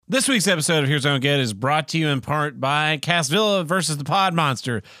This week's episode of Here's What I Don't Get is brought to you in part by Castvilla versus the Pod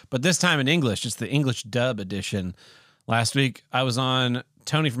Monster, but this time in English. It's the English dub edition. Last week, I was on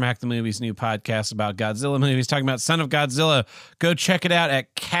Tony from Hack the Movies' new podcast about Godzilla movies, talking about Son of Godzilla. Go check it out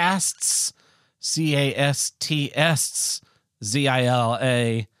at Casts, C-A-S-T-S,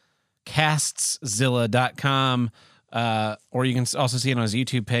 Z-I-L-A, castzilla.com. Or you can also see it on his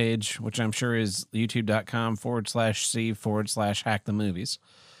YouTube page, which I'm sure is youtube.com/C/hack the movies.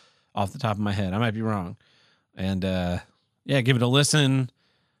 Off the top of my head, I might be wrong. And yeah, give it a listen.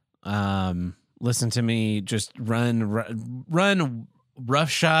 Listen to me just run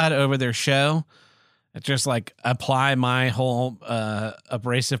roughshod over their show. It's just like apply my whole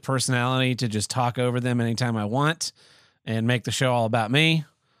abrasive personality to just talk over them anytime I want and make the show all about me.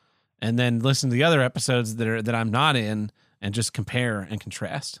 And then listen to the other episodes that I'm not in and just compare and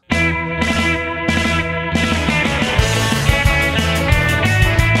contrast.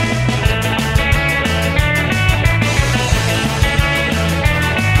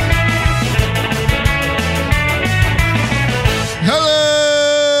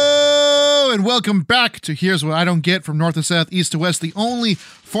 Hello and welcome back to Here's What I Don't Get, from north to south, east to west, the only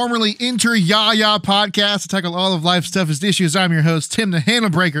formerly inter-yaya podcast to tackle all of life's toughest issues. I'm your host, Tim the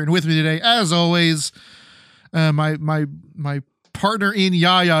Handlebreaker, and with me today, as always, my partner in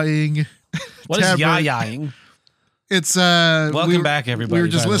yayaing. What is yayaing? It's welcome back, everybody. We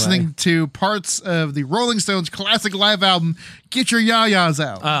were just listening to parts of the Rolling Stones classic live album, Get Your Yayas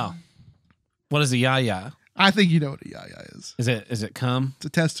Out. Oh, what is a yaya? I think you know what a yaya is. Is it cum? It's a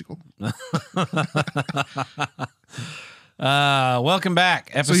testicle. Welcome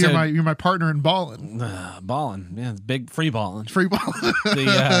back. So you're my partner in ballin'. Ballin'. Yeah, big free ballin'. Free ballin'.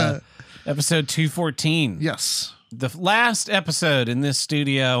 The episode 214. Yes. The last episode in this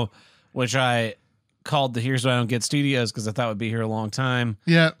studio, which I called the Here's What I Don't Get Studios because I thought would be here a long time.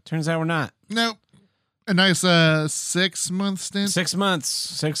 Yeah. Turns out we're not. Nope. A nice 6-month stint. 6 months.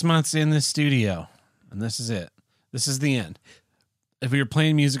 6 months in this studio. And this is it. This is the end. If we were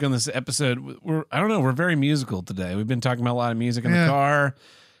playing music on this episode, we're very musical today. We've been talking about a lot of music in the car.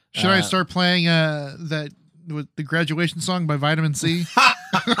 Should I start playing the graduation song by Vitamin C?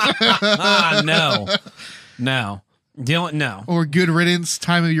 No. No. Or Good Riddance,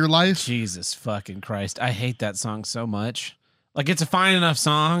 Time of Your Life? Jesus fucking Christ. I hate that song so much. Like, it's a fine enough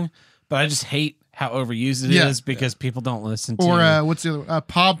song, but I just hate how overused it is because people don't listen to. Or what's the other?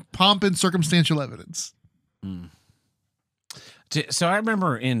 Pomp and Circumstantial Evidence. So I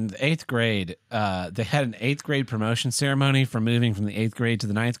remember in the 8th grade, they had an 8th grade promotion ceremony for moving from the 8th grade to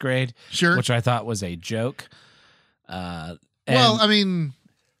the 9th grade. Sure. Which I thought was a joke. Well, I mean,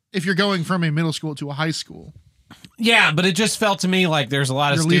 if you're going from a middle school to a high school. Yeah, but it just felt to me like there's a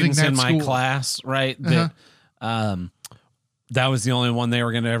lot of students in my class, right? That that was the only one they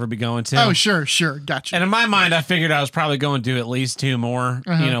were going to ever be going to. Oh, sure. Gotcha. And in my mind, I figured I was probably going to at least 2 more,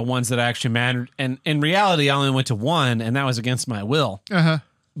 ones that actually mattered. And in reality, I only went to 1, and that was against my will.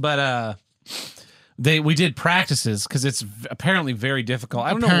 But we did practices because it's apparently very difficult. I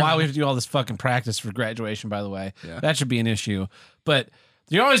don't know why we have to do all this fucking practice for graduation, by the way. Yeah. That should be an issue. But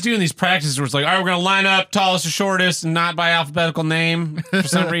you're always doing these practices where it's like, all right, we're going to line up tallest to shortest and not by alphabetical name for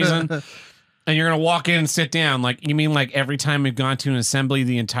some reason. And you're going to walk in and sit down. Like, you mean like every time we've gone to an assembly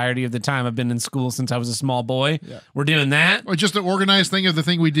the entirety of the time I've been in school since I was a small boy? Yeah. We're doing that? Or just an organized thing of the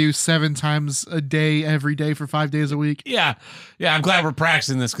thing we do 7 times a day, every day for 5 days a week. Yeah. I'm glad we're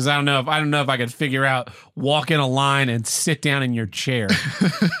practicing this because I don't know if I could figure out walk in a line and sit down in your chair.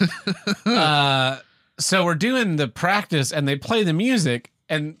 So we're doing the practice and they play the music,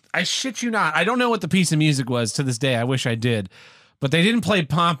 and I shit you not, I don't know what the piece of music was to this day. I wish I did. But they didn't play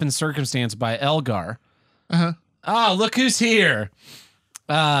Pomp and Circumstance by Elgar. Oh, look who's here.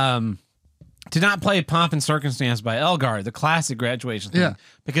 Did not play Pomp and Circumstance by Elgar, the classic graduation thing. Yeah.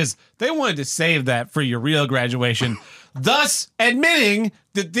 Because they wanted to save that for your real graduation, thus admitting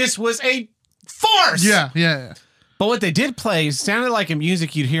that this was a farce. Yeah. But what they did play sounded like a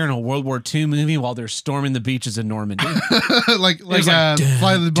music you'd hear in a World War II movie while they're storming the beaches of Normandy. like Fly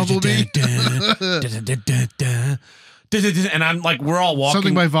the Bumblebee. And I'm like, we're all walking.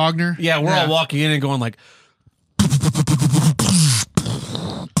 Something by Wagner. Yeah, we're all walking in and going like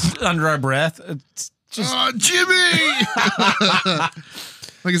under our breath. It's just Jimmy.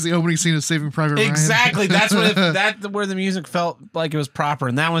 Like it's the opening scene of Saving Private Ryan. Exactly. That's what where the music felt like it was proper,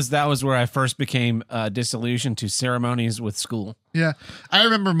 and that was where I first became disillusioned to ceremonies with school. Yeah, I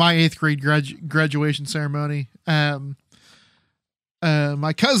remember my 8th grade graduation ceremony. My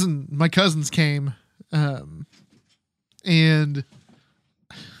cousins came. And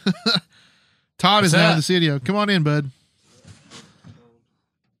Todd is now in the studio. Come on in, bud.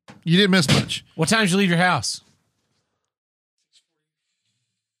 You didn't miss much. What time did you leave your house?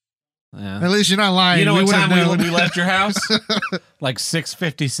 Yeah. At least you're not lying. You know what time known. we left your house? Like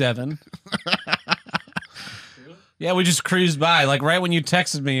 6:57. Yeah, we just cruised by. Like right when you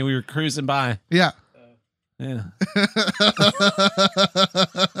texted me, we were cruising by. Yeah. Yeah.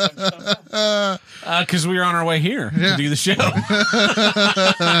 Because we were on our way here to do the show.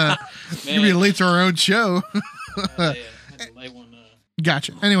 You'd be late to our own show. Had to lay one,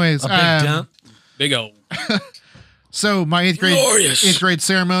 Gotcha. Anyways, A big dump. big old. So my eighth Glorious. grade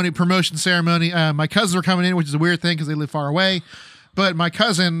ceremony, promotion ceremony. My cousins were coming in, which is a weird thing because they live far away. But my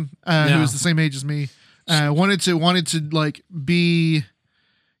cousin, who was the same age as me, wanted to like be.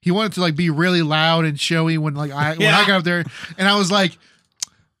 He wanted to like be really loud and showy when I got up there, and I was like,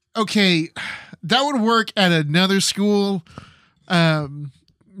 okay, that would work at another school,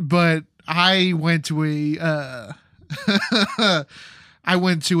 but I went to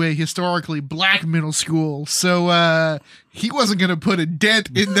a historically black middle school, so he wasn't going to put a dent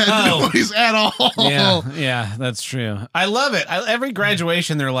in that noise at all. Yeah, that's true. I love it. Every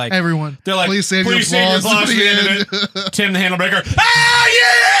graduation, they're like, please save your applause at the end. Tim the Handlebreaker. Ah, yeah!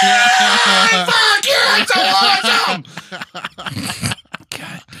 Fuck yeah! It's awesome!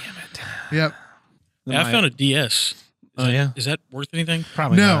 God damn it. Yep. I found a DS. Oh yeah. Is that worth anything?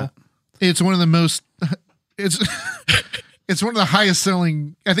 Probably No. not. It's one of the most. It's one of the highest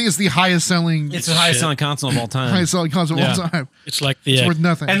selling. I think it's the highest selling. It's the highest selling console of all time. highest selling console of all time. It's like the It's worth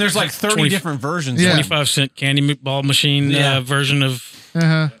nothing. And there's like 30 different versions. Yeah. 25-cent candy ball machine version of.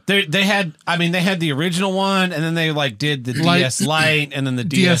 They had the original one, and then they like did the DS Lite, and then the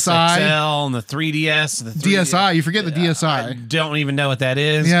DS XL, and the 3DS. The 3DS. DSi, you forget the DSi. I don't even know what that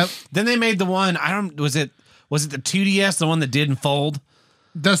is. Yep. Then they made the one. Was it the 2DS, the one that didn't fold?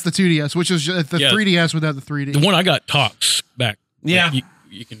 That's the 2DS, which is the 3DS without the 3D. The one I got talks back. Yeah. Like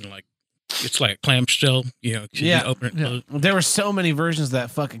you can like, it's like a clamshell, you can open it. Yeah. There were so many versions of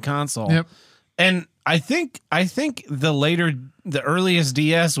that fucking console. Yep. And I think the earliest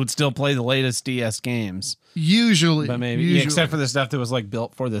DS would still play the latest DS games. Usually. But maybe except for the stuff that was like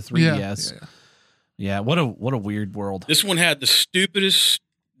built for the 3DS. Yeah, what a weird world. This one had the stupidest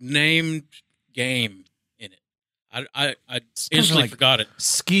named game in it. I instantly forgot it.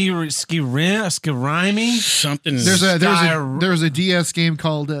 Skirimi? Something. There's a DS game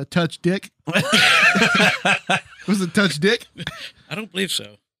called Touch Dick. Was it Touch Dick? I don't believe so.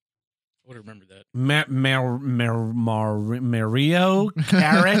 I would have remembered that. Mario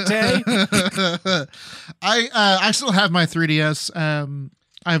Karate? I still have my 3DS.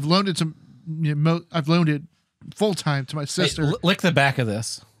 I've loaned it to I've loaned it full time to my sister. Hey, lick the back of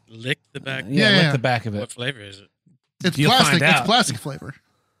this. Lick the back. Lick the back of it. What flavor is it? It's You'll plastic. find out. It's plastic flavor.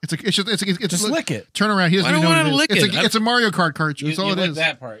 It's just lick it. Turn around. He doesn't I don't even know want to what it lick is. it. It's a Mario Kart cartridge. That's all it is.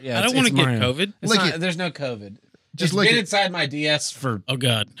 That part. Yeah, I don't want to get Mario. COVID. There's no COVID. Just it's lick been it. inside my DS for Oh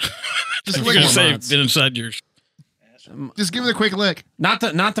God. Just I was lick gonna it. say months. been inside yours. Just give it a quick lick. not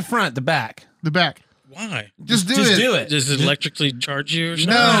the front, the back. The back. Why? Just do it. Does it electrically charge you or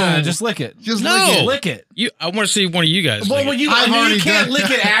something? No. Just lick it. Just No. lick it. Lick it. I want to see one of you guys. lick it. You I've already can't done-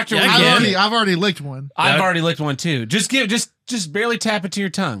 lick it after Yeah, we I get get it. it. I've already licked one. I've Yeah. already licked one too. Just barely tap it to your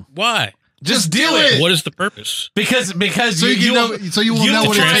tongue. Why? Just do do it. it. What is the purpose? Because So you will know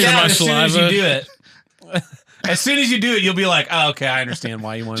what it find tastes out like. as soon as you Saliva. do it. As soon as you do it, you'll be like, "Oh, okay, I understand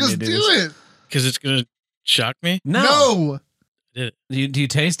why you wanted Just me do to do this." it. Because it's gonna shock me. No. I did it. Do you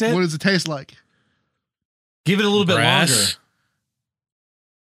taste it? What does it taste like? Give it a little bit Grass.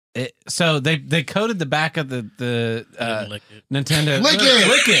 longer. So they coated the back of the I didn't lick it. Nintendo. Lick it.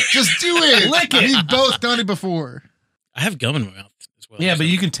 Lick it. Just do it. Lick it. We've both done it before. I have gum in my mouth as well. Yeah, so- but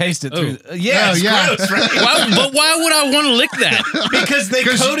you can taste it through. Oh, Yeah, it's yeah. gross, right? But why would I want to lick that? Because they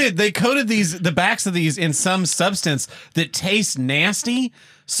coated the backs of these in some substance that tastes nasty,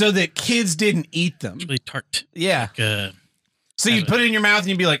 so that kids didn't eat them. It's really tart. Yeah. Like, So you'd put it in your mouth and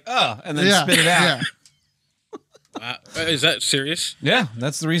you'd be like, "Oh," and then spit it out. Yeah. is that serious? Yeah,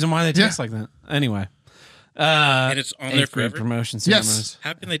 that's the reason why they taste like that. Anyway, And it's on there eighth grade forever? promotion Yes. ceremonies.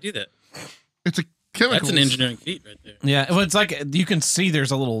 How can they do that? It's a chemical. That's an engineering feat right there. Yeah, well, it's like you can see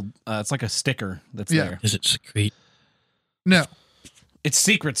there's a little. It's like a sticker that's Yeah. there. Does it secrete? No. It's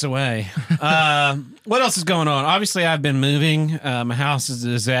secrets away. What else is going on? Obviously, I've been moving. My house is a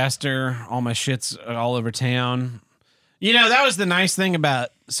disaster. All my shit's all over town. You know, that was the nice thing about.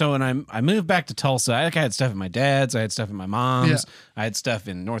 So when I moved back to Tulsa, I had stuff at my dad's. I had stuff at my mom's. Yeah. I had stuff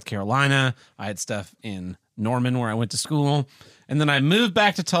in North Carolina. I had stuff in Norman, where I went to school. And then I moved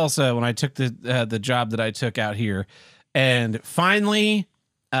back to Tulsa when I took the job that I took out here. And finally,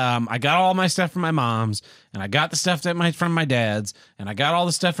 I got all my stuff from my mom's, and I got the stuff from my dad's, and I got all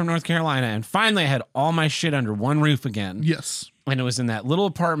the stuff from North Carolina, and finally I had all my shit under one roof again. Yes. And it was in that little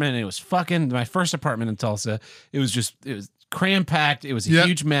apartment, and it was fucking my first apartment in Tulsa. It was cram packed. It was a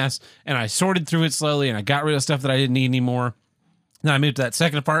huge mess, and I sorted through it slowly, and I got rid of stuff that I didn't need anymore. Then I moved to that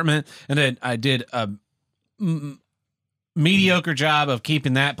second apartment, and then I did a mediocre job of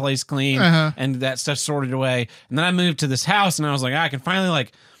keeping that place clean and that stuff sorted away. And then I moved to this house, and I was like, I can finally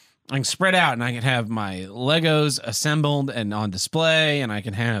I can spread out, and I can have my Legos assembled and on display, and I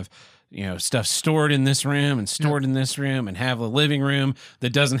can have stuff stored in this room and stored in this room, and have a living room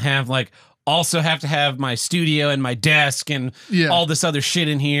that doesn't have also have to have my studio and my desk and all this other shit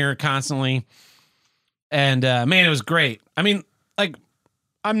in here constantly. And man, it was great. I mean,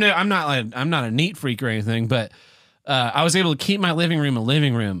 I'm not a neat freak or anything, but I was able to keep my living room a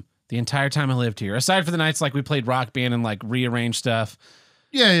living room the entire time I lived here. Aside for the nights we played Rock Band and rearranged stuff.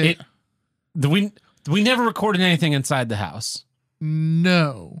 Yeah. We never recorded anything inside the house.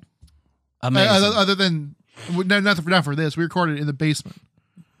 No. Amazing. Other than not for this, we recorded in the basement.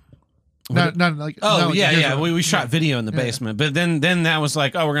 We shot video in the basement, but then that was we're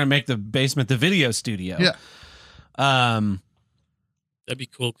gonna make the basement the video studio. Yeah. That'd be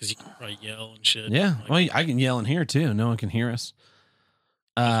cool because you can probably yell and shit. Yeah, well, I can yell in here too. No one can hear us.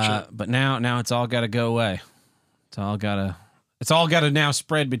 But now it's all got to go away. It's all got to now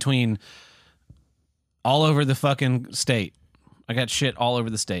spread between all over the fucking state. I got shit all over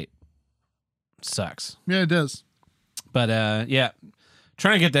the state. Sucks. Yeah, it does. But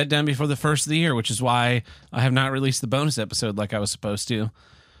trying to get that done before the first of the year, which is why I have not released the bonus episode like I was supposed to.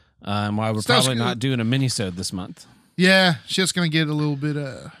 Why we're probably not doing a mini-sode this month. Yeah, shit's gonna get a little bit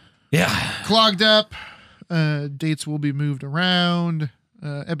clogged up. Dates will be moved around.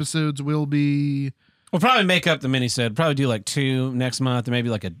 Episodes will be. We'll probably make up the mini-sode. Probably do 2 next month, or maybe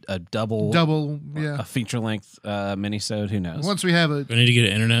a double, a feature length mini-sode. Who knows? Once we have a. Do I need to get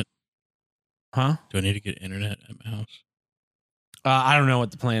internet? Huh? Do I need to get internet at my house? I don't know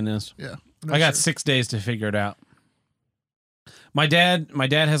what the plan is. Yeah, I got 6 days to figure it out. My dad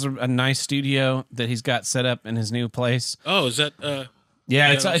has a nice studio that he's got set up in his new place. Oh, is that?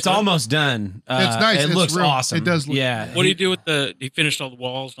 Yeah, it's almost done. It's nice. It looks awesome. It does. What do you do with he finished all the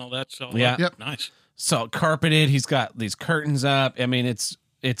walls and all that stuff? Yeah. Yep. Nice. So carpeted. He's got these curtains up. I mean, it's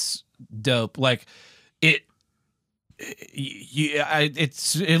dope. It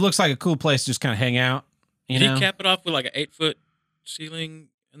looks like a cool place to just kind of hang out. Did he cap it off with an 8-foot ceiling?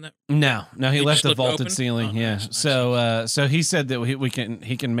 No, he left the vaulted open? ceiling. Oh, yeah. Nice. So he said that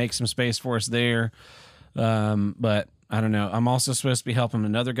he can make some space for us there. But I don't know. I'm also supposed to be helping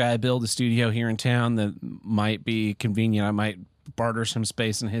another guy build a studio here in town that might be convenient. I might barter some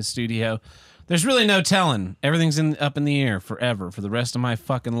space in his studio. There's really no telling. Everything's up in the air forever for the rest of my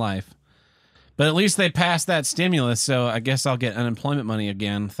fucking life. But at least they passed that stimulus, so I guess I'll get unemployment money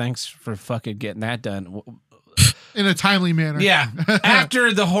again. Thanks for fucking getting that done. In a timely manner. Yeah.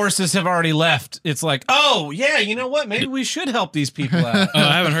 After the horses have already left, it's oh, yeah, you know what? Maybe we should help these people out. Oh,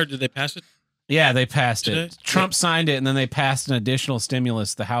 I haven't heard. Did they pass it? Yeah, they passed Did it. they? Trump signed it, and then they passed an additional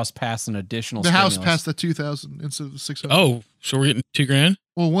stimulus. The House passed an additional The stimulus. House passed the 2,000 instead of the 600. Oh, so we're getting $2,000?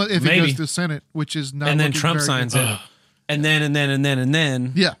 Well, what if it Maybe. goes to the Senate, which is not. And then looking Trump very signs good. it. And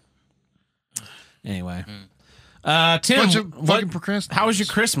then. Yeah. Anyway. Tim, Bunch of fucking procrastinators. how was your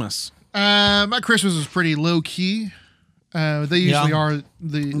Christmas? My Christmas was pretty low key. They usually are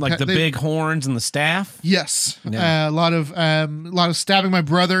The big horns and the staff? Yes, Yeah. a lot of stabbing my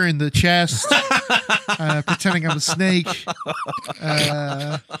brother in the chest, pretending I'm a snake.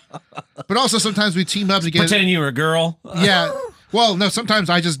 But also sometimes we team up to get. Pretending you were a girl? Yeah. Well, no. Sometimes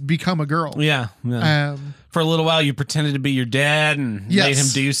I just become a girl. Yeah. For a little while, you pretended to be your dad and made him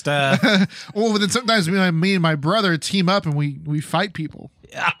do stuff. Well, then sometimes me and my brother team up and we fight people.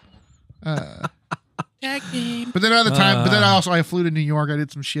 Yeah. Tag team. But then other time, I flew to New York. I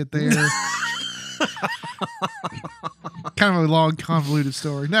did some shit there. Kind of a long, convoluted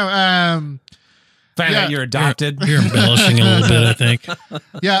story. No, Found out you're adopted. You're embellishing a little bit, I think.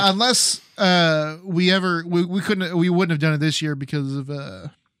 yeah. Unless we wouldn't have done it this year because of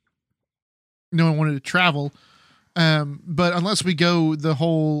no one wanted to travel. But unless we go the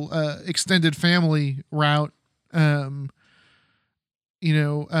whole extended family route, my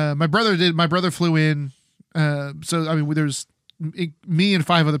brother flew in. So I mean, there's me and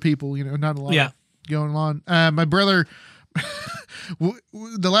 5 other people. Not a lot going on. My brother.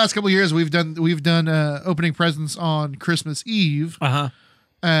 The last couple of years we've done opening presents on Christmas Eve. Uh-huh.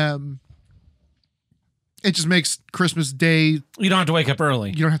 it just makes Christmas Day. You don't have to wake up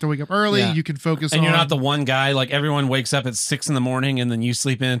early. You don't have to wake up early. Yeah. You can focus And on. you're not the one guy, like everyone wakes up at 6 a.m. and then you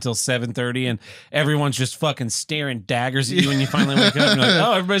sleep in until 7:30 and everyone's just fucking staring daggers at you when you finally wake up and you're like,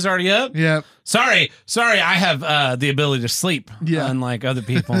 oh, everybody's already up? Yeah. Sorry, I have the ability to sleep, unlike other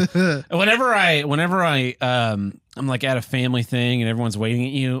people. whenever I I'm like at a family thing and everyone's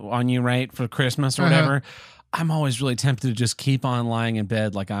waiting on you, right, for Christmas or whatever, I'm always really tempted to just keep on lying in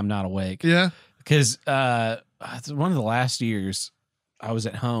bed like I'm not awake. Yeah. Because one of the last years I was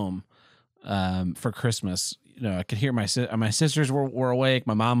at home for Christmas. You know, I could hear my sisters were awake,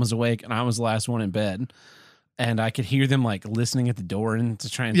 my mom was awake, and I was the last one in bed. And I could hear them like listening at the door and to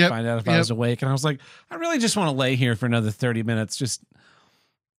try and find out if I was awake. And I was like, I really just want to lay here for another 30 minutes. Just,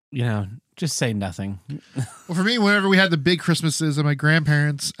 just say nothing. Well, for me, whenever we had the big Christmases at my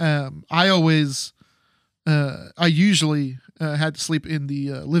grandparents, I usually had to sleep in the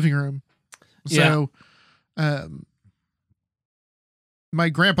living room. So, my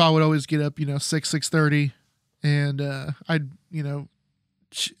grandpa would always get up, 6:30, and I'd,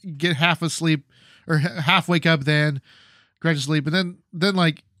 get half asleep or half wake up, then go to sleep, and then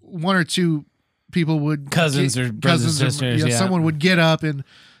like one or two people would cousins or brothers and sisters, someone would get up and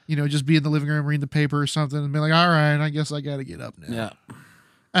just be in the living room reading the paper or something, and be like, all right, I guess I got to get up now.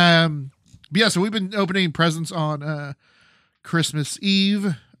 Yeah. So we've been opening presents on Christmas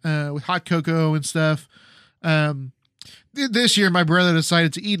Eve. With hot cocoa and stuff. This year, my brother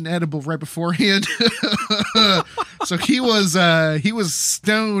decided to eat an edible right beforehand, so he was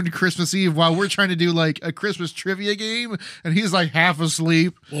stoned Christmas Eve while we're trying to do like a Christmas trivia game, and he's like half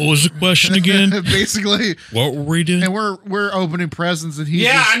asleep. What was the question again? Basically, what were we doing? And we're opening presents, and he's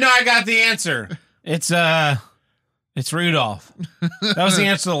I know I got the answer. It's Rudolph. That was the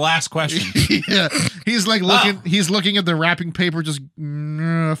answer to the last question. Yeah, he's like looking. Oh. He's looking at the wrapping paper, just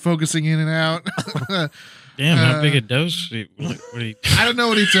focusing in and out. Damn, how big a dose? What he... I don't know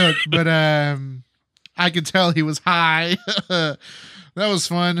what he took, but I could tell he was high. That was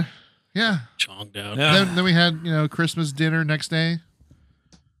fun. Yeah, chonked out. Yeah. Then we had Christmas dinner next day.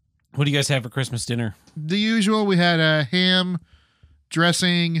 What do you guys have for Christmas dinner? The usual. We had ham,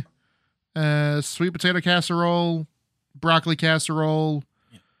 dressing, sweet potato casserole, broccoli casserole,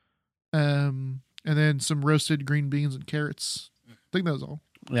 and then some roasted green beans and carrots. I think that was all.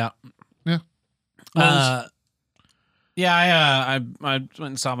 Yeah. I went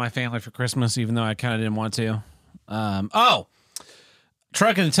and saw my family for Christmas, even though I kind of didn't want to. Truckin'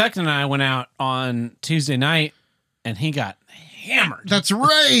 and Tuck and I went out on Tuesday night, and he got hammered. That's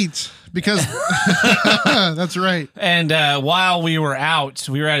right. Because that's right. And while we were out,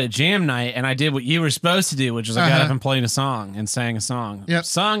 we were at a jam night, and I did what you were supposed to do, which was I got up and played a song and sang a song. Yep.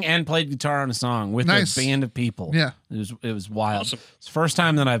 Sung and played guitar on a song with a band of people. Yeah. It was wild. Awesome. It's the first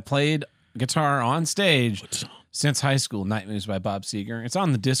time that I've played guitar on stage since high school. Night Moves by Bob Seger. It's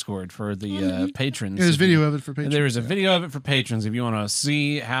on the Discord for the patrons. There's video of it for patrons. There is a video of it for patrons if you want to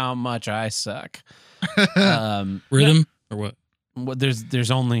see how much I suck. Rhythm or what?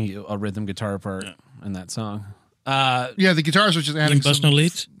 There's only a rhythm guitar part in that song. The guitars are just adding. You bust no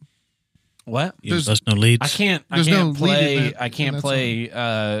leads. What? You bust no leads. I can't play. I can't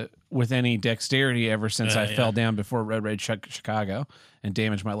play with any dexterity ever since I fell down before Road Rage Chicago and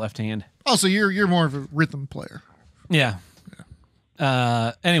damaged my left hand. Also, you're more of a rhythm player. Yeah.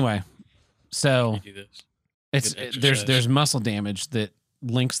 Anyway, so there's muscle damage that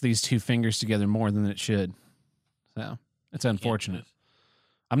links these two fingers together more than it should. So it's unfortunate.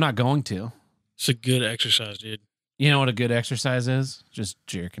 I'm not going to. It's a good exercise, dude. You know what a good exercise is? Just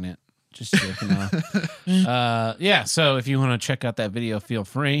jerking it. Just jerking off. So if you want to check out that video, feel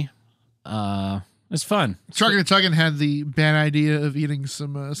free. It's fun. Truckin' and Tuggin had the bad idea of eating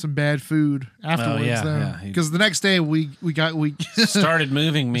some bad food afterwards, though. Because the next day we started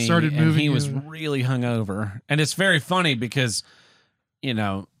moving me, and he was really hungover. And it's very funny because,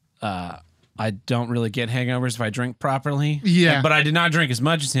 I don't really get hangovers if I drink properly. Yeah. But I did not drink as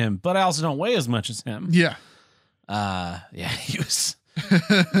much as him, but I also don't weigh as much as him. Yeah. He was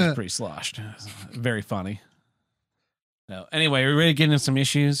pretty sloshed. Very funny. So anyway, are we ready to get into some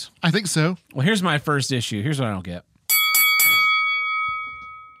issues? I think so. Well, here's my first issue. Here's what I don't get.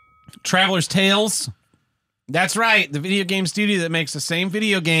 Traveler's Tales. That's right. The video game studio that makes the same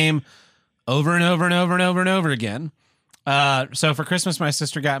video game over and over and over and over and over again. So for Christmas, my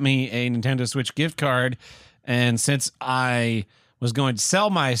sister got me a Nintendo Switch gift card. And since I was going to sell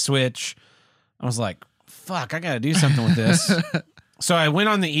my Switch, I was like, fuck, I got to do something with this. So I went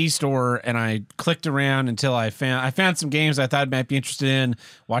on the eStore and I clicked around until I found some games I thought I might be interested in,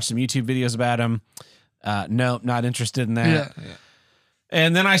 watched some YouTube videos about them. Nope, not interested in that. Yeah.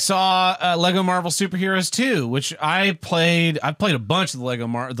 And then I saw Lego Marvel Superheroes 2, which I've played a bunch of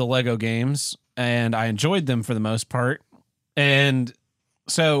the Lego games, and I enjoyed them for the most part. And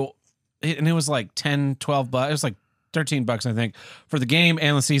so, it was like $10, $12. It was like $13, I think, for the game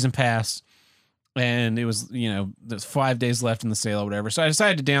and the season pass. And it was, there's 5 days left in the sale or whatever. So I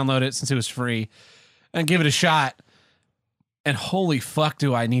decided to download it since it was free and give it a shot. And holy fuck,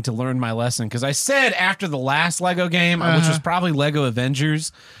 do I need to learn my lesson? Because I said after the last Lego game, which was probably Lego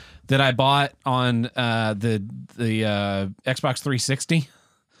Avengers, that I bought on the Xbox 360.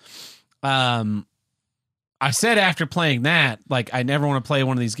 I said after playing that, like, I never want to play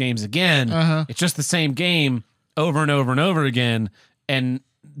one of these games again. It's just the same game over and over and over again, and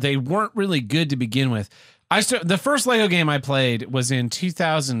they weren't really good to begin with. The first Lego game I played was in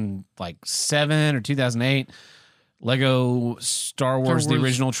 2007 or 2008. Lego Star Wars, the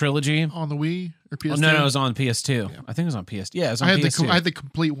original trilogy. On the Wii or PS2? Oh, no, it was on PS2. Yeah. I think it was on PS2. Yeah, it was on PS2. I had the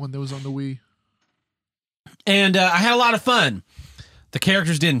complete one that was on the Wii. And I had a lot of fun. The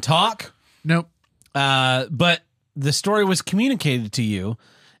characters didn't talk. Nope. But the story was communicated to you.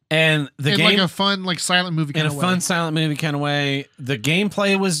 And the game, like a fun, like silent movie kind of way. In a fun silent movie kind of way. The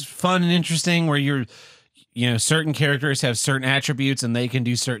gameplay was fun and interesting, where certain characters have certain attributes and they can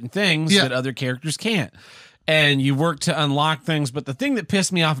do certain things that other characters can't. And you work to unlock things. But the thing that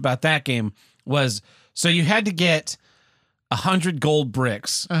pissed me off about that game was, so you had to get 100 gold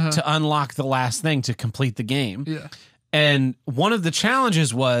bricks to unlock the last thing to complete the game. Yeah. And one of the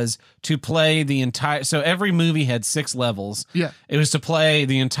challenges was to play the entire. So every movie had 6 levels. Yeah. It was to play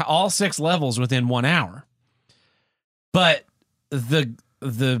all 6 levels within 1 hour. But the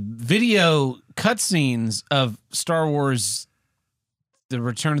video cutscenes of Star Wars: The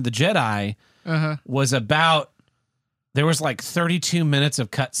Return of the Jedi was about. There was like 32 minutes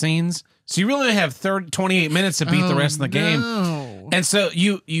of cutscenes. So you really only have 28 minutes to beat the rest of the game. And so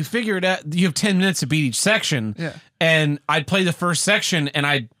you figure it out. You have 10 minutes to beat each section. Yeah. And I'd play the first section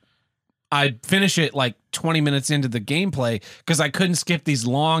and I'd finish it like 20 minutes into the gameplay because I couldn't skip these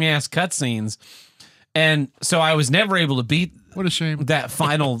long ass cutscenes. And so I was never able to beat what a shame that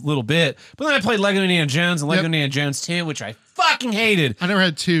final little bit. But then I played Lego Indiana Jones and Lego Indiana Jones 2, which I fucking hated. I never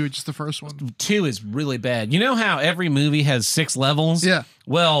had 2, just the first one. 2 is really bad. You know how every movie has 6 levels? Yeah.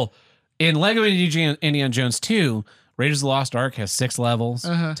 Well, in Lego Indiana Jones 2, Raiders of the Lost Ark has 6 levels.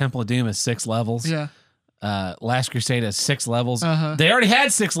 Temple of Doom has 6 levels. Yeah. Last Crusade has 6 levels. They already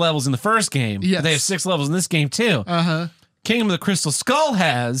had 6 levels in the first game. Yes. But they have 6 levels in this game too. Kingdom of the Crystal Skull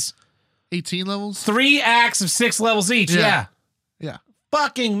has 18 levels? 3 acts of 6 levels each. Yeah.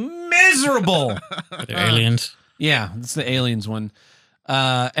 Fucking miserable. They're aliens. Yeah, it's the aliens one.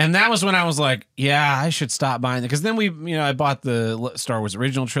 And that was when I was like, yeah, I should stop buying it. Because then I bought the Star Wars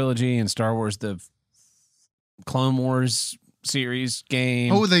original trilogy and Star Wars the Clone Wars series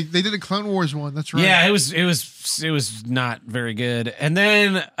game. Oh, they did a Clone Wars one. That's right. Yeah, it was not very good. And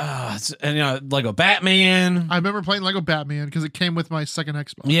then Lego Batman. I remember playing Lego Batman because it came with my second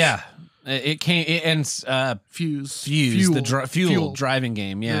Xbox. Yeah, it came and Fuse the fuel driving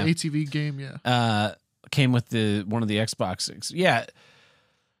game. Yeah, the ATV game. Yeah, came with one of the Xboxes. Yeah,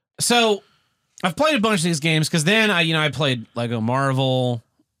 so I've played a bunch of these games because then I played Lego Marvel,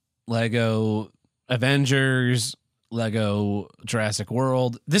 Lego Avengers, Lego Jurassic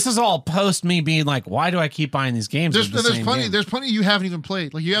World. This is all post me being like, why do I keep buying these games? There's plenty you haven't even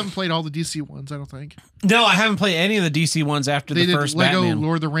played. Like, you haven't played all the DC ones, I don't think. No, I haven't played any of the DC ones after the first Lego Batman.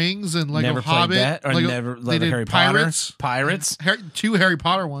 Lord of the Rings and Lego never Hobbit. Played that, or Lego, never they did Harry Pirates. Potter. 2 Harry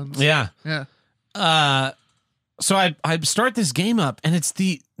Potter ones. Yeah. Yeah. So I start this game up and it's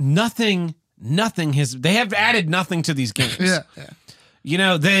nothing they have added nothing to these games.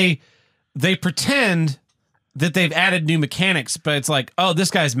 Yeah. They pretend that they've added new mechanics, but it's like, oh,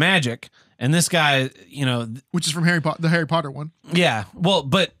 this guy's magic and this guy, which is from the Harry Potter one. Yeah. Well,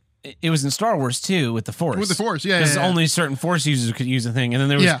 but it was in Star Wars too with the Force. With the Force, yeah. Because only certain Force users could use the thing.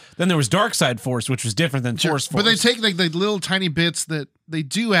 And then there was Dark Side Force, which was different than Force. But they take like the little tiny bits that they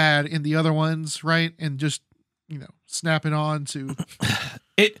do add in the other ones, right? And just, snap it on to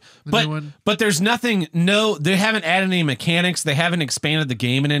new one. But there's nothing, they haven't added any mechanics. They haven't expanded the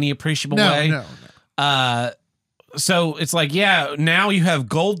game in any appreciable way. No. So it's like, now you have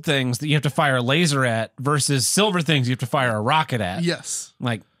gold things that you have to fire a laser at versus silver things you have to fire a rocket at. Yes.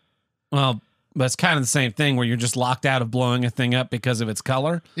 Like, well, but it's kind of the same thing where you're just locked out of blowing a thing up because of its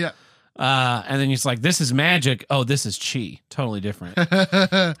color. Yeah. And then it's like, this is magic. Oh, this is chi. Totally different.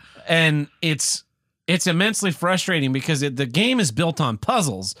 And it's immensely frustrating because the game is built on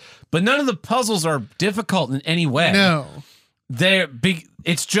puzzles, but none of the puzzles are difficult in any way. No.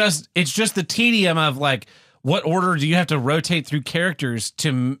 It's just the tedium of like, what order do you have to rotate through characters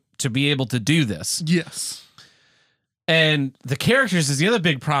to be able to do this? Yes. And the characters is the other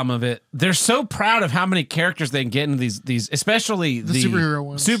big problem of it. They're so proud of how many characters they can get into these, especially the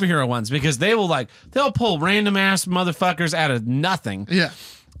superhero ones, because they'll pull random ass motherfuckers out of nothing. Yeah.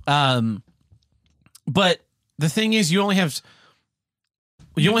 But the thing is, you only have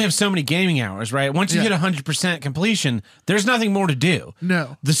so many gaming hours, right? Once you hit 100% completion, there's nothing more to do.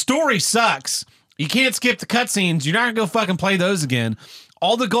 No. The story sucks. You can't skip the cutscenes. You're not gonna go fucking play those again.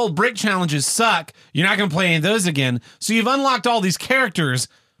 All the gold brick challenges suck. You're not going to play any of those again. So you've unlocked all these characters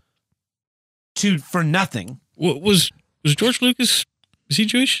for nothing. Was George Lucas? Is he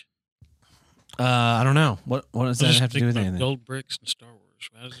Jewish? I don't know. What does that have to do with anything? Gold bricks and Star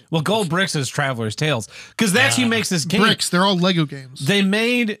Wars. Well, Gold Bricks is Traveler's Tales because that's who makes this game. Bricks. They're all Lego games. They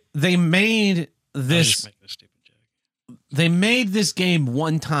made this. They made this game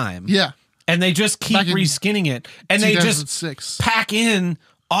one time. Yeah. And they just keep reskinning it. And they just pack in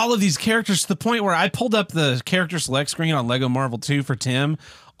all of these characters to the point where I pulled up the character select screen on Lego Marvel 2 for Tim.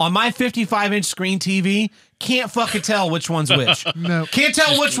 On my 55-inch screen TV, can't fucking tell which one's which. No. Can't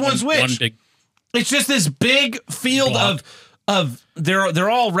tell which one's which. It's just this big field of they're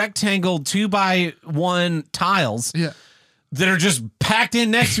all rectangle 2x1 tiles. Yeah. That are just packed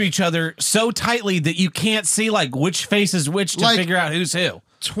in next to each other so tightly that you can't see like which face is which to figure out who's who.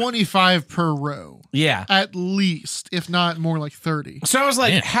 25 per row. Yeah. At least, if not more like 30. So I was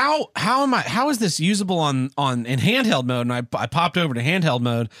like, how is this usable in handheld mode? And I popped over to handheld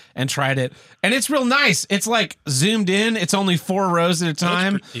mode and tried it. And it's real nice. It's like zoomed in. It's only 4 rows at a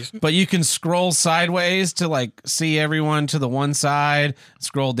time, but you can scroll sideways to like see everyone to the one side,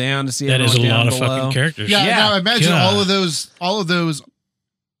 scroll down to see everyone down below. That is a lot of fucking characters. Yeah. Now imagine all of those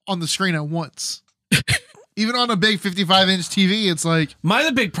on the screen at once. Even on a big 55-inch TV, it's like... My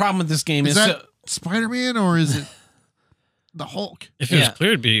other big problem with this game is... that Spider-Man or is it the Hulk? If it was clear,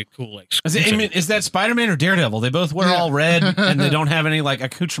 it'd be a cool... like. Is that Spider-Man or Daredevil? They both wear all red, and they don't have any like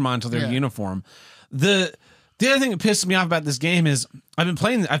accoutrement to their uniform. The other thing that pisses me off about this game is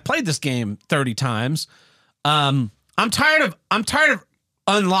I've played this game 30 times. I'm tired of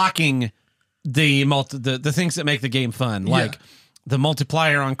unlocking the things that make the game fun, like... the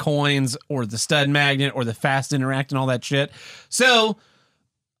multiplier on coins or the stud magnet or the fast interact and all that shit. So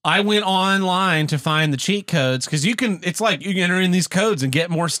I went online to find the cheat codes because it's like you can enter in these codes and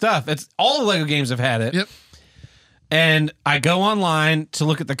get more stuff. It's all the Lego games have had it. Yep. And I go online to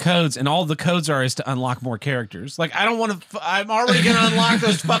look at the codes, and all the codes is to unlock more characters. Like I'm already going to unlock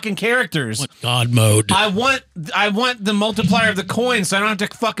those fucking characters. What God mode? I want the multiplier of the coins, so I don't have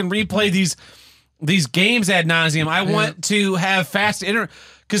to fucking replay these games ad nauseum. I want to have fast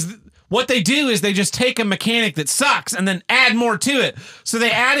because what they do is they just take a mechanic that sucks and then add more to it. So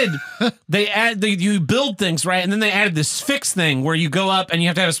you build things, right? And then they added this fix thing where you go up and you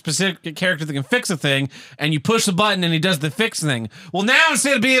have to have a specific character that can fix a thing, and you push the button and he does the fix thing. Well, now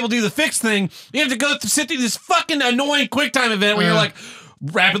instead of being able to do the fix thing, you have to sit through this fucking annoying QuickTime event where you're like,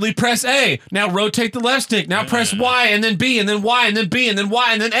 rapidly press A. Now rotate the left stick. Now press Y and then B and then Y and then B and then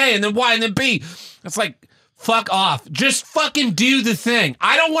Y and then A and then Y and then B. It's like, fuck off. Just fucking do the thing.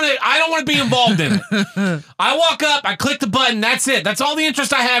 I don't want to be involved in it. I walk up, I click the button, that's it. That's all the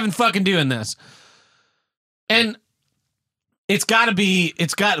interest I have in fucking doing this. And well,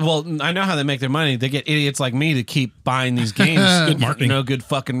 I know how they make their money. They get idiots like me to keep buying these games. Good marketing. No good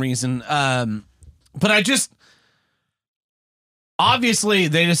fucking reason. But obviously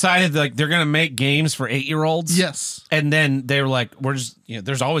they decided like they're going to make games for 8-year-olds. Yes. And then they were like, we're just,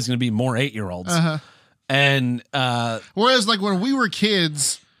 there's always going to be more 8-year-olds. Uh-huh. And whereas like when we were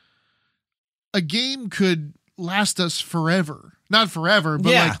kids, a game could last us forever. Not forever,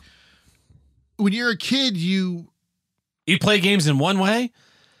 but like when you're a kid, you play games in one way.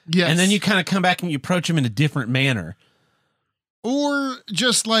 Yes. And then you kind of come back and you approach them in a different manner. Or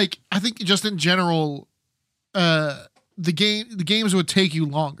just like, I think just in general, the games would take you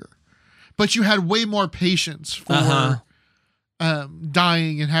longer, but you had way more patience for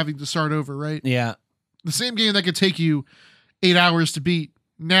dying and having to start over, right? Yeah. The same game that could take you 8 hours to beat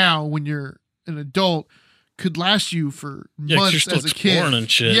now when you're an adult could last you for months as a kid. And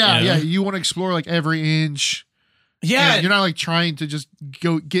shit, yeah. You want to explore like every inch. Yeah. You're not like trying to just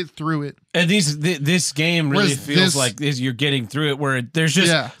go get through it. And this game really feels like you're getting through it where there's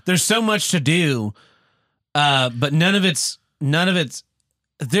there's so much to do. But none of it's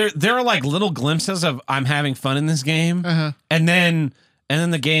there are like little glimpses of I'm having fun in this game. Uh-huh. And then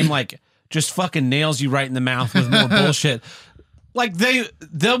the game like just fucking nails you right in the mouth with more bullshit. Like they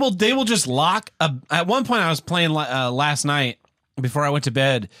will just lock at one point I was playing last night before I went to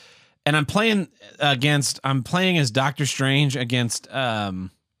bed, and and I'm playing as Doctor Strange against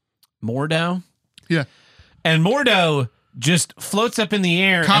Mordo. Yeah. And Mordo just floats up in the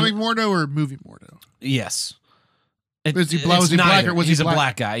air. Comic Mordo or movie Mordo? Yes. Was he black or was he's he black? a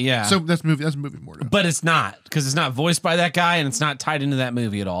black guy, yeah. So that's movie Mordo. But it's not, because it's not voiced by that guy and it's not tied into that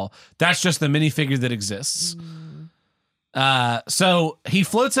movie at all. That's just the minifigure that exists. So he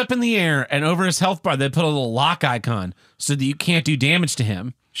floats up in the air, and over his health bar they put a little lock icon so that you can't do damage to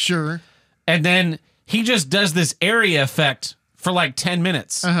him. Sure. And then he just does this area effect for like 10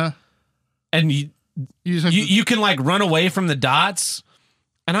 minutes. And you can like run away from the dots.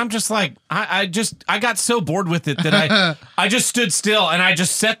 And I'm just like, I got so bored with it that I just stood still and I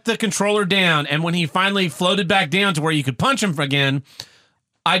just set the controller down. And when he finally floated back down to where you could punch him again,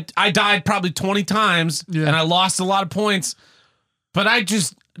 I died probably 20 times and I lost a lot of points. But I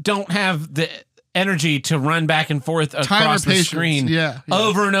just don't have the energy to run back and forth across the screen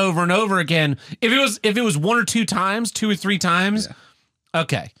over and over and over again. If it was 1 or 2 times, 2 or 3 times,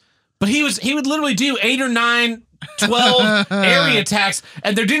 okay. But he would literally do 8 or 9, 12 area attacks,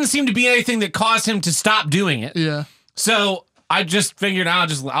 and there didn't seem to be anything that caused him to stop doing it. Yeah. So I just figured I'll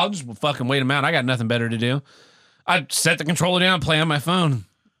just fucking wait him out. I got nothing better to do. I set the controller down, play on my phone.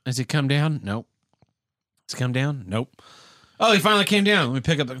 Has he come down? Nope. Has he come down? Nope. Oh, he finally came down. Let me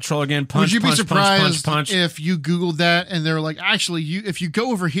pick up the controller again. Punch, Would you be punch, surprised punch. if you Googled that and they're like, actually, if you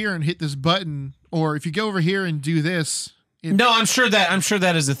go over here and hit this button, or if you go over here and do this. No, I'm sure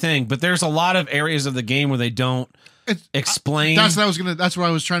that is a thing, but there's a lot of areas of the game where they don't explain. That's what I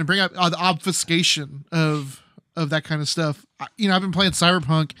was trying to bring up. The obfuscation of that kind of stuff. I've been playing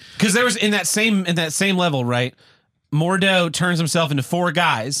Cyberpunk because there was in that same level, right? Mordo turns himself into 4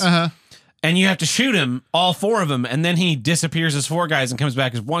 guys, and you have to shoot him, all 4 of them, and then he disappears as 4 guys and comes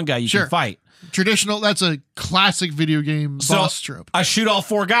back as 1 guy. You can fight. Traditional. That's a classic video game boss trope. I shoot all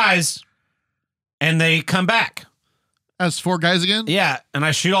 4 guys, and they come back. As 4 guys again? Yeah, and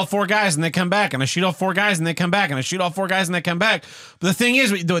I shoot all 4 guys and they come back, and I shoot all 4 guys and they come back, and I shoot all 4 guys and they come back. But the thing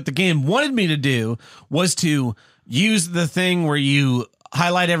is, what the game wanted me to do was to use the thing where you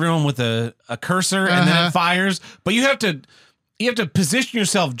highlight everyone with a cursor and then it fires. But you have to position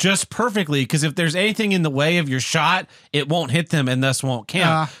yourself just perfectly, because if there's anything in the way of your shot, it won't hit them and thus won't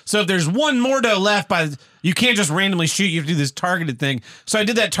count. So if there's one Mordo left, you can't just randomly shoot. You have to do this targeted thing. So I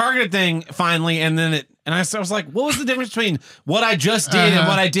did that targeted thing finally, and then I was like, what was the difference between what I just did and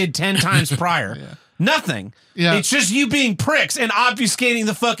what I did 10 times prior? Nothing. Yeah. It's just you being pricks and obfuscating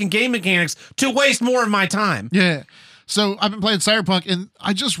the fucking game mechanics to waste more of my time. Yeah. So I've been playing Cyberpunk, and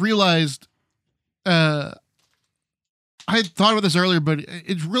I just realized, I had thought about this earlier, but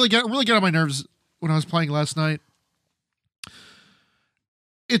it really got on my nerves when I was playing last night.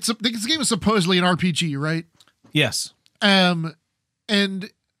 This game is supposedly an RPG, right? Yes. And in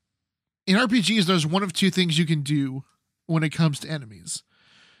RPGs, there's one of 2 things you can do when it comes to enemies.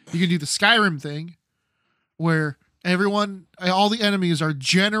 You can do the Skyrim thing, where all the enemies are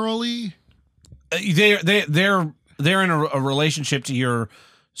generally they're in a relationship to your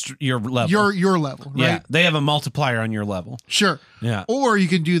level. Your level, right? Yeah, they have a multiplier on your level. Sure. Yeah. Or you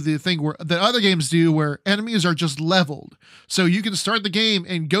can do the thing where the other games do, where enemies are just leveled. So you can start the game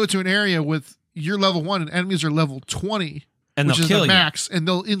and go to an area with your level 1 and enemies are level 20, and which they'll is kill the max, and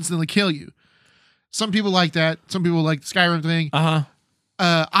they'll instantly kill you. Some people like that. Some people like the Skyrim thing.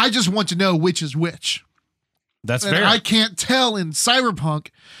 I just want to know which is which. That's and fair. I can't tell in Cyberpunk,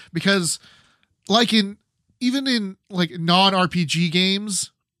 because even in non-RPG games,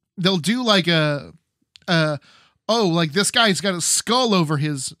 they'll do like like this guy's got a skull over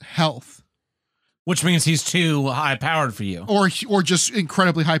his health, which means he's too high powered for you, or just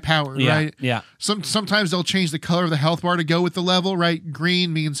incredibly high powered, right? Yeah. Sometimes they'll change the color of the health bar to go with the level, right?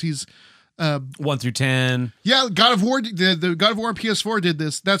 Green means he's 1 through 10. Yeah, God of War, the God of War on PS4 did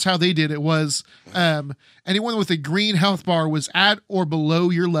this. That's how they did it. Was anyone with a green health bar was at or below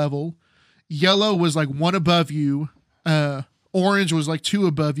your level. Yellow was like 1 above you. Orange was like 2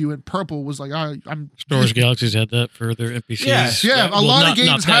 above you, and purple was like I'm. Star Wars Galaxies had that for their NPCs. Yeah. A lot of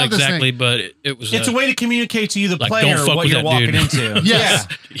games have this exactly, thing. but it was. It's a way to communicate to you, the player, don't fuck what with you're that walking dude. into. Yes.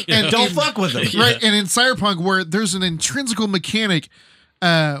 And don't fuck with them. Right. And in Cyberpunk, where there's an intrinsical mechanic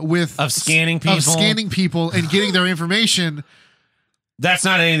of scanning people and getting their information. That's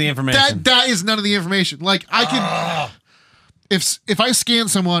not any of the information. That is none of the information. Like I can. If I scan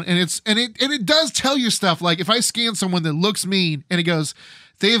someone and it does tell you stuff, like if I scan someone that looks mean and it goes,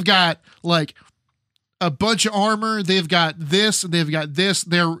 they've got like a bunch of armor, they've got this, and they've got this,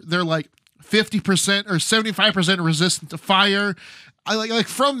 they're like 50% or 75% resistant to fire. I like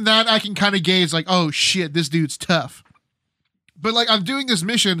from that I can kind of gauge like, oh shit, this dude's tough. But like I'm doing this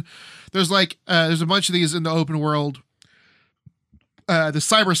mission. There's like there's a bunch of these in the open world. The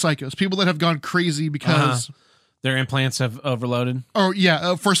cyber psychos, people that have gone crazy because their implants have overloaded. Oh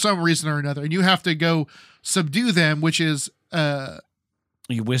yeah, for some reason or another, and you have to go subdue them, which is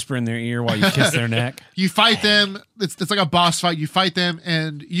you whisper in their ear while you kiss their neck. You fight them. It's like a boss fight. You fight them,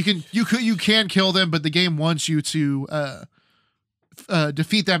 and you can kill them, but the game wants you to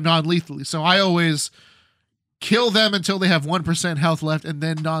defeat them non-lethally. So I always kill them until they have 1% health left, and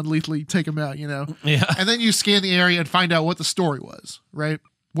then non-lethally take them out. Yeah. And then you scan the area and find out what the story was. Right?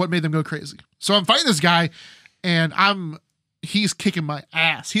 What made them go crazy? So I'm fighting this guy, and he's kicking my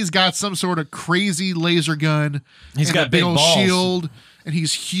ass. He's got some sort of crazy laser gun. He's got big old balls. shield, and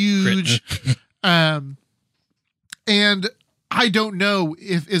he's huge. And I don't know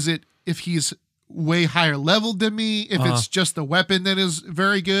if he's way higher leveled than me, if it's just the weapon that is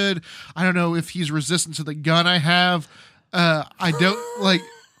very good. I don't know if he's resistant to the gun I have. I don't like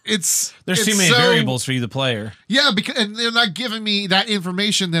there's too many variables for you, the player. Yeah, and they're not giving me that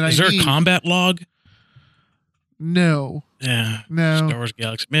information that I need. Is there a combat log? No. Yeah. No. Star Wars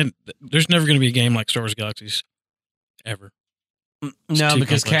Galaxy. Man, there's never going to be a game like Star Wars Galaxies ever. No,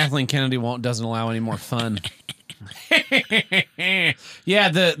 because complex. Kathleen Kennedy doesn't allow any more fun. Yeah,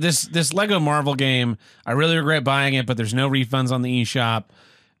 this Lego Marvel game, I really regret buying it, but there's no refunds on the eShop,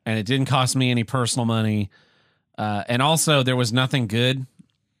 and it didn't cost me any personal money. And also, there was nothing good,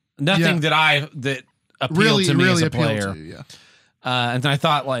 nothing that appealed to me as a player. Yeah. And I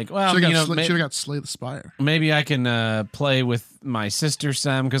thought, like, well, should have got Slay the Spire. Maybe I can play with my sister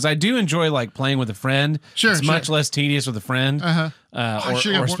some, because I do enjoy like playing with a friend. Sure, it's much less tedious with a friend, or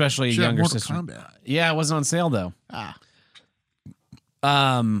especially a younger sister. Kombat. Yeah, it wasn't on sale though.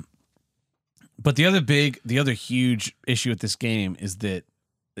 But the other huge issue with this game is that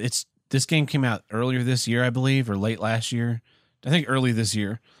this game came out earlier this year, I believe, or late last year. I think early this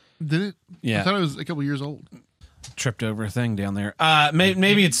year. Did it? Yeah, I thought it was a couple years old. Tripped over a thing down there.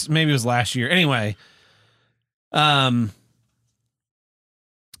 Maybe it was last year. Anyway, the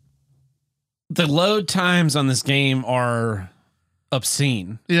load times on this game are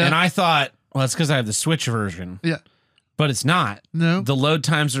obscene. Yeah. And I thought, well, it's because I have the Switch version. Yeah. But it's not. No. The load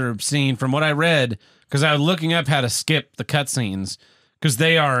times are obscene from what I read, because I was looking up how to skip the cutscenes, because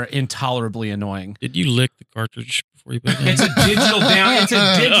they are intolerably annoying. Did you lick the cartridge before you put it in? It's a digital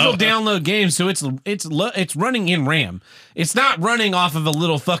download game, so it's running in RAM. It's not running off of a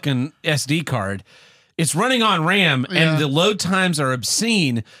little fucking SD card. It's running on RAM, and the load times are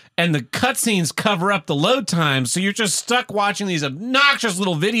obscene, and the cutscenes cover up the load times, so you're just stuck watching these obnoxious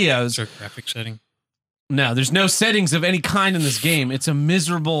little videos. Is there a graphic setting? No, there's no settings of any kind in this game. It's a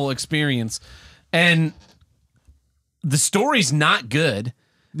miserable experience, and the story's not good.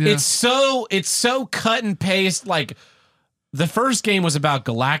 Yeah. It's so cut and paste. Like, the first game was about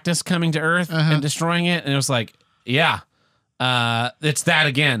Galactus coming to Earth and destroying it, and it was like, it's that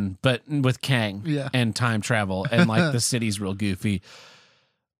again, but with Kang and time travel, and like the city's real goofy.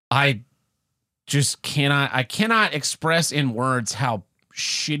 I cannot express in words how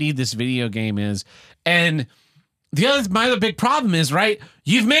shitty this video game is. And my other big problem is, right,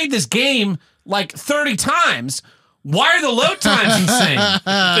 you've made this game like 30 times. Why are the load times insane?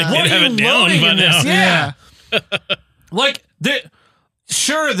 What are you loading in this? Yeah. Like,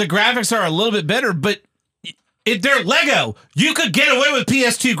 sure, the graphics are a little bit better, but they're Lego. You could get away with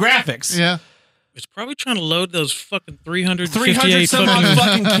PS2 graphics. Yeah. It's probably trying to load those fucking 300 some odd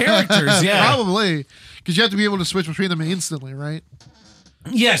fucking characters. Yeah, probably, because you have to be able to switch between them instantly, right?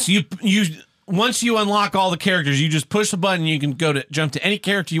 Yes, you once you unlock all the characters, you just push the button. You can jump to any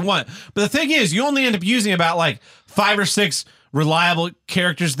character you want. But the thing is, you only end up using about like 5 or 6 reliable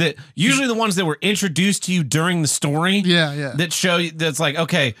characters, that usually the ones that were introduced to you during the story. Yeah. That show you that's like,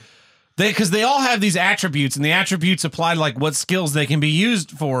 okay. Because they all have these attributes, and the attributes apply to like what skills they can be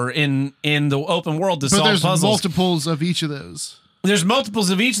used for in the open world to solve puzzles. But there's multiples of each of those. There's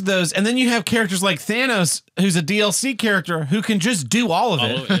multiples of each of those, and then you have characters like Thanos, who's a DLC character who can just do all of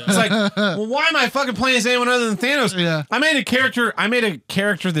it. It's like, well, why am I fucking playing as anyone other than Thanos? Yeah. I made a character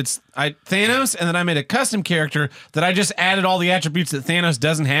that's Thanos, and then I made a custom character that I just added all the attributes that Thanos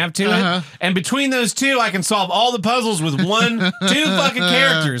doesn't have to it. And between those two, I can solve all the puzzles with 2 fucking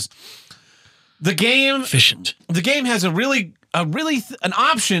characters. The game has an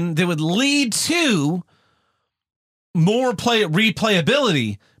option that would lead to more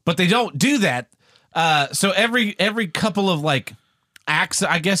replayability, but they don't do that. So every couple of like acts,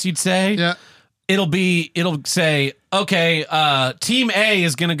 I guess you'd say, it'll say, okay, Team A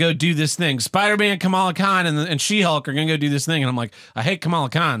is gonna go do this thing. Spider-Man, Kamala Khan, and She-Hulk are gonna go do this thing, and I'm like, I hate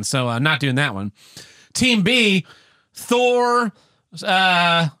Kamala Khan, so I'm not doing that one. Team B, Thor,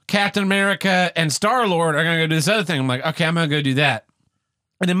 Captain America, and Star-Lord are going to go do this other thing. I'm like, okay, I'm going to go do that.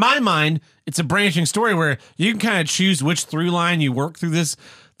 And in my mind, it's a branching story where you can kind of choose which through line you work through this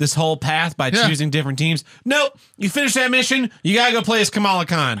whole path by choosing different teams. Nope. You finish that mission, you got to go play as Kamala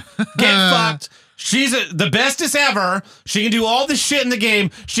Khan. Get fucked. She's the bestest ever. She can do all this shit in the game.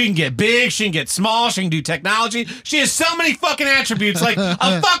 She can get big. She can get small. She can do technology. She has so many fucking attributes. Like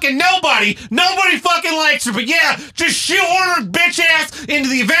a fucking nobody. Nobody fucking likes her. But yeah, just shoehorn her bitch ass into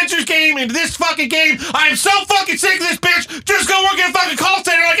the Avengers game, into this fucking game. I am so fucking sick of this bitch. Just go work in a fucking call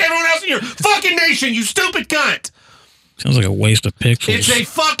center like everyone else in your fucking nation, you stupid cunt. Sounds like a waste of pixels. It's a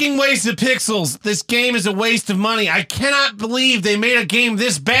fucking waste of pixels. This game is a waste of money. I cannot believe they made a game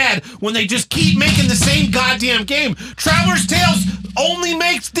this bad when they just keep making the same goddamn game. Traveler's Tales only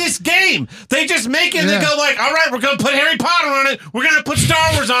makes this game. They just make it and they go like, all right, we're going to put Harry Potter on it. We're going to put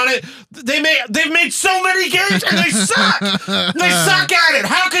Star Wars on it. They've made so many games and they suck. They suck at it.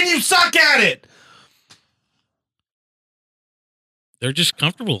 How can you suck at it? They're just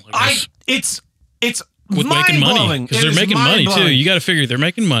comfortable. It's with making money, because they're making money too. You got to figure they're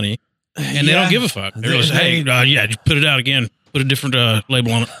making money, and they don't give a fuck. They're just, hey, just put it out again. Put a different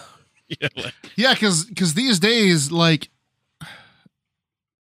label on it. Yeah, because these days, like,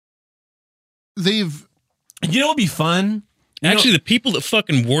 they've. You know what'd be fun? Actually, the people that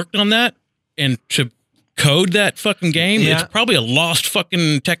fucking worked on that and to code that fucking game, it's probably a lost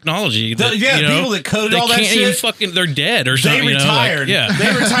fucking technology. That, people that coded all that shit, even fucking, they're dead or something. They retired. They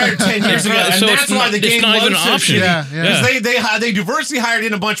retired 10 years ago, and that's why the game not even an so option. Because they diversity hired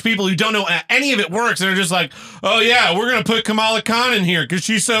in a bunch of people who don't know any of it works, and they're just like, oh yeah, we're gonna put Kamala Khan in here because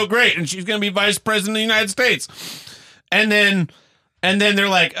she's so great, and she's gonna be vice president of the United States, and then they're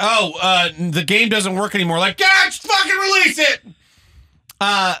like, the game doesn't work anymore. Like, God, just fucking release it.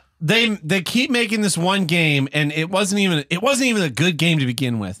 They keep making this one game, and it wasn't even a good game to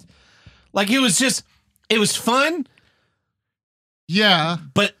begin with. Like, it was fun. Yeah,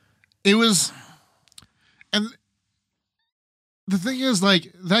 but it was, and the thing is,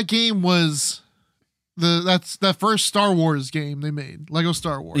 like, that game was that's that first Star Wars game they made, Lego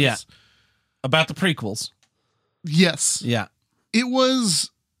Star Wars. Yeah, about the prequels. Yes. Yeah, it was.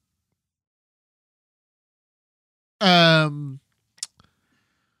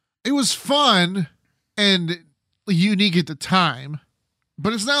 It was fun and unique at the time,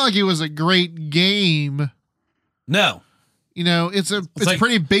 but it's not like it was a great game. No. You know, it's like,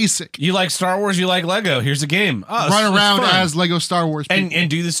 pretty basic. You like Star Wars, you like Lego. Here's a game. Run around as Lego Star Wars people. And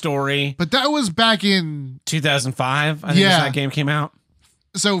do the story. But that was back in 2005, I think that game came out.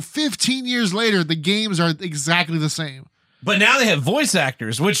 So 15 years later, the games are exactly the same. But now they have voice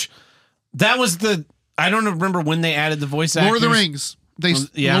actors, which that was I don't remember when they added the voice actors. Lord of the Rings.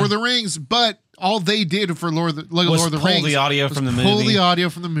 Lord of the Rings, but all they did for Lord of the Rings pull the audio from the movie. Pull the audio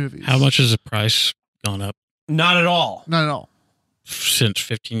from the movies. How much has the price gone up? Not at all. Not at all. Since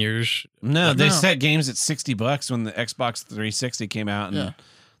 15 years? No, they set games at $60 when the Xbox 360 came out, and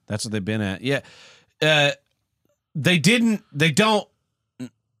that's what they've been at. Yeah. You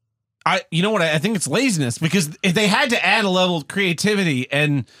know what? I think it's laziness, because if they had to add a level of creativity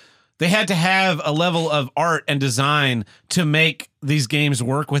and they had to have a level of art and design to make these games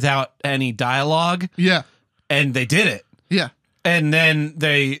work without any dialogue. Yeah. And they did it. Yeah. And then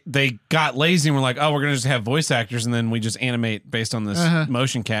they got lazy and were like, oh, we're going to just have voice actors, and then we just animate based on this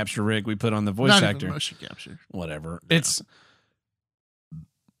motion capture rig we put on the voice actor. Even motion capture. Whatever. No.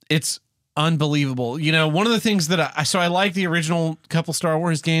 It's unbelievable. You know, one of the things that I like the original couple Star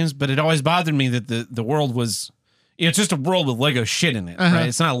Wars games, but it always bothered me that the world was... It's just a world with Lego shit in it, right?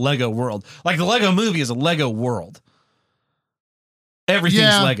 It's not a Lego world. Like, the Lego movie is a Lego world.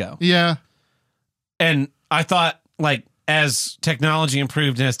 Everything's Lego. Yeah. And I thought, like, as technology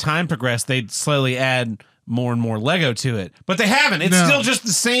improved and as time progressed, they'd slowly add more and more Lego to it. But they haven't. It's still just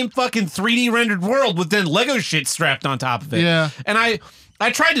the same fucking 3D rendered world with then Lego shit strapped on top of it. Yeah. And I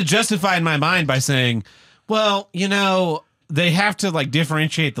tried to justify in my mind by saying, well, you know... They have to, like,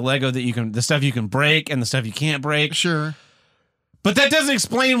 differentiate the Lego the stuff you can break and the stuff you can't break. Sure. But that doesn't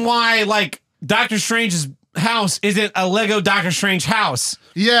explain why, like, Doctor Strange's house isn't a Lego Doctor Strange house.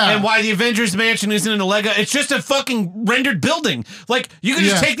 Yeah. And why the Avengers Mansion isn't a Lego. It's just a fucking rendered building. Like, you can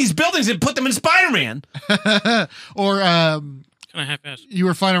just take these buildings and put them in Spider-Man. Or, kind of half-assed. You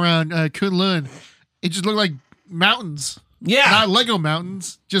were flying around Kunlun. It just looked like mountains. Yeah. Not Lego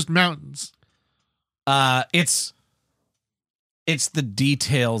mountains, just mountains. It's the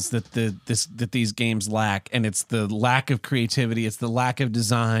details that these games lack, and it's the lack of creativity, it's the lack of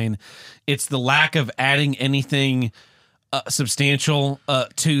design, it's the lack of adding anything substantial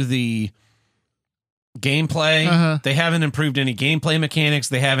to the gameplay. They haven't improved any gameplay mechanics.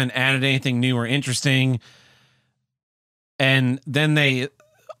 They haven't added anything new or interesting. And then they,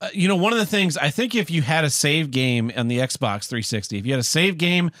 one of the things, I think if you had a save game on the Xbox 360, if you had a save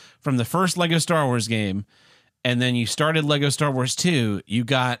game from the first Lego Star Wars game, and then you started Lego Star Wars 2, you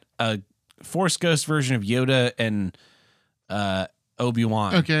got a Force Ghost version of Yoda and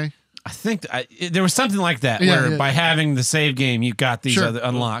Obi-Wan. Okay. I think there was something like that where by having the save game, you got these other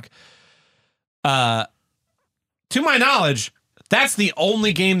unlock. To my knowledge, that's the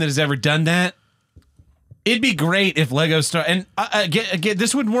only game that has ever done that. It'd be great if Lego Star, and again,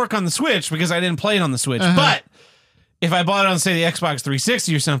 this wouldn't work on the Switch because I didn't play it on the Switch. But if I bought it on, say, the Xbox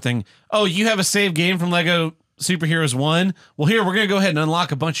 360 or something, you have a save game from Lego Superheroes 1. Well, here, we're going to go ahead and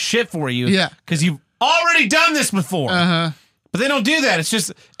unlock a bunch of shit for you. Yeah. Because you've already done this before. But they don't do that. It's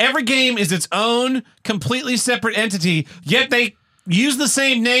just every game is its own completely separate entity, yet they use the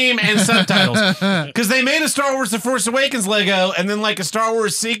same name and subtitles. Because they made a Star Wars The Force Awakens Lego and then like a Star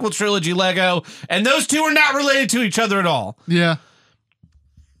Wars sequel trilogy Lego, and those two are not related to each other at all. Yeah.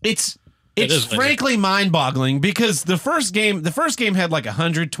 It's frankly mind-boggling because the first game had like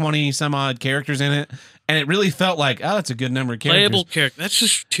 120 some odd characters in it, and it really felt like, that's a good number of characters. Playable characters. That's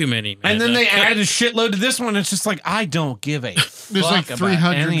just too many, man. And then they added a shitload to this one. It's just like, I don't give a There's fuck like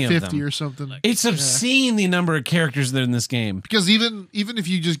 350 or something. It's obscene the number of characters that are in this game. Because even if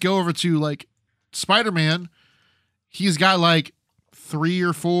you just go over to like Spider-Man, he's got like 3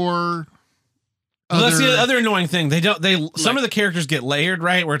 or 4. Well, that's the other annoying thing. Some of the characters get layered,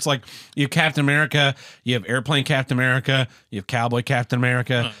 right? Where it's like you have Captain America, you have Airplane Captain America, you have Cowboy Captain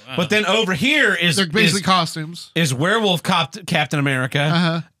America, but then over here they're basically costumes. Is Werewolf Captain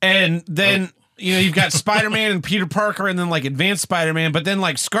America, and then you've got Spider-Man and Peter Parker, and then like Advanced Spider-Man, but then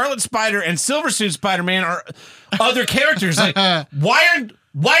like Scarlet Spider and Silver Suit Spider-Man are other characters. Like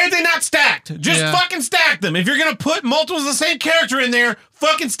why are they not stacked? Just fucking stack them. If you're going to put multiples of the same character in there,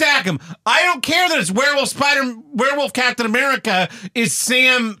 fucking stack them. I don't care that it's Werewolf Captain America is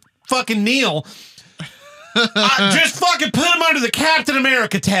Sam fucking Neill. Just fucking put him under the Captain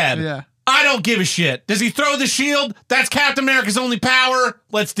America tab. Yeah. I don't give a shit. Does he throw the shield? That's Captain America's only power.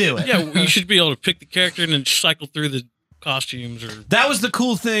 Let's do it. Yeah, you should be able to pick the character and then cycle through the costumes. That was the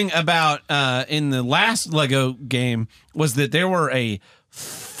cool thing about in the last Lego game was that there were a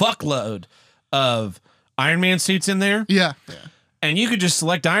fuckload of Iron Man suits in there. Yeah. And you could just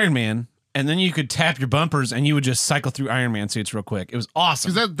select Iron Man, and then you could tap your bumpers, and you would just cycle through Iron Man suits real quick. It was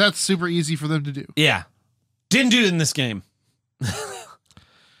awesome. Because that's super easy for them to do. Yeah. Didn't do it in this game.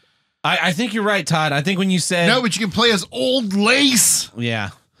 I think you're right, Todd. I think when you said... No, but you can play as Old Lace.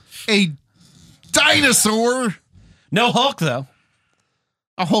 Yeah. A dinosaur. No Hulk, though.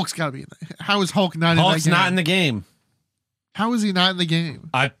 Hulk's got to be in there. How is Hulk not in that game? Hulk's not in the game. How is he not in the game?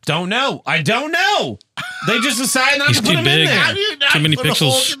 I don't know. They just decided not to put him in there. How do you not too many put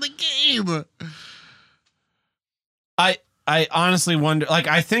pixels. Hulk in the game? I honestly wonder. Like,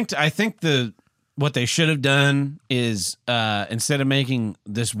 I think what they should have done is instead of making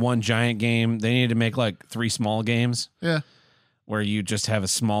this one giant game, they needed to make like 3 small games. Yeah. Where you just have a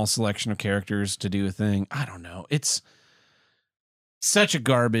small selection of characters to do a thing. I don't know. It's such a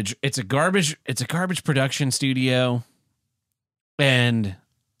garbage. It's a garbage production studio. And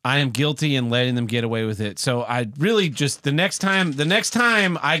I am guilty in letting them get away with it. So I really just the next time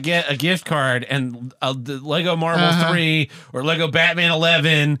I get a gift card and the Lego Marvel 3 or Lego Batman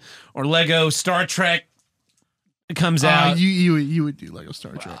 11 or Lego Star Trek comes out, you would do Lego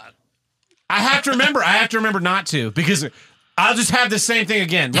Star Trek. I have to remember not to, because I'll just have the same thing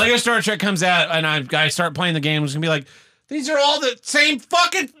again. Lego Star Trek comes out and I start playing the game. It's gonna be like, these are all the same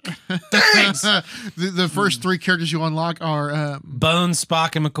fucking things. The first 3 characters you unlock are Bones,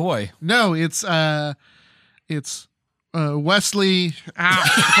 Spock, and McCoy. No, it's Wesley.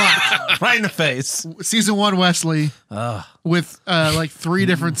 Fuck. Right in the face. Season 1 Wesley with like 3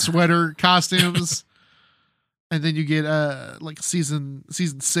 different sweater costumes, and then you get like season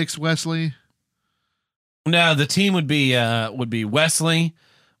 6 Wesley. No, the team would be Wesley,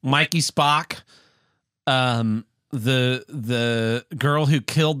 Mikey Spock, the girl who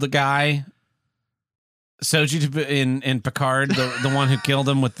killed the guy, Soji in Picard, the one who killed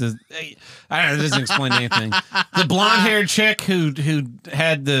him with the, I don't know, it doesn't explain anything. The blonde haired chick who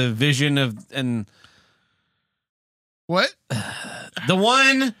had the vision of, and what? The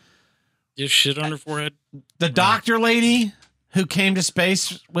one, just shit on her forehead. The doctor lady who came to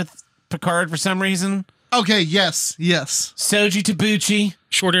space with Picard for some reason. Okay, yes. Soji Tabuchi.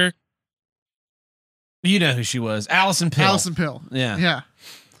 Short hair. You know who she was. Alison Pill. Yeah.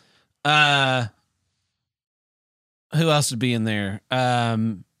 Who else would be in there?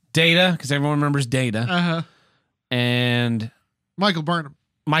 Data, because everyone remembers Data. And Michael Burnham.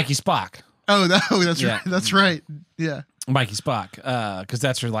 Mikey Spock. Oh, that's right. That's right. Yeah. Mikey Spock, because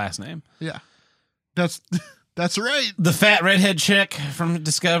that's her last name. Yeah. That's right. The fat redhead chick from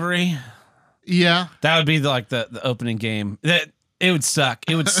Discovery. Yeah. That would be the opening game. It would suck.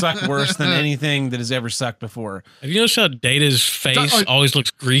 It would suck worse than anything that has ever sucked before. Have you noticed how Data's face always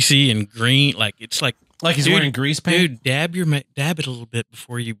looks greasy and green? Like it's like he's wearing grease paint? Dude, dab it a little bit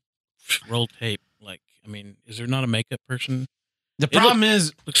before you roll tape. Like, I mean, is there not a makeup person? The problem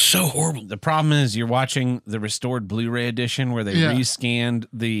is looks so horrible. The problem is you're watching the restored Blu-ray edition where they rescanned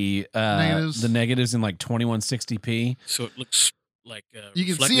the negatives in like 2160p. So it looks like you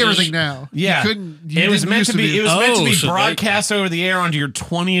can see everything now. Yeah, it was meant to be. It was meant to be broadcast over the air onto your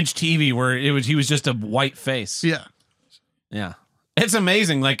 20-inch TV where he was just a white face. Yeah. It's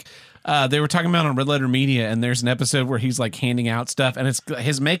amazing. Like they were talking about on Red Letter Media, and there's an episode where he's like handing out stuff, and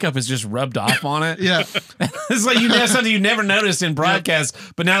his makeup is just rubbed off on it. Yeah, it's like that's something you never noticed in broadcast,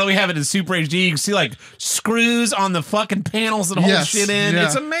 but now that we have it in Super HD, you can see like screws on the fucking panels that hold shit in. Yeah.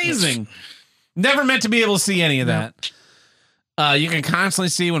 It's amazing. Never meant to be able to see any of that. You can constantly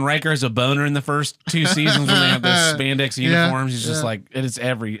see when Riker has a boner in the first 2 seasons when they have those spandex uniforms. He's just like it's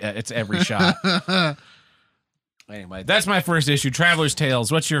every shot. Anyway, that's my first issue. Traveler's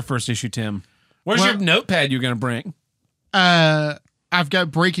Tales. What's your first issue, Tim? Where's your notepad you're going to bring? I've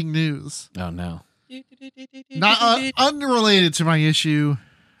got breaking news. Oh, no. Not unrelated to my issue.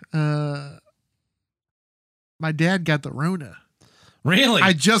 My dad got the Rona. Really?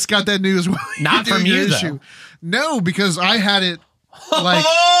 I just got that news. Not from you, though. No, because I had it like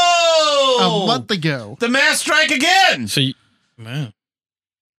a month ago. The mass strike again. So, man.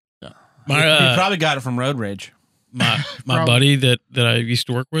 You probably got it from Road Rage. My buddy that I used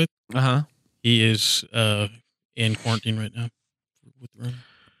to work with, he is in quarantine right now with the Rona.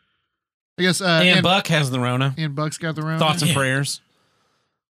 I guess and Buck has the Rona. And Buck's got the Rona. Thoughts and prayers.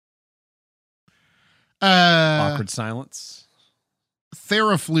 Awkward silence.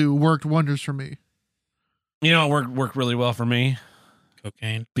 Theraflu worked wonders for me. You know, it worked really well for me.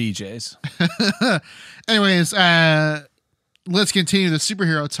 Cocaine. BJ's. Anyways, let's continue the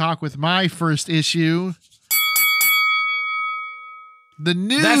superhero talk with my first issue. The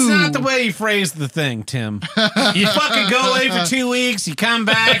new. That's not the way you phrased the thing, Tim. You fucking go away for 2 weeks, you come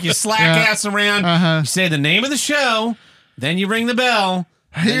back, you slack ass around, you say the name of the show, then you ring the bell,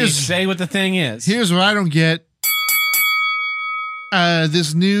 then you say what the thing is. Here's what I don't get.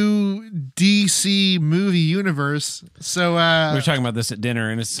 This new DC movie universe. So we were talking about this at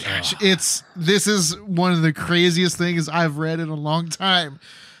dinner, and this is one of the craziest things I've read in a long time.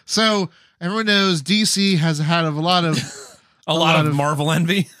 So everyone knows DC has had a lot of a lot of Marvel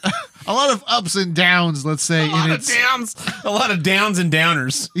envy, a lot of ups and downs. Let's say a lot of downs and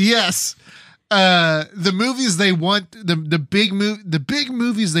downers. Yes. The movies they want, the big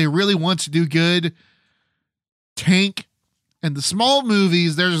movies they really want to do good, tank. And the small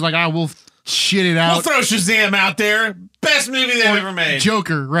movies, they're just like, we'll shit it out. We'll throw Shazam out there. Best movie they've ever made.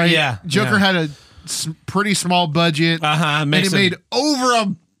 Joker, right? Yeah. Joker had a pretty small budget. And it made over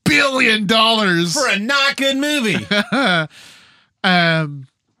 $1 billion. For a not good movie.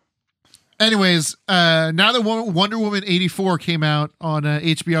 Anyways, now that Wonder Woman 84 came out on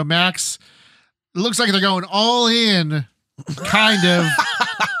HBO Max, it looks like they're going all in, kind of.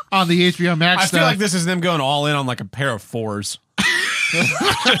 On the HBO Max stuff. I feel like this is them going all in on like a pair of fours.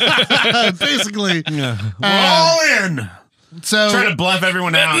 Basically. We're all in. So trying to bluff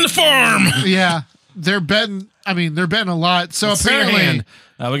everyone out. In the farm. Yeah. They're betting a lot. So let's apparently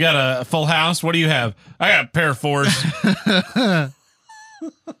we got a full house. What do you have? I got a pair of fours.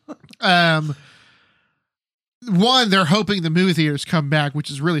 One, they're hoping the movie theaters come back, which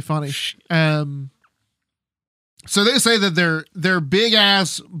is really funny. So they say that they're big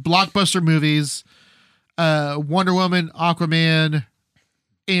ass blockbuster movies, Wonder Woman, Aquaman,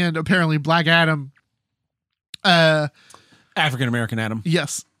 and apparently Black Adam. African American Adam.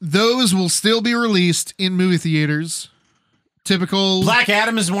 Yes. Those will still be released in movie theaters. Typical. Black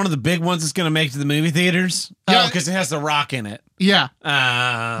Adam is one of the big ones that's going to make it to the movie theaters. Yeah, because it has The Rock in it. Yeah.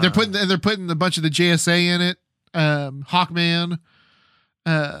 They're putting a bunch of the JSA in it. Hawkman.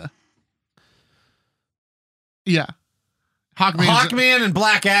 Yeah. Hawkman and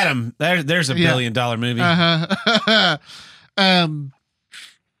Black Adam. There's a $1 billion movie.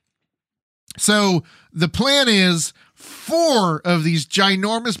 So the plan is 4 of these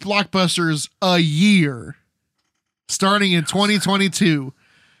ginormous blockbusters a year, starting in 2022,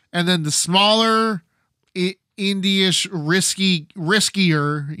 and then the smaller, indie-ish,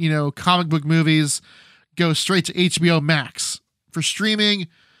 riskier, comic book movies go straight to HBO Max for streaming.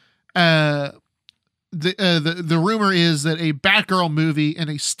 the rumor is that a Batgirl movie and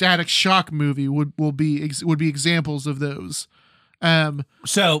a Static Shock movie would be examples of those.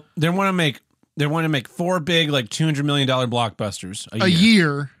 So they want to make 4 big like $200 million blockbusters a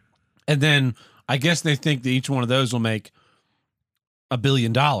year, and then I guess they think that each one of those will make $1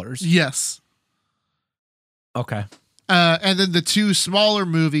 billion. Yes. Okay. And then the 2 smaller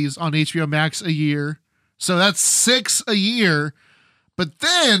movies on HBO Max a year, so that's 6 a year. But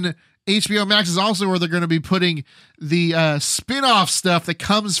then HBO Max is also where they're going to be putting the spin-off stuff that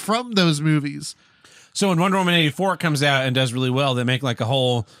comes from those movies. So when Wonder Woman 84 comes out and does really well, they make like a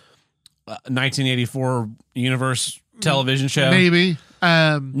whole 1984 universe television show. Maybe.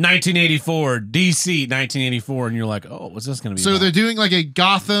 1984, DC 1984, and you're like, oh, what's this going to be So about? they're doing like a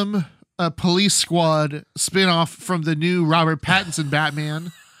Gotham Police Squad spin-off from the new Robert Pattinson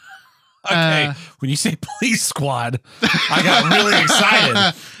Batman. Okay, when you say Police Squad, I got really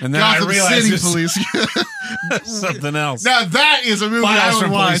excited, and then Gotham I realized City it's Police. something else. Now that is a movie I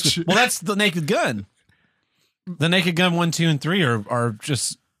would watch. Well, that's the Naked Gun. The Naked Gun 1, 2, and 3 are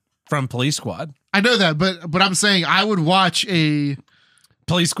just from Police Squad. I know that, but I'm saying I would watch a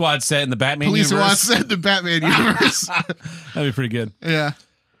Police Squad set in the Batman Police universe. Squad set in the Batman universe. That'd be pretty good. Yeah.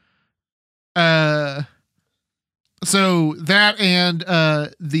 So that and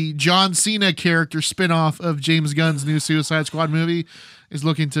the John Cena character spinoff of James Gunn's new Suicide Squad movie is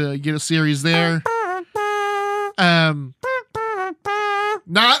looking to get a series there.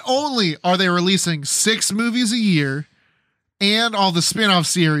 Not only are they releasing 6 movies a year and all the spin-off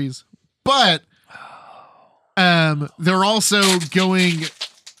series, but they're also going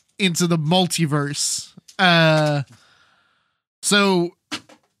into the multiverse. So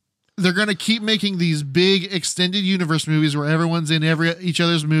they're going to keep making these big extended universe movies where everyone's in each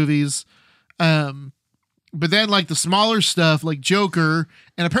other's movies. But then like the smaller stuff like Joker,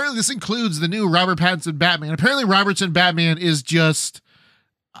 and apparently this includes the new Robert Pattinson Batman. Apparently Robertson Batman is just,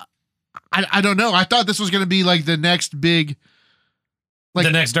 I don't know. I thought this was going to be like the next big, like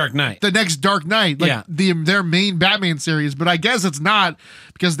the next Dark Knight. The next Dark Knight, like their main Batman series, but I guess it's not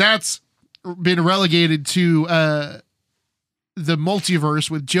because that's been relegated to the multiverse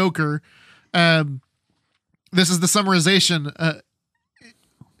with Joker. This is the summarization.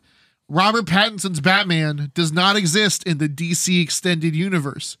 Robert Pattinson's Batman does not exist in the DC extended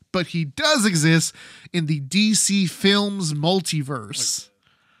universe, but he does exist in the DC Films multiverse.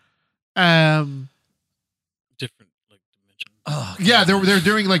 Different like dimension. Oh, yeah, they're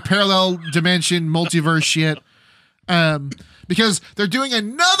doing like parallel dimension multiverse shit. Because they're doing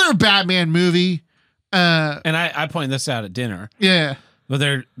another Batman movie. And I pointed this out at dinner. Yeah. But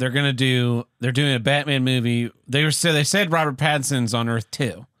they're doing a Batman movie. They said Robert Pattinson's on Earth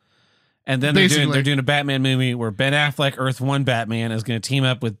 2. And then they're doing a Batman movie where Ben Affleck, Earth 1 Batman, is going to team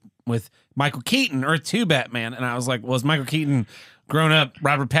up with Michael Keaton, Earth 2 Batman. And I was like, well, is Michael Keaton grown up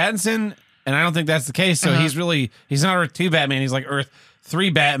Robert Pattinson? And I don't think that's the case. So he's not Earth 2 Batman. He's like Earth 3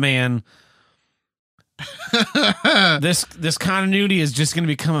 Batman. This continuity is just going to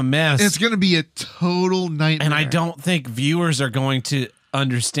become a mess. It's going to be a total nightmare. And I don't think viewers are going to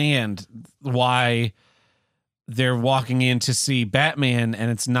understand why they're walking in to see Batman and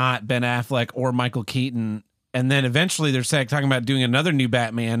it's not Ben Affleck or Michael Keaton. And then eventually they're talking about doing another new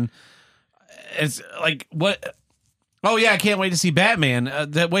Batman. It's like, what? Oh yeah, I can't wait to see Batman.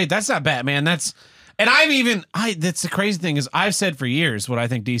 That's not Batman. That's the crazy thing is I've said for years what I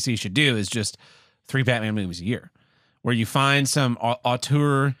think DC should do is just 3 Batman movies a year, where you find some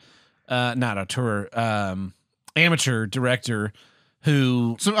amateur director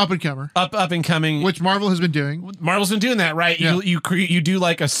who some up and coming, which Marvel has been doing. Marvel's been doing that, right? Yeah. You do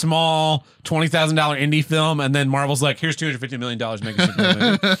like a small $20,000 indie film, and then Marvel's like, here's $250 million, make a super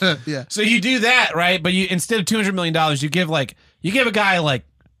movie. Yeah. So you do that, right? But you instead of $200 million, you give a guy like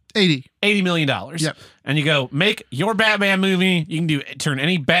 $80 million. Yep. And you go, make your Batman movie. You can turn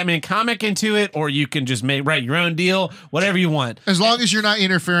any Batman comic into it, or you can just write your own deal, whatever you want. As long as you're not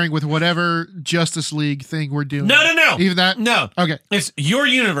interfering with whatever Justice League thing we're doing. No. Even that? No. Okay. It's your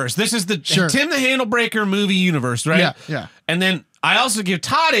universe. This is the Tim the Handlebreaker movie universe, right? Yeah. And then I also give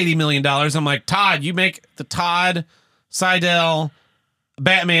Todd $80 million. I'm like, Todd, you make the Todd Seidel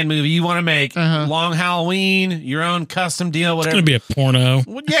Batman movie you want to make. Long Halloween, your own custom deal, whatever. It's going to be a porno.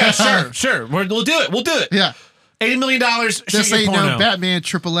 Well, yeah, sure. We'll do it. Yeah. $80 million. This ain't no Batman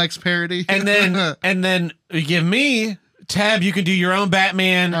XXX parody. And then you give me, Tab, you can do your own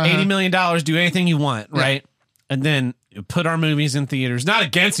Batman, $80 million, do anything you want, right? And then put our movies in theaters, not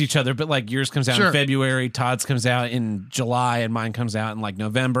against each other, but like yours comes out in February, Todd's comes out in July, and mine comes out in like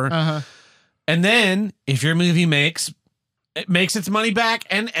November. And then if your movie makes it makes its money back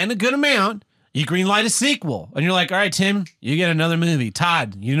and a good amount. You greenlight a sequel, and you're like, all right, Tim, you get another movie.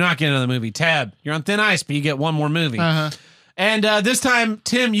 Todd, you do not get another movie. Tab, you're on thin ice, but you get one more movie. And this time,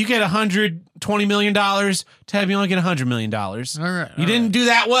 Tim, you get $120 million. Tab, you only get $100 million. All right. You didn't do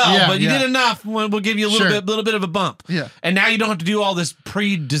that well, but you did enough. We'll give you a little bit of a bump. Yeah. And now you don't have to do all this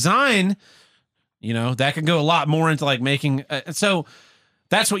pre-design. You know, that can go a lot more into like making. So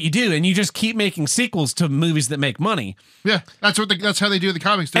that's what you do, and you just keep making sequels to movies that make money. Yeah, that's how they do the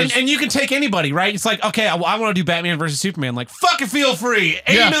comics. And you can take anybody, right? It's like, okay, I want to do Batman versus Superman. Like, fucking feel free.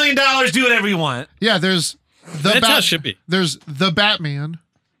 $80 million, do whatever you want. Yeah, there's that's how it should be. There's the Batman.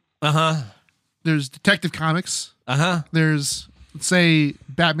 There's Detective Comics. There's, let's say,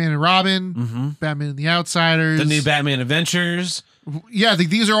 Batman and Robin. Batman and the Outsiders. The new Batman Adventures. Yeah,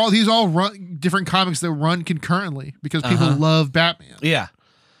 these all run different comics that run concurrently because people love Batman. Yeah.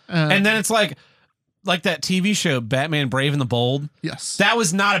 And then it's like that TV show, Batman Brave and the Bold. Yes. That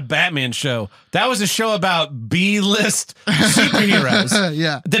was not a Batman show. That was a show about B-list superheroes.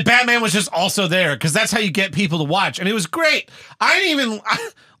 Yeah. The Batman was just also there because that's how you get people to watch. And it was great. I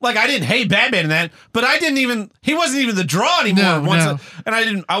didn't hate Batman in that, but he wasn't even the draw anymore.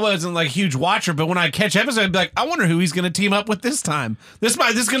 And I wasn't like a huge watcher, but when I catch episodes, I'd be like, I wonder who he's going to team up with this time. This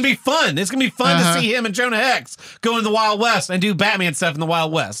is going to be fun. It's going to be fun to see him and Jonah Hex go into the Wild West and do Batman stuff in the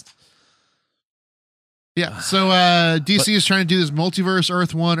Wild West. Yeah. So DC is trying to do this multiverse,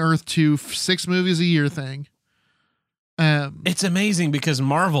 Earth 1, Earth 2, 6 movies a year thing. It's amazing because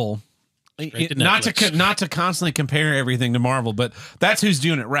Marvel, not to constantly compare everything to Marvel, but that's who's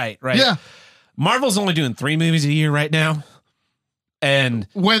doing it right? Yeah. Marvel's only doing 3 movies a year right now. And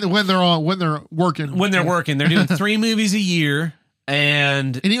when they're working, they're doing 3 movies a year,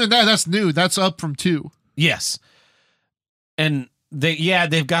 and even that's new. That's up from 2. Yes. And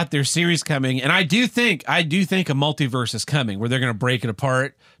they've got their series coming, and I do think a multiverse is coming where they're going to break it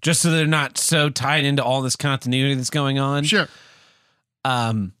apart just so they're not so tied into all this continuity that's going on. Sure.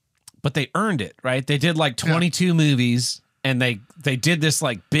 But they earned it, right? They did like 22 movies, and they did this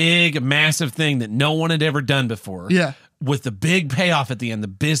like big, massive thing that no one had ever done before. Yeah. With the big payoff at the end,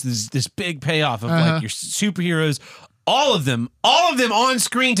 this big payoff of like your superheroes, all of them on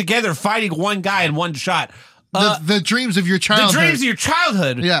screen together fighting one guy in one shot. The dreams of your childhood. The dreams of your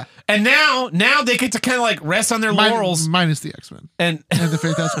childhood. Yeah. And now they get to kind of like rest on their laurels. Minus the X-Men. And the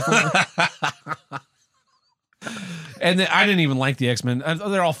Fantastic Four. And I didn't even like the X-Men.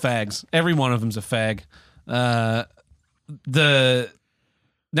 They're all fags. Every one of them's a fag. Now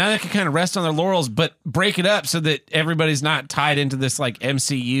they can kind of rest on their laurels, but break it up so that everybody's not tied into this like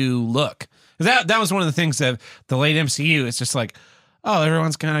MCU look. That was one of the things of the late MCU. It's just like, oh,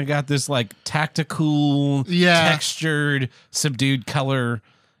 everyone's kind of got this like tactical, textured, subdued color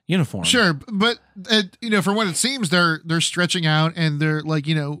uniform. Sure, but for what it seems, they're stretching out, and they're like,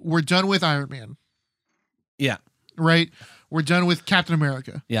 we're done with Iron Man. Yeah. Right? We're done with Captain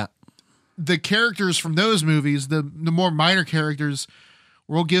America. Yeah. The characters from those movies, the more minor characters,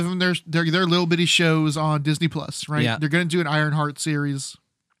 we'll give them their little bitty shows on Disney Plus, right? Yeah. They're going to do an Ironheart series.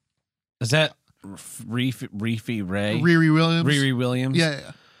 Is that Riri Williams? Riri Williams. Yeah.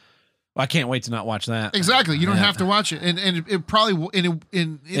 Well, I can't wait to not watch that. Exactly. You don't have to watch it, and it probably it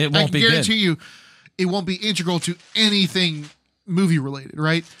won't be good. I guarantee you, it won't be integral to anything movie related.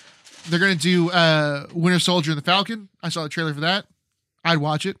 Right? They're going to do Winter Soldier and the Falcon. I saw the trailer for that. I'd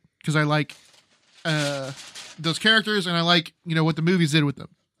watch it because I like those characters, and I like what the movies did with them.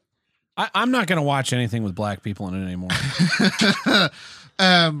 I'm not going to watch anything with black people in it anymore.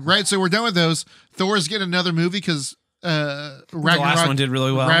 Right, so we're done with those. Thor's getting another movie because the last one did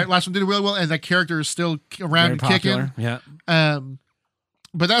really well. Last one did really well, and that character is still around and kicking. Yeah.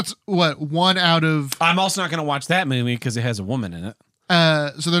 But that's one out of. I'm also not going to watch that movie because it has a woman in it.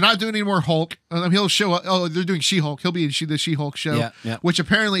 So they're not doing any more Hulk. He'll show up. Oh, they're doing She-Hulk. He'll be in the She-Hulk show, which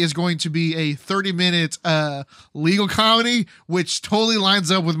apparently is going to be a 30-minute legal comedy, which totally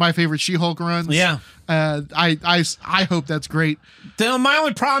lines up with my favorite She-Hulk runs. Yeah. I hope that's great. My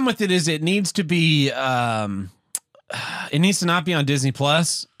only problem with it is it needs to be it needs to not be on Disney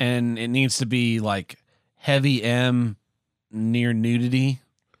Plus, and it needs to be like heavy M near nudity.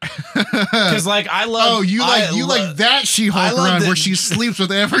 Because I love like that She-Hulk run where she sleeps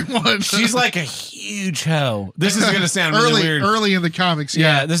with everyone. She's like a huge hoe. This is gonna sound really weird. Early in the comics,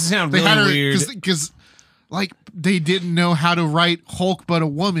 this is sound really weird because they didn't know how to write Hulk but a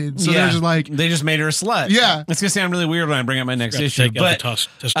woman, so they're just like they just made her a slut. Yeah, it's gonna sound really weird when I bring up my next issue. But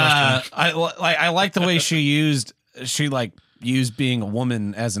I like the way she used being a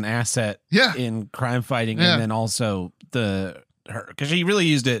woman as an asset in crime fighting, and then also her because he really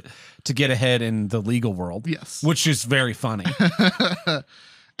used it to get ahead in the legal world. Yes, which is very funny.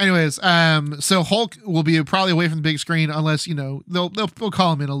 Anyways, so Hulk will be probably away from the big screen unless they'll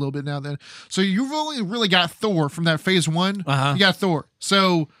call him in a little bit now and then. So you've only really got Thor from that phase 1. You got Thor.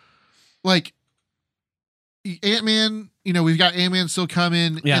 So like Ant-Man, we've got Ant-Man still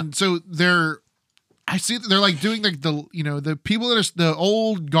coming, and so they're like doing like the people that are the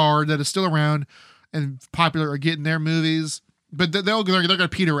old guard that is still around and popular are getting their movies, but they're gonna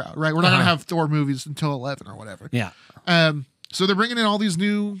peter out, right? We're not gonna have Thor movies until 11 or whatever. Yeah. So they're bringing in all these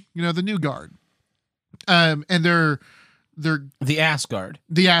new, the new guard, and they're the Asgard,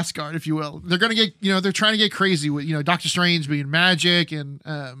 if you will. They're gonna get, they're trying to get crazy with, Doctor Strange being magic and,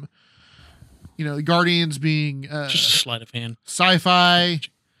 the Guardians being just a sleight of hand, sci-fi,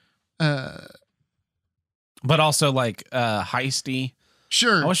 but also like heisty.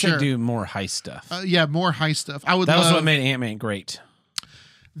 Sure, I wish they'd do more heist stuff. Yeah, more heist stuff. That was what made Ant-Man great.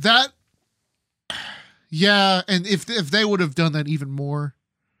 Yeah, and if they would have done that even more.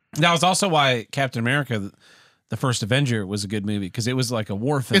 That was also why Captain America, the first Avenger, was a good movie, because it was like a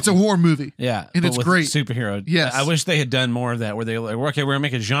war film. It's a war movie. Yeah. And it's great. Superhero. Yes. I wish they had done more of that, where they were like, okay, we're going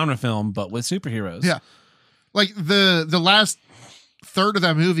to make a genre film, but with superheroes. Yeah. Like the last third of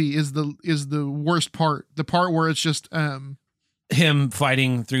that movie is the worst part. The part where it's just him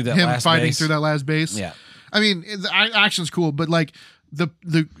fighting through that last base. Yeah. I mean, the action's cool, but like the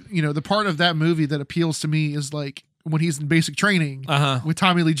part of that movie that appeals to me is like when he's in basic training with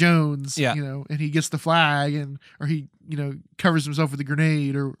Tommy Lee Jones, and he gets the flag or he, covers himself with a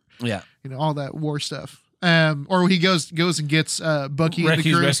grenade or, all that war stuff. Or he goes and gets Bucky.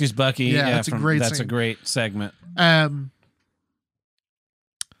 Rescues Bucky. Yeah, that's a great segment. But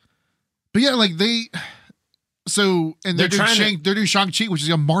yeah, like they're doing Shang-Chi, which is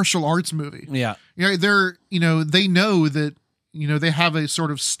a martial arts movie. Yeah. They know that, they have a sort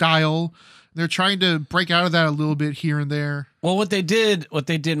of style. They're trying to break out of that a little bit here and there. Well, what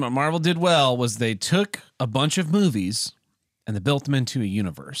Marvel did well was they took a bunch of movies and they built them into a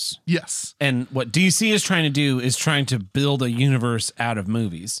universe. Yes. And what DC is trying to do is trying to build a universe out of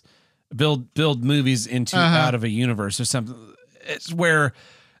movies. Build movies into out of a universe or something. It's where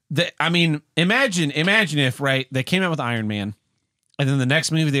imagine if, right, they came out with Iron Man and then the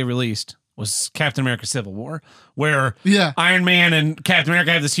next movie they released was Captain America Civil War, where Iron Man and Captain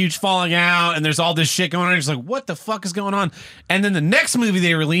America have this huge falling out and there's all this shit going on. It's like, what the fuck is going on? And then the next movie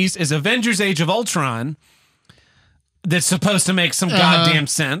they release is Avengers Age of Ultron, that's supposed to make some goddamn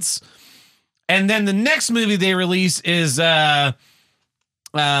sense. And then the next movie they release is what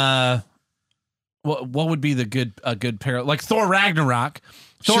would be a good parallel? Like Thor Ragnarok.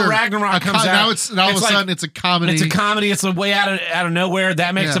 Thor Ragnarok comes out. Now all of a sudden it's a comedy. It's a comedy. It's a way out of nowhere.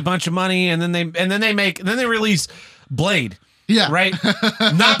 That makes a bunch of money, and then they release Blade. Yeah. Right?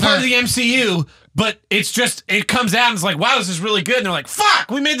 Not part of the MCU, but it comes out and it's like, wow, this is really good. And they're like, fuck,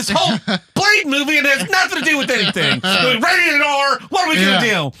 we made this whole Blade movie and it has nothing to do with anything. Rated R, what are we gonna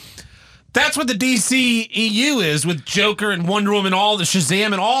do? That's what the DC EU is, with Joker and Wonder Woman, all the Shazam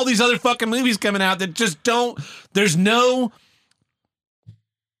and all these other fucking movies coming out that just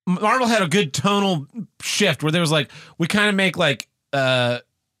Marvel had a good tonal shift where there was like, we kind of make like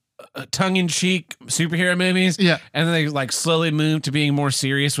tongue-in-cheek superhero movies, and then they like slowly move to being more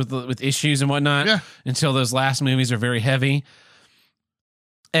serious with issues and whatnot, until those last movies are very heavy.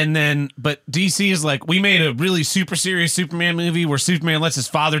 And then, but DC is like, we made a really super serious Superman movie where Superman lets his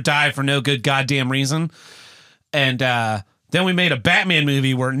father die for no good goddamn reason, and then we made a Batman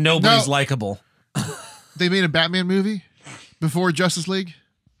movie where nobody's likable. They made a Batman movie before Justice League.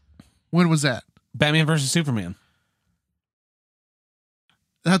 When was that? Batman versus Superman.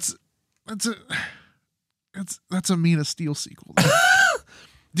 That's a Man of Steel sequel.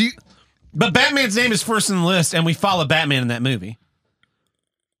 But Batman's name is first in the list, and we follow Batman in that movie.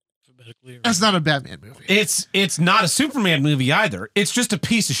 That's not a Batman movie. It's not a Superman movie either. It's just a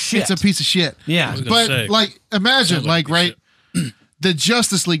piece of shit. It's a piece of shit. Yeah, but like, imagine right, the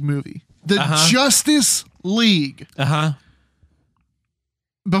Justice League movie, Justice League.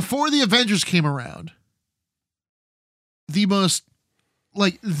 Before the Avengers came around, the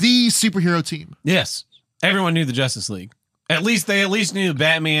superhero team. Yes. Everyone knew the Justice League. They knew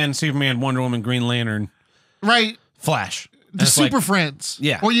Batman, Superman, Wonder Woman, Green Lantern. Right. Flash. The Super Friends.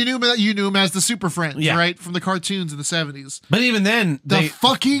 Yeah. Well, you knew them as the Super Friends, right? From the cartoons in the 70s. But even then, the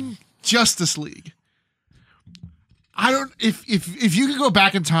fucking Justice League. If you could go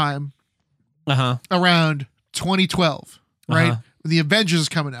back in time around 2012, right? The Avengers is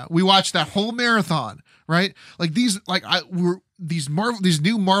coming out. We watched that whole marathon, right? Like these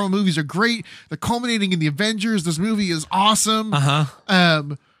new Marvel movies are great. They're culminating in the Avengers. This movie is awesome.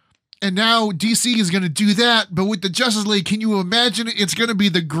 And now DC is going to do that, but with the Justice League, can you imagine it? It's going to be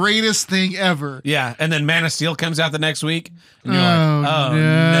the greatest thing ever. Yeah, and then Man of Steel comes out the next week, and you're no.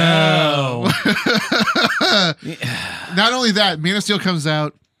 Not only that, Man of Steel comes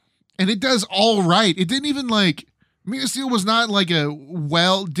out, and it does all right. It didn't even like Man of Steel was not like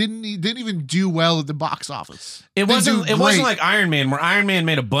didn't even do well at the box office. It wasn't like Iron Man, where Iron Man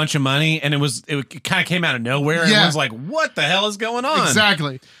made a bunch of money, and it kind of came out of nowhere, and it was like, what the hell is going on?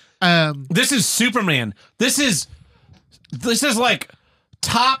 Exactly. This is Superman. This is like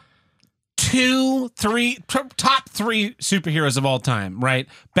top three superheroes of all time, right?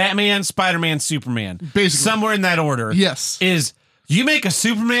 Batman, Spider-Man, Superman. Basically. Somewhere in that order. Yes. Is you make a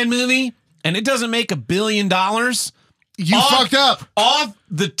Superman movie and it doesn't make $1 billion. You fucked up. Off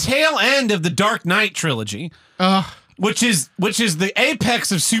the tail end of the Dark Knight trilogy. Which is the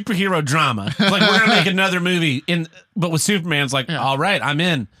apex of superhero drama. It's like, we're gonna make another movie but with Superman, it's like, all right, I'm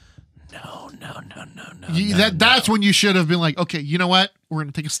in. No. That's when you should have been like, okay, you know what? We're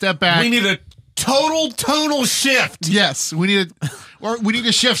gonna take a step back. We need a tonal shift. Yes, we need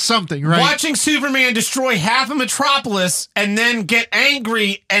to shift something, right? Watching Superman destroy half of Metropolis and then get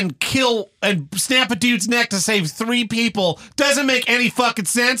angry and kill and snap a dude's neck to save 3 people doesn't make any fucking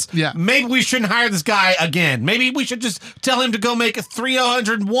sense. Yeah. Maybe we shouldn't hire this guy again. Maybe we should just tell him to go make a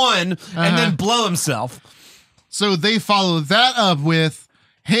 301 and then blow himself. So they follow that up with,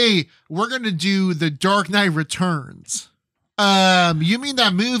 hey, we're going to do The Dark Knight Returns. You mean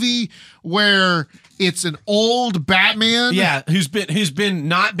that movie where it's an old Batman? Yeah, who's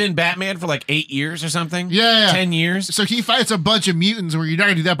not been Batman for like 8 years or something? Yeah. 10 years. So he fights a bunch of mutants, where you're not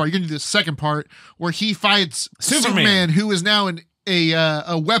going to do that part. You're going to do the second part where he fights Superman who is now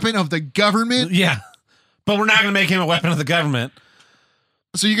a weapon of the government. Yeah. But we're not going to make him a weapon of the government.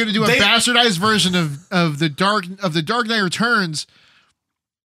 So you're going to do a bastardized version of the Dark Knight Returns,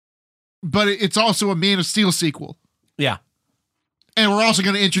 but it's also a Man of Steel sequel. Yeah. And we're also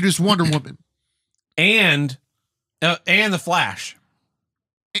going to introduce Wonder Woman. And the Flash.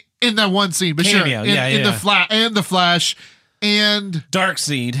 In that one scene, but cameo, sure. In the Flash and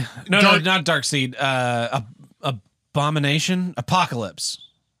Darkseid. No, not Darkseid. Abomination? Apocalypse.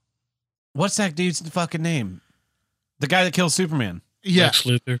 What's that dude's fucking name? The guy that kills Superman. Yeah. Lex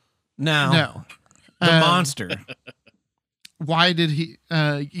Luthor. No. The monster. Why did he?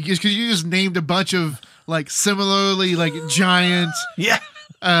 Because you just named a bunch of like similarly like giant,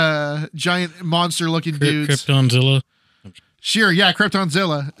 giant monster looking dudes. Kryptonzilla. Sure, yeah,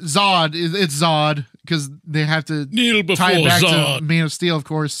 Kryptonzilla. Zod. It's Zod because they have to tie it back to Man of Steel, of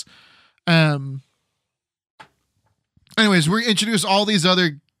course. Anyways, we introduce all these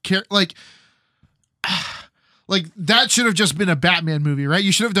other like that should have just been a Batman movie, right?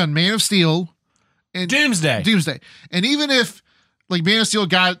 You should have done Man of Steel. And Doomsday. And even if like Man of Steel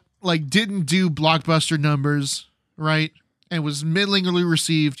didn't do blockbuster numbers, right? And was middlingly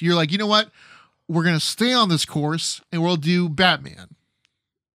received, you're like, you know what? We're going to stay on this course and we'll do Batman.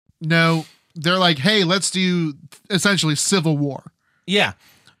 No, they're like, hey, let's do essentially Civil War. Yeah.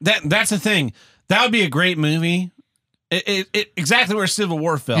 That's the thing. That would be a great movie. It exactly where Civil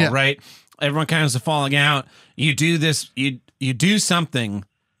War fell, right? Everyone kind of is falling out. You do this, you do something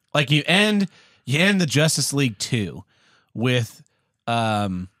like you end the Justice League 2 with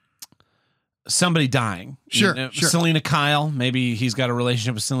somebody dying. Sure. Selena Kyle. Maybe he's got a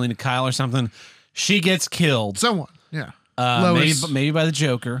relationship with Selena Kyle or something. She gets killed. Someone. Yeah. Maybe by the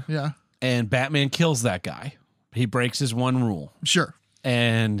Joker. Yeah. And Batman kills that guy. He breaks his one rule. Sure.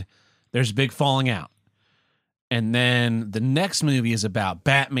 And there's a big falling out. And then the next movie is about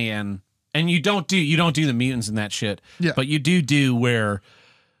Batman. And you don't do the mutants and that shit. Yeah. But you do where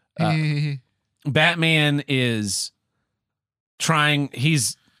Batman is trying.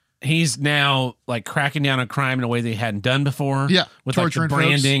 He's now like cracking down on crime in a way they hadn't done before. Yeah, with like the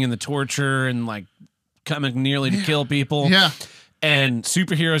branding and the torture and like coming nearly to kill people. Yeah, and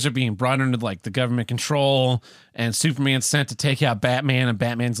superheroes are being brought under like the government control. And Superman's sent to take out Batman, and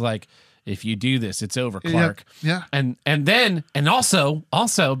Batman's like, if you do this, it's over, Clark. Yeah. And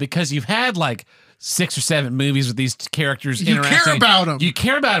also because you've had like 6 or 7 movies with these characters interacting. You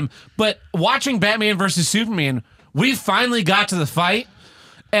care about them. But watching Batman versus Superman, we finally got to the fight.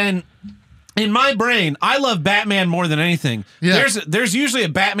 And in my brain, I love Batman more than anything. Yeah. There's usually a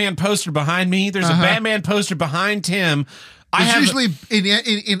Batman poster behind me. There's a Batman poster behind Tim. Usually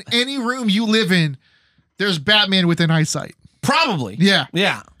in any room you live in, there's Batman within eyesight. Probably. Yeah.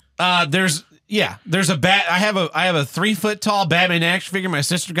 Yeah. There's a bat. I have a 3-foot tall Batman action figure my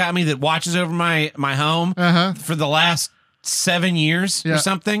sister got me that watches over my home for the last 7 years or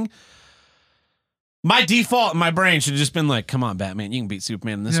something. My default in my brain should have just been like, come on, Batman, you can beat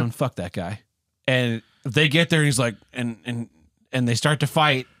Superman in this one. Fuck that guy. And they get there and he's like, and they start to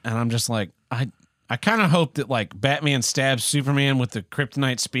fight. And I'm just like, I kind of hope that like Batman stabs Superman with the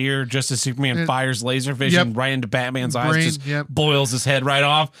kryptonite spear just as Superman fires laser vision right into Batman's eyes, just boils his head right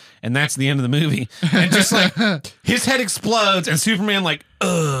off. And that's the end of the movie. And just like his head explodes and Superman like,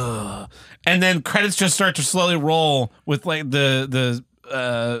 ugh. And then credits just start to slowly roll with like the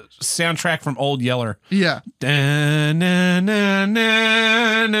soundtrack from Old Yeller. Yeah. Da, na, na,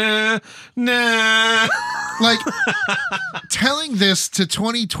 na, na, na. Like, telling this to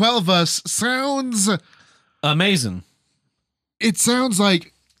 2012 us sounds amazing. It sounds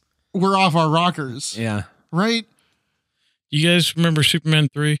like we're off our rockers. Yeah. Right? You guys remember Superman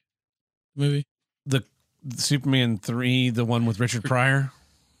 3 movie? The Superman 3, the one with Richard Pryor?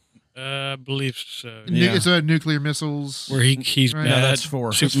 I believe so. It's a nuclear missiles. Where he's bad. No, that's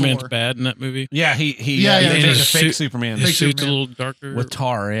 4. Superman's bad in that movie. Yeah, he made a fake Superman. His suit's a little darker. With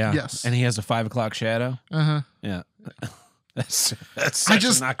tar, yeah. Yes. And he has a 5 o'clock shadow. Uh-huh. Yeah. That's such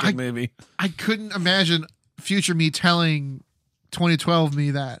a not good movie. I couldn't imagine future me telling 2012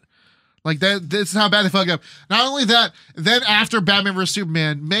 me that. Like that's how bad they fuck up. Not only that, then after Batman vs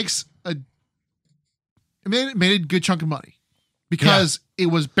Superman made a good chunk of money. Because it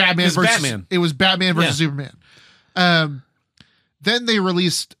was Batman versus Superman. Then they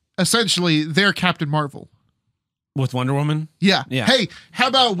released essentially their Captain Marvel with Wonder Woman. Yeah. Yeah. Hey, how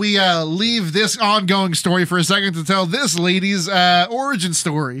about we leave this ongoing story for a second to tell this lady's origin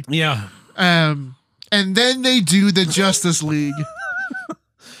story? Yeah. And then they do the Justice League,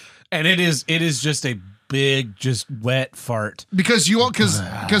 and it is just a big, just wet fart because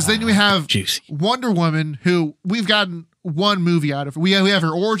then we have juicy Wonder Woman, who we've gotten one movie out of. We have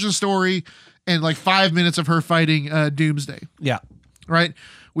her origin story and like 5 minutes of her fighting Doomsday. Yeah. Right.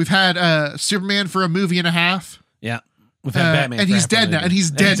 We've had Superman for a movie and a half. Yeah. We've had Batman, and he's dead now. And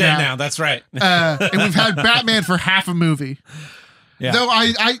he's dead now. That's right. And we've had Batman for half a movie. Yeah. Though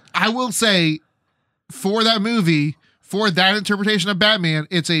I will say, for that movie, for that interpretation of Batman,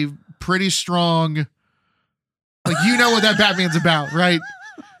 it's a pretty strong. Like, you know what that Batman's about, right?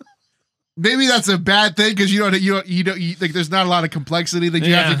 Maybe that's a bad thing because you don't like. There's not a lot of complexity that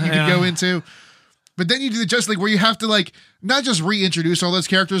you can go into. But then you do the Justice League where you have to like not just reintroduce all those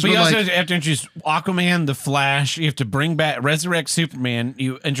characters, but you also like, have to introduce Aquaman, the Flash. You have to bring back resurrect Superman.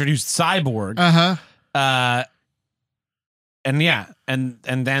 You introduce Cyborg. And yeah, and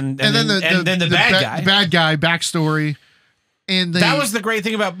then the bad guy backstory. And that was the great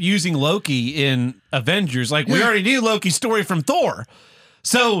thing about using Loki in Avengers. Like, we already knew Loki's story from Thor.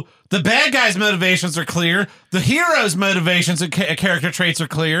 So the bad guy's motivations are clear. The hero's motivations and character traits are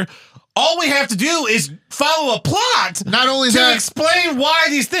clear. All we have to do is follow a plot. Not only to that, explain why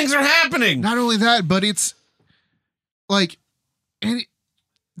these things are happening. Not only that, but it's like,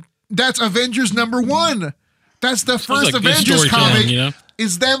 that's Avengers #1. That's the first Avengers comic. You know?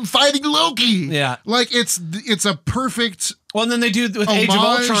 Is them fighting Loki. Yeah. Like, it's a perfect. Well, and then they do with Age of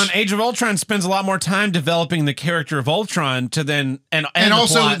Ultron. Age of Ultron spends a lot more time developing the character of Ultron to then and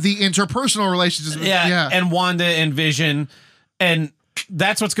also the interpersonal relationships. Yeah, and Wanda and Vision, and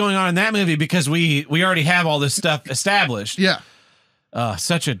that's what's going on in that movie because we already have all this stuff established. Yeah.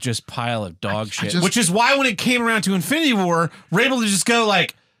 Such a just pile of dog shit. Which is why when it came around to Infinity War, we're able to just go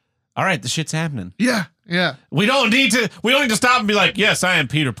like, all right, the shit's happening. Yeah. Yeah. We don't need to stop and be like, yes, I am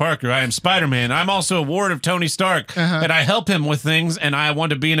Peter Parker. I am Spider-Man. I'm also a ward of Tony Stark. And I help him with things, and I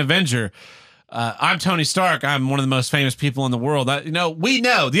want to be an Avenger. I'm Tony Stark. I'm one of the most famous people in the world. We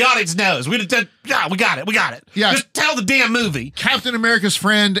know. The audience knows. We got it. Yeah. Just tell the damn movie. Captain America's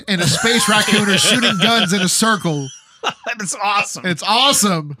friend and a space raccoon are shooting guns in a circle. It's awesome. It's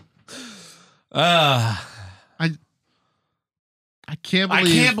awesome. I can't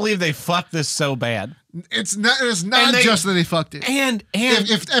believe they fucked this so bad. It's not just that they fucked it. And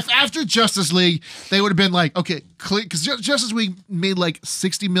if after Justice League they would have been like, okay, because Justice League made like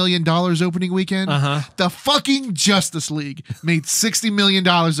 $60 million opening weekend. The fucking Justice League made $60 million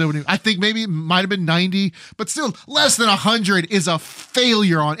opening. I think maybe it might have been 90, but still less than 100 is a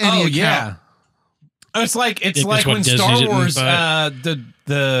failure on any account. Yeah. It's like when Star Wars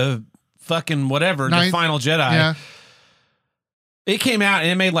the fucking whatever, the Final Jedi. Yeah. It came out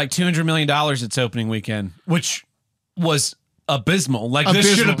and it made like $200 million its opening weekend, which was abysmal. Like,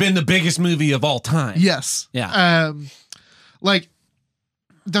 this should have been the biggest movie of all time. Yes. Yeah. Like,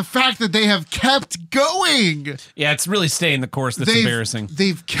 the fact that they have kept going. Yeah, it's really staying the course that's embarrassing.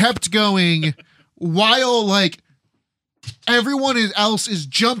 They've kept going while, like, everyone else is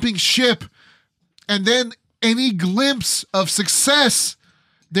jumping ship. And then any glimpse of success,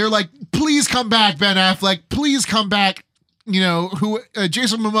 they're like, please come back, Ben Affleck. Please come back.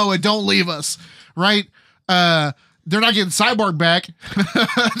 Jason Momoa, don't leave us. Right? They're not getting Cyborg back.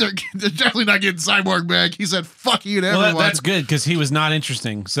 they're definitely not getting Cyborg back. He said, fuck you to everyone. That's good because he was not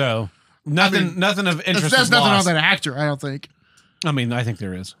interesting. So nothing of interest. That's nothing on that actor, I don't think. I mean, I think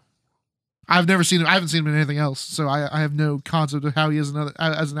there is. I've never seen him. I haven't seen him in anything else, so I have no concept of how he is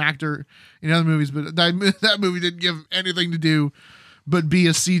as an actor in other movies. But that movie didn't give him anything to do but be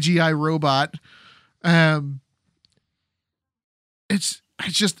a CGI robot.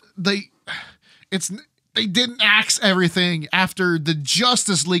 They didn't axe everything after the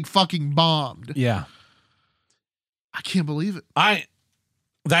Justice League fucking bombed. Yeah, I can't believe it. I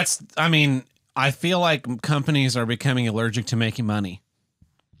feel like companies are becoming allergic to making money,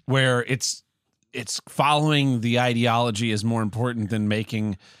 where it's following the ideology is more important than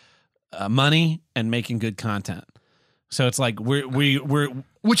making money and making good content. So it's like we're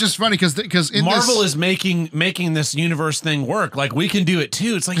which is funny because Marvel is making this universe thing work. Like we can do it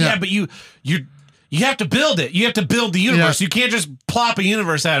too. It's like but you have to build it. You have to build the universe. Yeah. You can't just plop a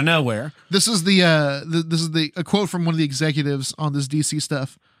universe out of nowhere. This is a quote from one of the executives on this DC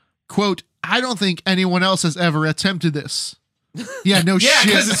stuff. Quote, I don't think anyone else has ever attempted this. Yeah, no shit. Yeah,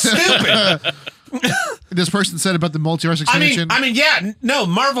 because it's stupid. This person said about the multiverse expansion.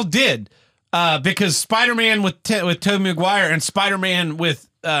 Marvel did. Because Spider-Man with Tobey Maguire and Spider-Man with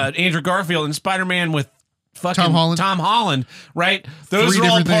Andrew Garfield and Spider-Man with fucking Tom Holland, right? Those are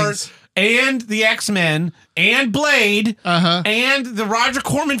all parts. And the X-Men and Blade and the Roger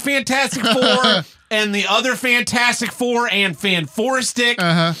Corman Fantastic Four and the other Fantastic Four and Fanforistic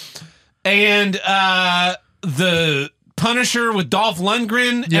and the Punisher with Dolph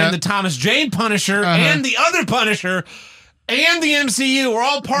Lundgren and the Thomas Jane Punisher and the other Punisher and the MCU are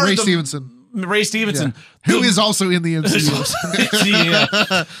all part of the... Ray Stevenson, who is also in the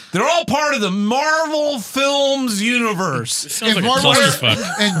MCU. They're all part of the Marvel Films universe. And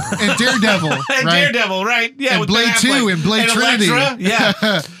Daredevil, right? Daredevil, right? Yeah, and Blade 2 and Blade Trinity. Elektra,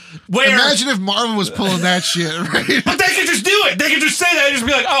 yeah. Imagine if Marvel was pulling that shit, right? But they could just do it. They could just say that and just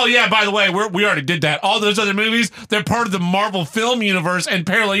be like, oh, yeah, by the way, we already did that. All those other movies, they're part of the Marvel film universe and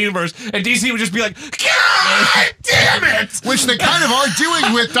parallel universe. And DC would just be like, God damn it! Which they kind of are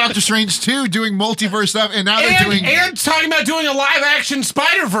doing with Doctor Strange 2, doing multiverse stuff. And now they're doing... And talking about doing a live-action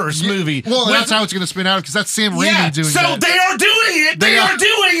Spider-Verse movie. Well, that's how it's going to spin out, because that's Sam Raimi doing that. So they are doing it. They are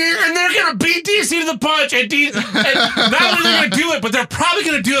doing it, and they're going to beat DC to the punch. And not only are they going to do it, but they're probably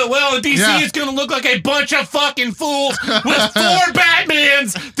going to do it well. And DC is going to look like a bunch of fucking fools with 4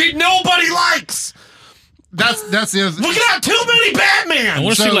 Batmans that nobody likes. That's the other. We got too many Batman. I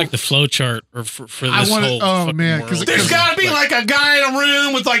want to see like the flow chart or for this whole. Oh man, because there's got to be like a guy in a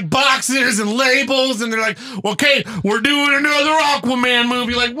room with like boxes and labels, and they're like, "Okay, we're doing another Aquaman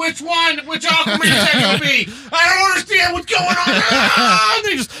movie. Like, which one? Which Aquaman is that going to be? I don't understand what's going on." And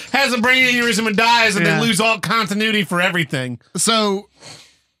they just has a brain aneurysm and dies, and they lose all continuity for everything. So,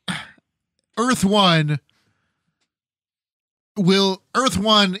 Earth One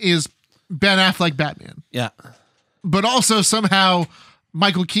is Ben Affleck Batman. Yeah. But also somehow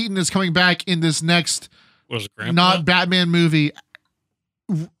Michael Keaton is coming back in this next not Batman movie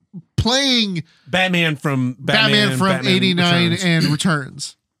playing Batman from 89 and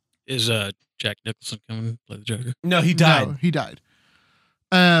Returns. Is Jack Nicholson coming to play the Joker? No, he died. No, he died.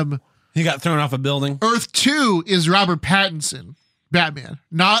 He got thrown off a building. Earth 2 is Robert Pattinson Batman,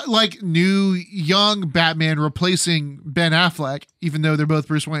 not like new young Batman replacing Ben Affleck, even though they're both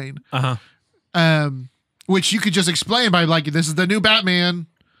Bruce Wayne. Which you could just explain by like, this is the new Batman,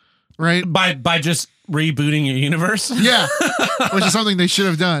 right? By just rebooting your universe. Yeah, which is something they should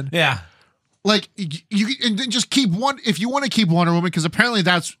have done. Yeah, like you and then just keep one if you want to keep Wonder Woman, because apparently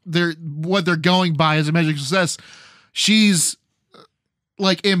that's what they're going by as a measure of success. She's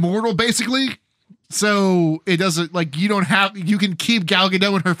like immortal, basically. So it doesn't like you can keep Gal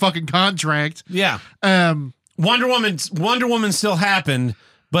Gadot in her fucking contract. Yeah. Wonder Woman still happened,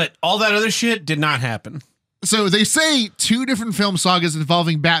 but all that other shit did not happen. So they say 2 different film sagas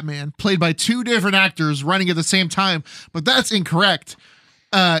involving Batman, played by 2 different actors running at the same time, but that's incorrect.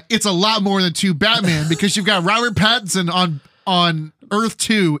 It's a lot more than 2 Batman, because you've got Robert Pattinson on Earth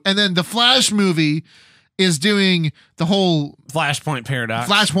 2, and then the Flash movie is doing the whole Flashpoint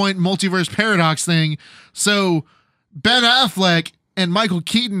multiverse paradox thing. So Ben Affleck and Michael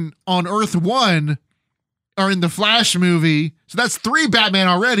Keaton on Earth 1 are in the Flash movie. So that's 3 Batman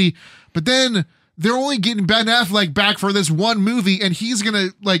already. But then they're only getting Ben Affleck back for this one movie, and he's going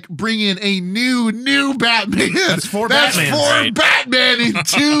to like bring in a new Batman. That's 4 Batman. That's 4 Batman in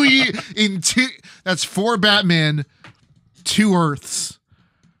 2 years. That's 4 Batmen, 2 Earths.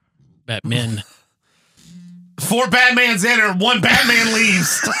 Batman. 4 Batmans enter, 1 Batman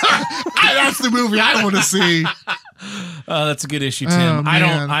leaves. That's the movie I want to see. That's a good issue, Tim.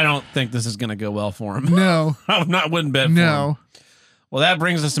 I don't think this is going to go well for him. No. I wouldn't bet for him. Well, that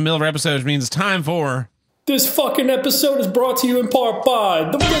brings us to middle of our episode, which means it's time for... This fucking episode is brought to you in part by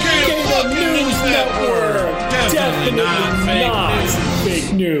the Gator News Network. Definitely not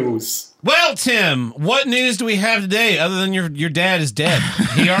fake news. Well, Tim, what news do we have today other than your dad is dead?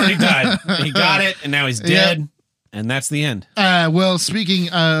 He already died. He got it, and now he's dead, yep. And that's the end. Well, speaking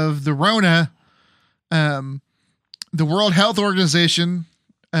of the Rona, the World Health Organization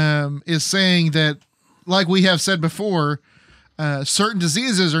is saying that, like we have said before, certain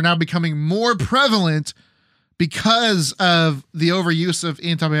diseases are now becoming more prevalent because of the overuse of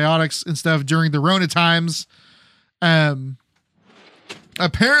antibiotics and stuff during the Rona times.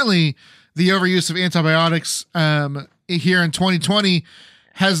 Apparently, the overuse of antibiotics here in 2020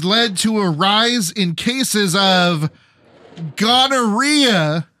 has led to a rise in cases of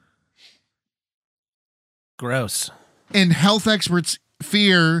gonorrhea. Gross. And health experts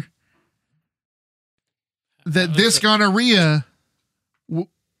fear that this gonorrhea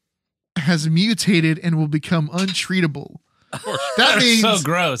has mutated and will become untreatable. That means so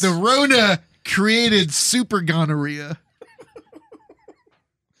gross. The Rona created super gonorrhea.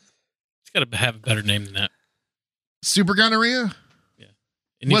 It's got to have a better name than that. Super gonorrhea? Yeah.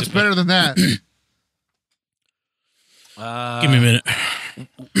 What's better than that? Give me a minute.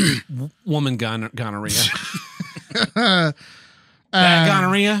 Woman gonorrhea. Bat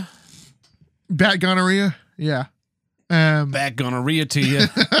gonorrhea? Bat gonorrhea? Yeah. Bat gonorrhea to you.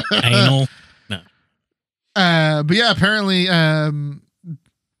 Anal. No. But yeah, apparently,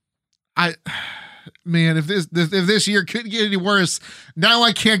 if this year couldn't get any worse, now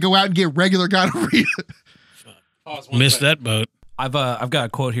I can't go out and get regular gonorrhea. Missed that boat. I've got a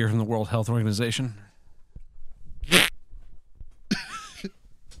quote here from the World Health Organization.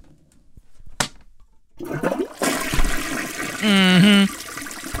 Mm-hmm.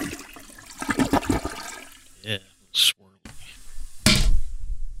 Yeah, swirly.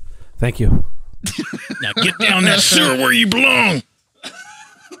 Thank you. Now get down that sewer where you belong.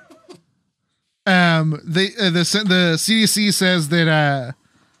 The CDC says that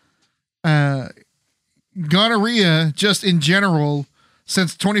gonorrhea, just in general,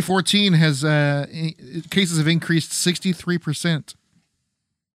 since 2014 has cases have increased 63%.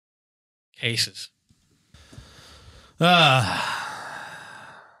 Cases.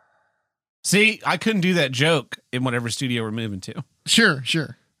 See, I couldn't do that joke in whatever studio we're moving to. Sure.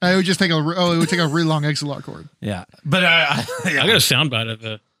 It would just take it would take a really long XLR cord. Yeah, but I got a soundbite of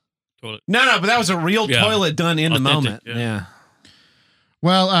a toilet. No, but that was a real toilet done in Authentic, the moment. Yeah.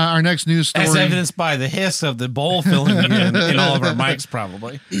 Well, our next news story, as evidenced by the hiss of the bowl filling in all of our mics,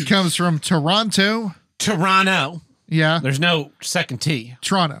 probably comes from Toronto. Toronto. Yeah, there's no second T.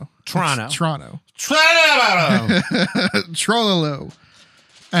 Toronto. Trololo.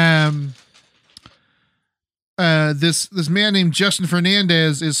 This man named Justin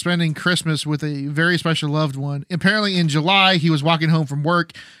Fernandez is spending Christmas with a very special loved one. Apparently, in July, he was walking home from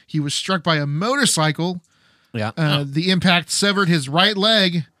work. He was struck by a motorcycle. Yeah. The impact severed his right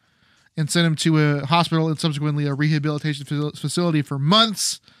leg and sent him to a hospital and subsequently a rehabilitation facility for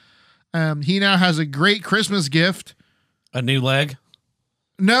months. He now has a great Christmas gift. A new leg?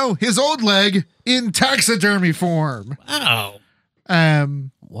 No, his old leg in taxidermy form. Wow.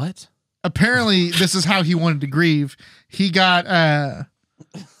 What? Apparently, this is how he wanted to grieve. He got the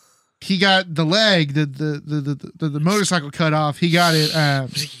leg, the motorcycle cut off. He got it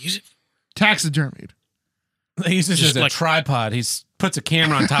taxidermied. He uses it as a tripod. He puts a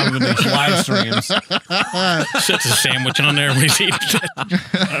camera on top of it and he live streams. Sets a sandwich on there when he's eating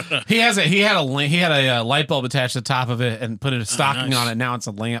it. He had a light bulb attached to the top of it and put a stocking on it. Now it's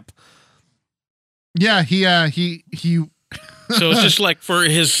a lamp. Yeah, he So it's just like for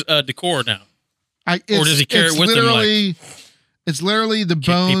his decor now. Or does he carry it with him? It's literally the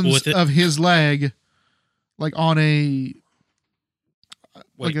bones of his leg, like on a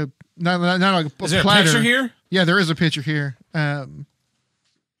like a not like a is there platter. A picture here? Yeah, there is a picture here.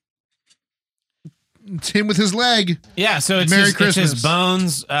 It's him with his leg. Yeah, so it's his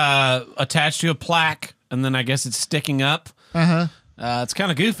bones attached to a plaque, and then I guess it's sticking up. It's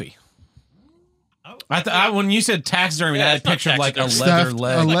kind of goofy. When you said taxidermy, I pictured like a leather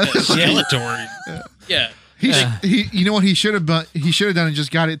leg. Skeleton. Yeah. You know what he should have done? He should have done and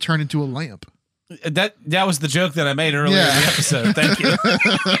just got it turned into a lamp. That was the joke that I made earlier in the episode. Thank you.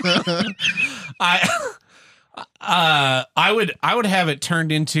 I I would have it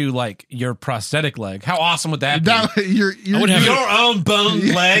turned into like your prosthetic leg. How awesome would that be? I would have your own bone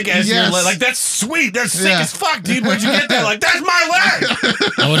leg as yes. your leg. Like, that's sweet. That's sick as fuck, dude. Where'd you get that? Like, that's my leg.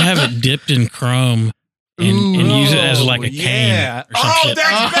 I would have it dipped in chrome and use it as like a cane. Or some shit.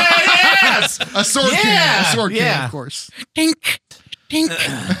 That's badass. A sword cane. A sword cane, of course. Dink. Dink.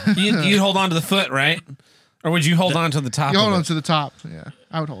 You'd hold on to the foot, right? Or would you hold on to the top? You hold on to the top. Yeah.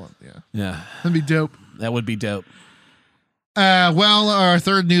 I would hold on. Yeah. Yeah. That'd be dope. That would be dope. Well, our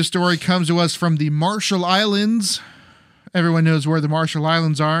third news story comes to us from the Marshall Islands. Everyone knows where the Marshall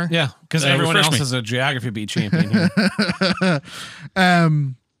Islands are. Yeah, because everyone else is a geography beat champion here.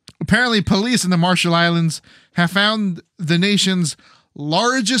 Apparently, police in the Marshall Islands have found the nation's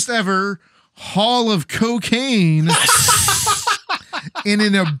largest ever haul of cocaine in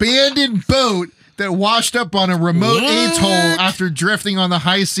an abandoned boat that washed up on a remote atoll after drifting on the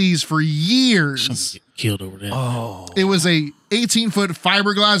high seas for years. Somebody get killed over there. Oh. It was a 18-foot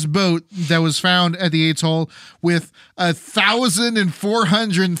fiberglass boat that was found at the atoll with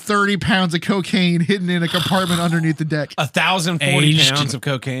 1,430 pounds of cocaine hidden in a compartment underneath the deck. 1,040 pounds of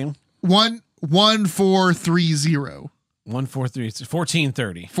cocaine. 1,430.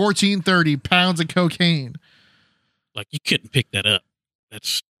 1,430. 1,430 pounds of cocaine. Like, you couldn't pick that up.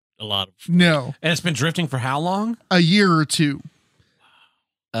 That's a lot of. No. And it's been drifting for how long? A year or two.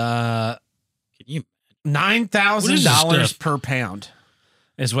 Can you? $9,000 per pound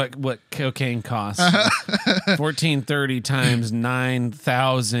is what cocaine costs. 1,430 times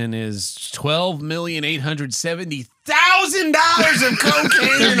 9,000 is $12,870,000 of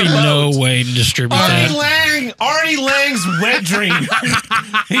cocaine. There'd be no way to distribute that. Artie Lang's wet dream.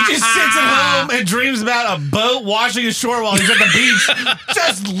 He just sits at home and dreams about a boat washing ashore while he's at the beach,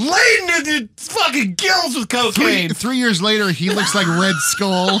 just laden to the fucking gills with cocaine. 3 years later, he looks like Red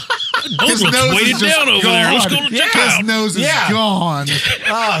Skull. His nose weighted down over there. Let's go to check out. His nose is gone.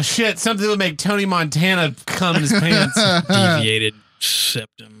 Oh shit! Something that would make Tony Montana come in his pants. Deviated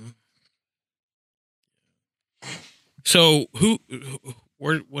septum. So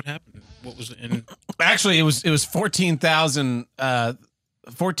what happened? What was in? Actually, it was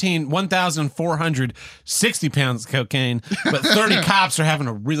 1,460 pounds of cocaine, but 30 cops are having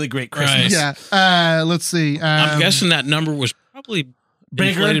a really great Christmas. Right. Yeah. Let's see. I'm guessing that number was probably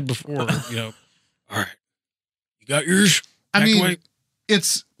bigger inflated before. All right, you got yours. I mean,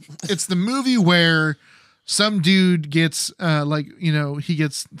 it's the movie where some dude gets he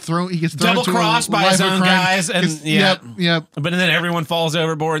gets thrown double crossed by his own guys, and yep. But then everyone falls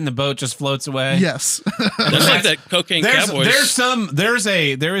overboard and the boat just floats away. Yes, that's like that cocaine cowboys. There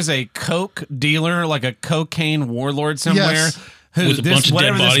is a coke dealer, like a cocaine warlord somewhere. Yes. Who with a bunch of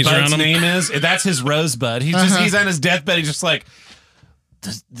dead bodies around him. Name is that's his Rosebud. He's on his deathbed. He's just like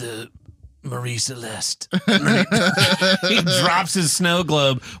the Marie Celeste. He drops his snow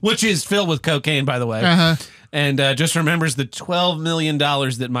globe, which is filled with cocaine, by the way, and just remembers the $12 million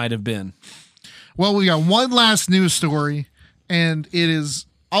that might have been. Well, we got one last news story, and it is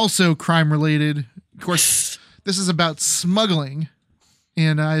also crime related. Of course, this is about smuggling,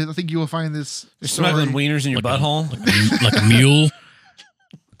 and I think you will find this smuggling wieners in your butthole, like a mule.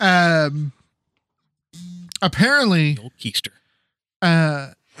 Apparently, old keister.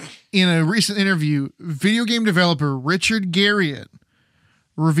 In a recent interview, video game developer Richard Garriott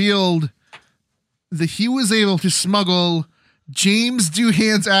revealed that he was able to smuggle James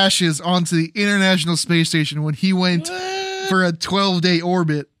Doohan's ashes onto the International Space Station when he went for a 12-day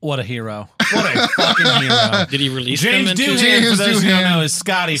orbit. What a hero. What a fucking hero. Did he release James Doohan, for those who don't know, is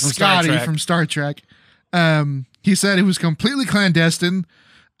Scotty from Star Trek. He said it was completely clandestine.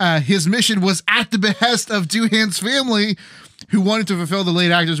 His mission was at the behest of Doohan's family, who wanted to fulfill the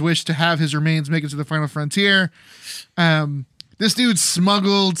late actor's wish to have his remains make it to the final frontier. This dude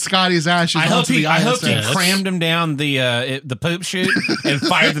smuggled Scotty's ashes onto the ISS. I hope he crammed him down the poop chute and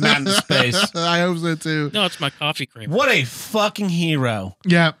fired them out into space. I hope so too. No, it's my coffee cream. What a fucking hero.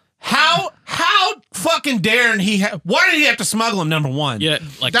 Yeah. How fucking daring he? Why did he have to smuggle him? Number one. Yeah,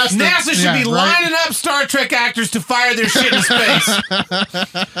 like NASA should be lining up Star Trek actors to fire their shit in space.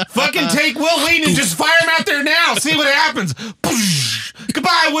 Fucking take Will Wheaton and just fire him out there now. See what happens.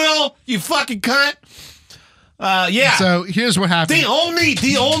 Goodbye, Will. You fucking cunt. Yeah. So here's what happened.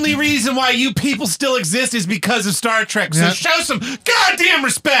 The only reason why you people still exist is because of Star Trek. So show some goddamn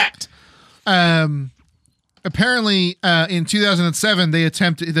respect. Apparently, in 2007,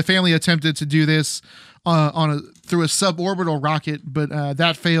 the family attempted to do this through a suborbital rocket, but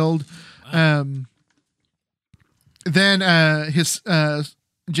that failed. Wow. Then his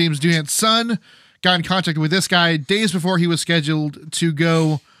James Doohan's son got in contact with this guy days before he was scheduled to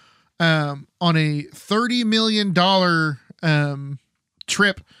go on a $30 million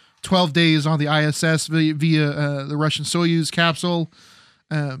trip, 12 days on the ISS via the Russian Soyuz capsule.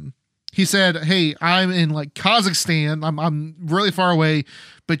 He said, "Hey, I'm in like Kazakhstan. I'm really far away,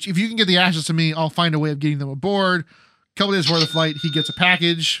 but if you can get the ashes to me, I'll find a way of getting them aboard." A couple days before the flight, he gets a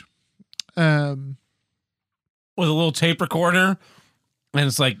package with a little tape recorder, and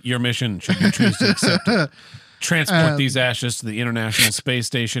it's like, "Your mission, should you choose to accept it, transport these ashes to the International Space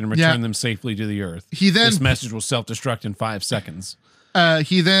Station and return them safely to the Earth. This message will self-destruct in 5 seconds."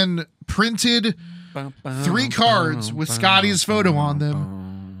 He then printed 3 cards with Scotty's photo on them,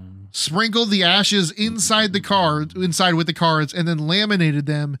 sprinkled the ashes inside with the cards, and then laminated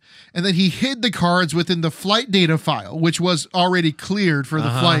them. And then he hid the cards within the flight data file, which was already cleared for the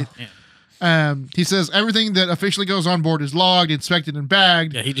flight. Yeah. He says everything that officially goes on board is logged, inspected, and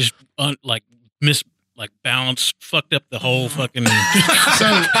bagged. Yeah, he just balanced, fucked up the whole fucking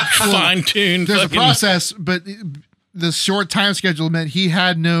fine-tuned. There's a process, but the short time schedule meant he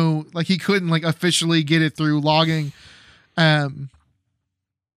had he couldn't officially get it through logging.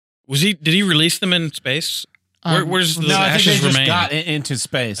 Did he release them in space? Where's the ashes they just remain? Got into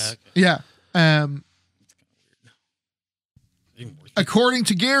space. Okay. Yeah. According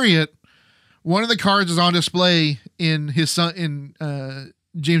to Garriott, one of the cards is on display in his James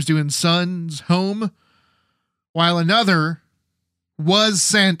Doohan's son's home, while another was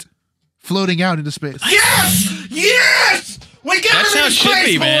sent floating out into space. Yes! Yes! We got him in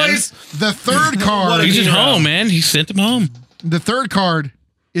space, boys! The third card. He's at home, man. He sent them home. The third card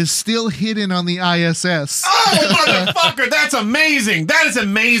is still hidden on the ISS. Oh, motherfucker, that's amazing. That is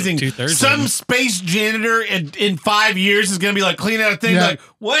amazing. 2/3 Some space janitor in 5 years is going to be cleaning out a thing like,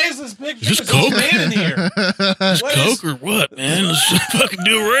 what is this picture? Is this Coke? Man in here? Is Coke or what, man? Let's fucking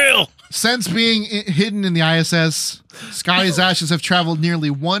do real. Since being hidden in the ISS, Scotty's ashes have traveled nearly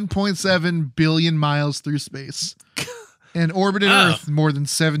 1.7 billion miles through space and orbited Earth more than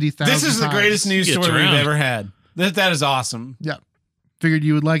 70,000 times. This is the greatest news story we've ever had. That is awesome. Yeah. Figured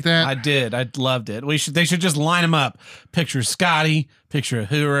you would like that. I did. I loved it. They should just line them up. Picture Scotty, picture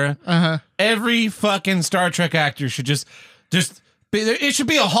Uhura. Every fucking Star Trek actor should just be there. It should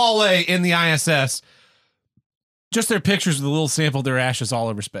be a hallway in the ISS. Just their pictures with a little sample of their ashes all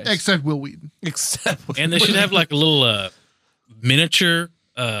over space. Except Will Wheaton. And they should have a little miniature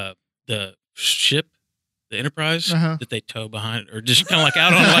the ship, the Enterprise, that they tow behind, or just kind of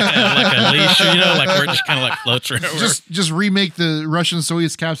out on a leash, where it just kind of floats around. Just remake the Russian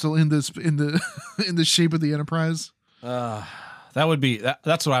Soyuz capsule in the shape of the Enterprise. That would be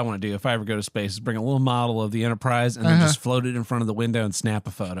that's what I want to do if I ever go to space. Is bring a little model of the Enterprise and then just float it in front of the window and snap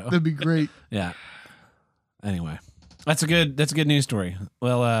a photo. That'd be great. Yeah. Anyway, that's a good news story.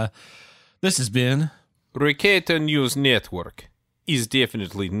 Well, this has been Ricata News Network. Is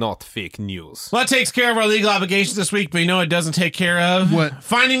definitely not fake news. Well, that takes care of our legal obligations this week, but you know what it doesn't take care of? What?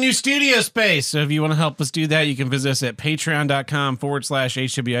 Finding new studio space. So if you want to help us do that, you can visit us at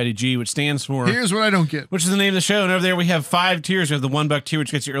patreon.com/HWIDG, which stands for Here's What I Don't Get, which is the name of the show. And over there we have 5 tiers. We have the $1 tier,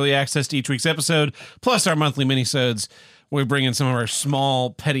 which gets you early access to each week's episode, plus our monthly minisodes, where we bring in some of our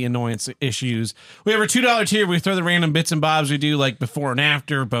small, petty annoyance issues. We have our $2 tier, where we throw the random bits and bobs we do, like before and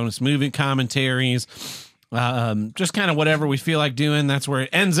after, bonus movie commentaries, just kind of whatever we feel like doing. That's where it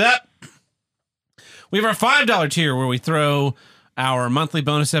ends up. We have our $5 tier, where we throw our monthly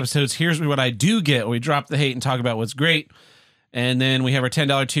bonus episodes. Here's what I do get. We drop the hate and talk about what's great. And then we have our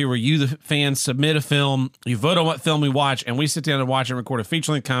 $10 tier, where you, the fans, submit a film. You vote on what film we watch, and we sit down and watch and record a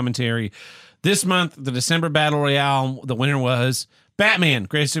feature-length commentary. This month, the December Battle Royale, the winner was Batman,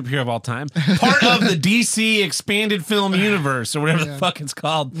 greatest superhero of all time. Part of the DC expanded film universe, or whatever the fuck it's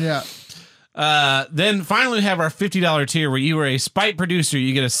called. Yeah. Then finally we have our $50 tier, where you are a spite producer.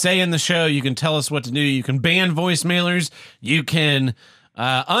 You get a say in the show. You can tell us what to do. You can ban voicemailers. You can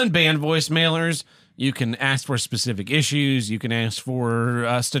unban voicemailers. You can ask for specific issues. You can ask for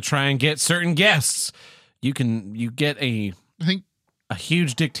us to try and get certain guests. You get a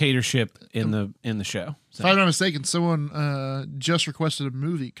huge dictatorship in the show. So. If I'm not mistaken, someone just requested a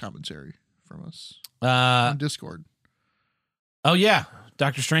movie commentary from us on Discord. Oh yeah,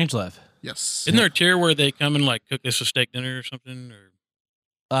 Dr. Strangelove. Yes. Isn't there a tier where they come and like cook us a steak dinner or something? Or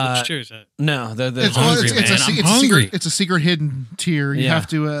which tier is that? No, it's hungry, man. It's a secret hidden tier. You have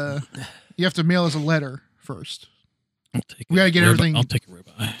to mail us a letter first. We gotta get everything. I'll take a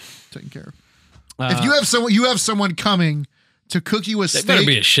ribeye taken care of. If you have someone coming to cook you a steak, better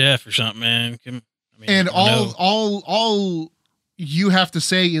be a chef or something, man. All you have to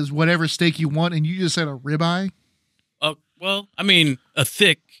say is whatever steak you want, and you just said a ribeye. Well, I mean a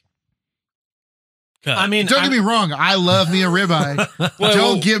thick cut. I mean, don't get me wrong. I love me a ribeye.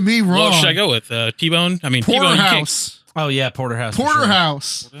 Don't get me wrong. What should I go with? T-bone? I mean, Porterhouse. Oh yeah, porterhouse.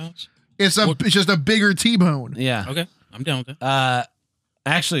 Porterhouse. It's just a bigger T-bone. Yeah. Okay, I'm down with that.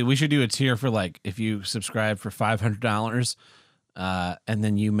 Actually, we should do a tier for like if you subscribe for $500, and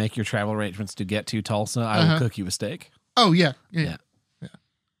then you make your travel arrangements to get to Tulsa, I will cook you a steak. Oh yeah. And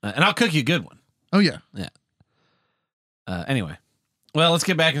I'll cook you a good one. Oh yeah. Anyway, well, let's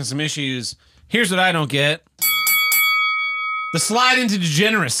get back into some issues. Here's what I don't get: the slide into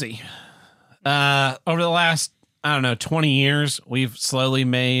degeneracy. Over the last, 20 years, we've slowly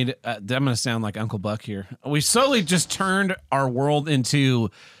made, I'm going to sound like Uncle Buck here. We slowly just turned our world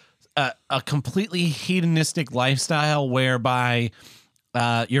into a completely hedonistic lifestyle whereby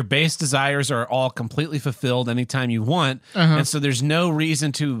your base desires are all completely fulfilled anytime you want. And so there's no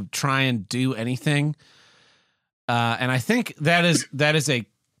reason to try and do anything. And I think that is a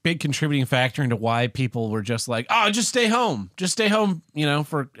big contributing factor into why people were just like, oh, just stay home,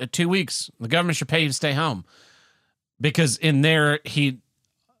 for 2 weeks. The government should pay you to stay home, because in their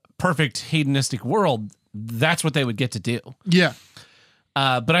perfect hedonistic world, that's what they would get to do. Yeah.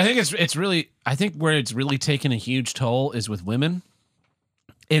 But I think it's really, where it's really taken a huge toll is with women,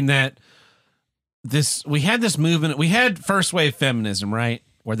 in that we had this movement, we had first wave feminism, right?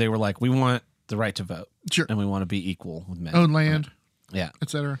 Where they were like, we want the right to vote. Sure. And we want to be equal with men. Own land. Right? Yeah.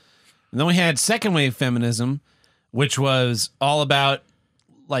 Etc. And then we had second wave feminism, which was all about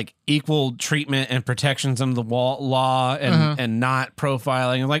like equal treatment and protections under the law and not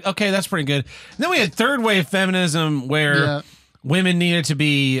profiling. And like, okay, that's pretty good. And then we had third wave feminism where women needed to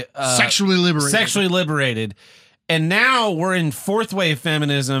be sexually liberated. And now we're in fourth wave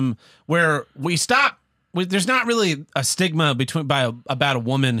feminism where there's not really a stigma about a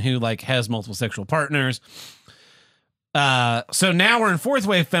woman who like has multiple sexual partners. So now we're in fourth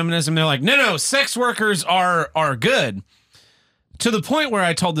wave feminism. They're like, no, sex workers are good. To the point where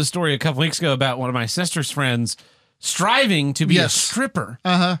I told this story a couple weeks ago about one of my sister's friends striving to be a stripper.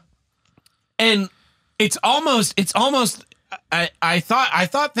 And it's almost I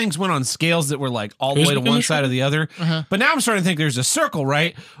thought things went on scales that were like all the way to one side or the other. But now I'm starting to think there's a circle,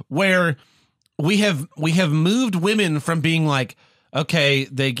 right? Where we have moved women from being like, okay,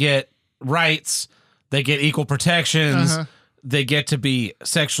 they get rights, they get equal protections, they get to be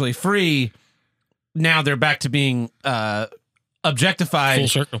sexually free. Now they're back to being objectified full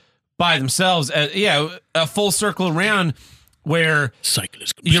circle by themselves. A full circle around where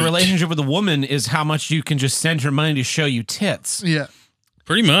your relationship with a woman is how much you can just send her money to show you tits. Yeah.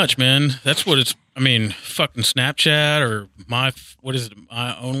 Pretty much, man. That's what it's, fucking Snapchat or my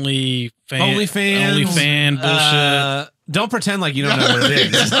OnlyFan bullshit. Don't pretend like you don't know what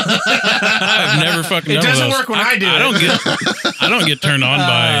it is. I've never fucking It doesn't work when I do it. I don't get turned on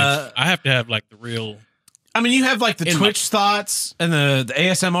by it. I have to have like the real... you have like the Twitch thoughts and the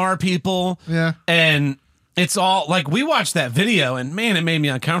ASMR people. Yeah. And it's all like, we watched that video and man, it made me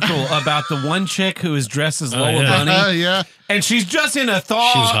uncomfortable about the one chick who is dressed as Lola Bunny. Yeah. And she's just in a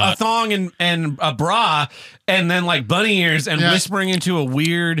thong and a bra and then like bunny ears and whispering into a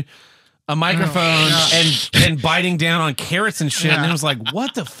microphone and biting down on carrots and shit. And it was like,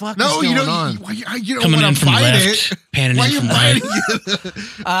 what the fuck is going on? You don't Coming want in to from bite left, it. panning Why in are you from biting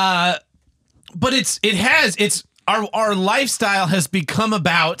right. it? But our lifestyle has become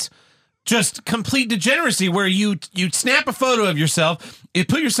about just complete degeneracy where you snap a photo of yourself, you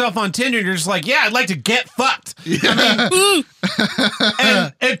put yourself on Tinder, and you're just like, yeah, I'd like to get fucked.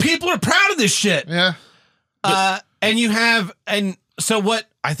 And people are proud of this shit. Yeah. And so what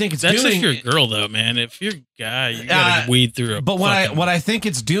I think it's That's doing. if you're a girl though, man. If you're a guy, you gotta weed through it. But what I think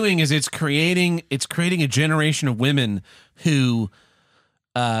it's doing is it's creating a generation of women who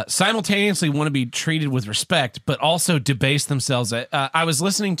simultaneously want to be treated with respect, but also debase themselves. I was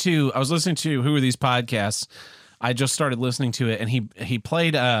listening to Who Are These Podcasts? I just started listening to it, and he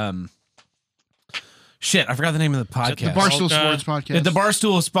played shit. I forgot the name of the podcast. The Barstool Sports podcast. The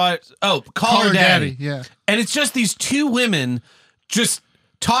Barstool Spot. Oh, Call Her Daddy. Yeah, and it's just these two women just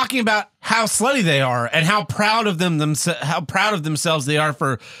talking about how slutty they are and how proud of themselves they are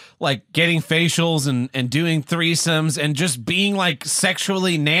for like getting facials and doing threesomes and just being like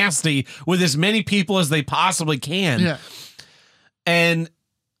sexually nasty with as many people as they possibly can. Yeah. And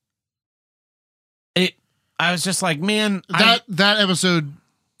I was just like, man, that episode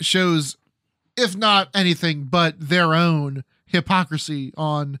shows, if not anything but their own hypocrisy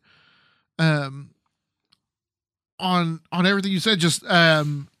on everything you said, just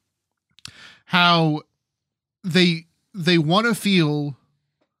how they want to feel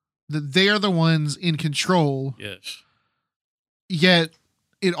that they are the ones in control. Yes. Yet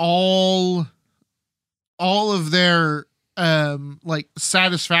it all of their like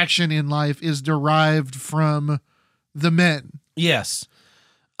satisfaction in life is derived from the men. Yes.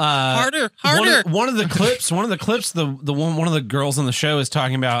 Harder. One of the clips, the one of the girls on the show is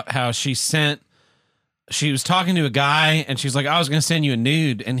talking about how she was talking to a guy and she's like, I was going to send you a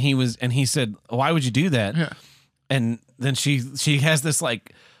nude. And he said, why would you do that? Yeah. And then she has this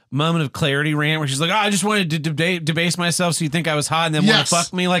like moment of clarity rant where she's like, I just wanted to debase myself so you think I was hot and then want to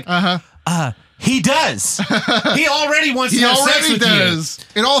fuck me. Like, he does. He already wants to have sex with you.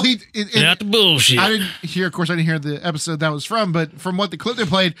 And all not the bullshit. I didn't hear the episode that was from, but from what the clip they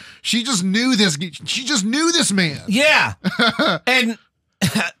played, she just knew this. She just knew this man. Yeah. And,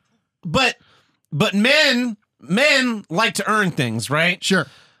 but men like to earn things, right? Sure.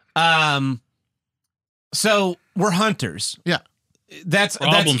 So we're hunters. Yeah. That's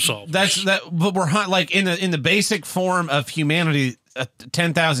problem solvers. But we're like in the basic form of humanity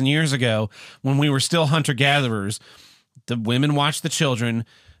 10,000 years ago when we were still hunter gatherers. The women watched the children,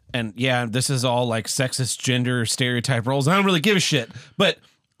 and yeah, this is all like sexist gender stereotype roles. I don't really give a shit, but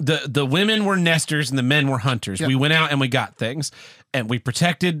the women were nesters and the men were hunters. Yep. We went out and we got things, and we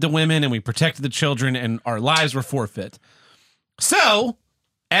protected the women and we protected the children, and our lives were forfeit. So,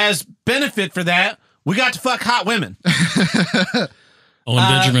 as benefit for that, we got to fuck hot women. Owen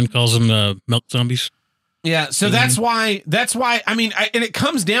Benjamin calls them milk zombies. Yeah, so that's why. I mean, and it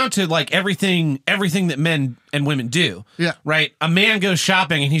comes down to like everything that men and women do. Yeah, right. A man goes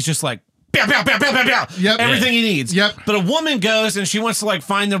shopping and he's just like, bow, bow, bow, bow, bow, bow. Yep. Everything he needs. Yep. But a woman goes and she wants to like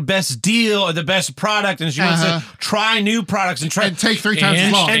find the best deal or the best product, and she wants to try new products and take 3 times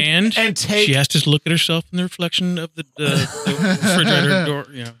as long. And take. She has to look at herself in the reflection of the refrigerator door.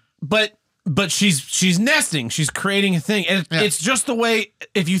 You know. But she's nesting. She's creating a thing. And it's just the way,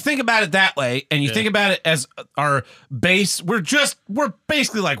 if you think about it that way, and you think about it as our base, we're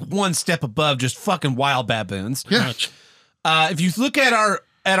basically like one step above just fucking wild baboons. Yeah. If you look at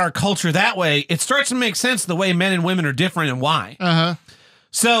our culture that way, it starts to make sense the way men and women are different and why.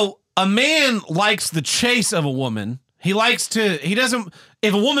 So a man likes the chase of a woman. He doesn't,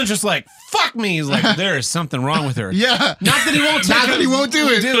 if a woman's just like, fuck me, he's like, there is something wrong with her. Yeah. Not that he won't Not that he won't do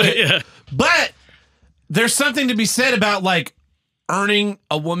it. Yeah. But there's something to be said about like earning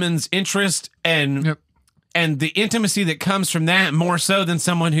a woman's interest and the intimacy that comes from that, more so than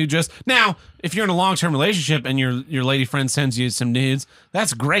someone who just, now, if you're in a long-term relationship and your lady friend sends you some nudes,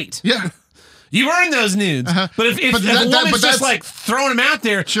 that's great. Yeah. You earn those nudes. But if a woman's just like throwing them out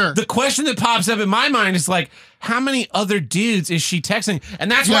there, the question that pops up in my mind is like, how many other dudes is she texting?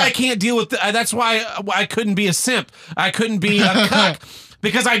 And that's why I can't deal with that's why I couldn't be a simp. I couldn't be a cuck.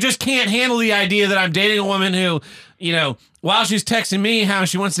 Because I just can't handle the idea that I'm dating a woman who, you know, while she's texting me how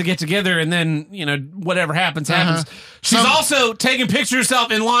she wants to get together, and then, you know, whatever happens. She's also taking pictures of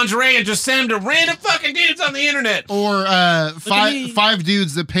herself in lingerie and just send them to random fucking dudes on the internet. Or five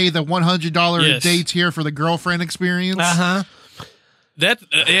dudes that pay the $100 a day tier for the girlfriend experience. That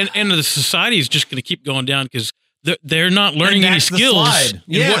and the society is just going to keep going down because they're not learning any skills.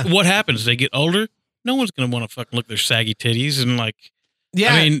 Yeah. What happens? They get older. No one's going to want to fucking look at their saggy titties and like.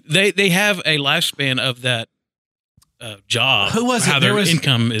 Yeah, I mean they have a lifespan of that job. Who was how it? their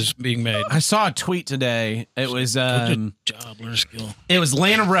income is being made. I saw a tweet today. It was job, learn a skill. It was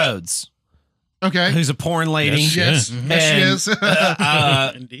Lana Rhodes. Okay, who's a porn lady? Yes, she is.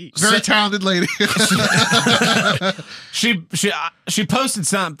 Indeed, very talented lady. She posted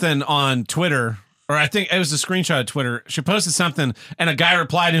something on Twitter. Or I think it was a screenshot of Twitter. She posted something, and a guy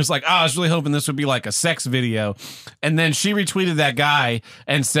replied, and he was like, I was really hoping this would be like a sex video. And then she retweeted that guy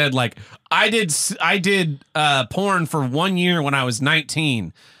and said, like, I did porn for 1 year when I was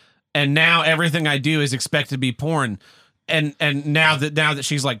 19, and now everything I do is expected to be porn. And now that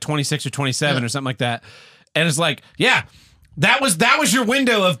she's like 26 or 27 or something like that, and it's like, yeah, that was your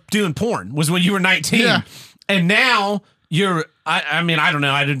window of doing porn, was when you were 19, and now you're. I mean, I don't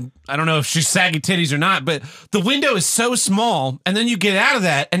know. I don't know if she's saggy titties or not, but the window is so small, and then you get out of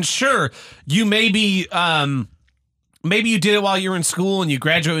that, and sure, you maybe you did it while you were in school and you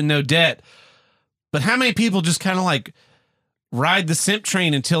graduate with no debt, but how many people just kind of like ride the simp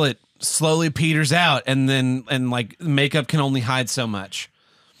train until it slowly peters out, and like makeup can only hide so much?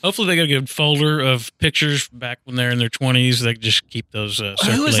 Hopefully they got a good folder of pictures back when they're in their 20s. They can just keep those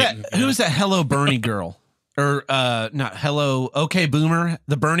circulating. Who is that Hello Bernie girl? Or not Hello Okay Boomer,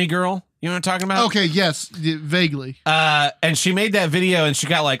 the Bernie girl. You know what I'm talking about? Okay, yes, vaguely. And she made that video and she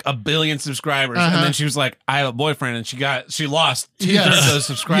got like 1 billion subscribers. And then she was like, I have a boyfriend, and she lost 2/3 of those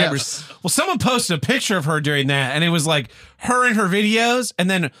subscribers. Well, someone posted a picture of her during that, and it was like her in her videos and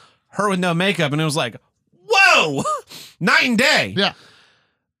then her with no makeup, and it was like, whoa, night and day.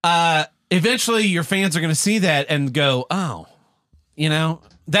 Yeah. Eventually your fans are gonna see that and go, oh, you know,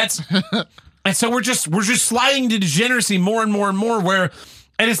 that's And so we're just sliding to degeneracy more and more and more where,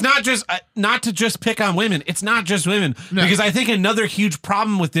 and it's not just, not to just pick on women. It's not just women. No. Because I think another huge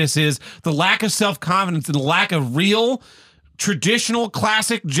problem with this is the lack of self-confidence and the lack of real, traditional,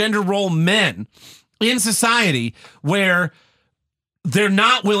 classic gender role men in society where they're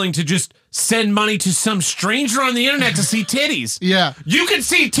not willing to just send money to some stranger on the internet to see titties. Yeah. You can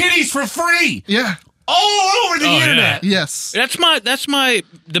see titties for free. Yeah. All over the internet. Yeah. Yes. That's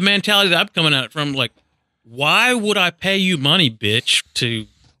the mentality that I'm coming at it from. Like, why would I pay you money, bitch?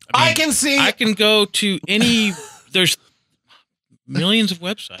 I can go to any. There's millions of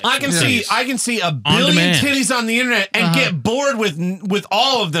websites. I can see a billion titties on the internet and get bored with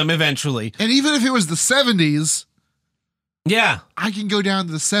all of them eventually. And even if it was the 70s, yeah, I can go down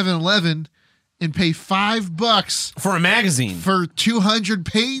to the 7-Eleven and pay $5 for a magazine for 200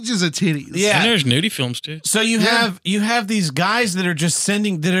 pages of titties. Yeah, and there's nudie films too. So you have these guys that are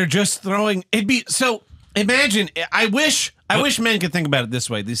just throwing. So imagine. I wish men could think about it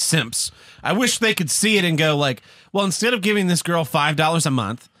this way. These simps. I wish they could see it and go like, well, instead of giving this girl $5 a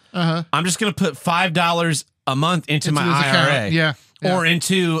month, I'm just going to put $5 a month into my IRA. Yeah. Or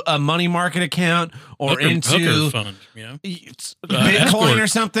into a money market account, or into hooker fund, Bitcoin or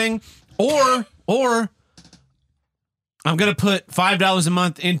something, or I'm gonna put $5 a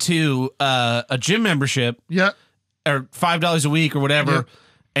month into a gym membership, or $5 a week or whatever,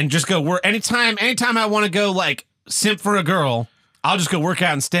 and just go work anytime I want to go like simp for a girl. I'll just go work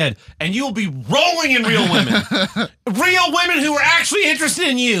out instead, and you'll be rolling in real women, who are actually interested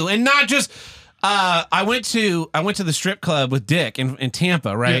in you, and not just. I went to the strip club with Dick in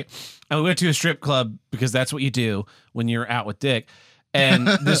Tampa, right? Yeah. I went to a strip club because that's what you do when you're out with Dick. And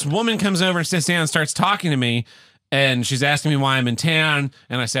this woman comes over and sits down and starts talking to me, and she's asking me why I'm in town,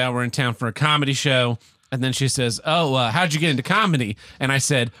 and I say, "Oh, we're in town for a comedy show." And then she says, "Oh, how'd you get into comedy?" And I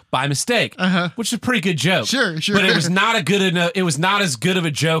said, "By mistake," which is a pretty good joke. Sure. But it was not it was not as good of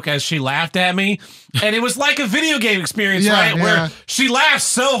a joke as she laughed at me, and it was like a video game experience, right? Yeah. Where she laughed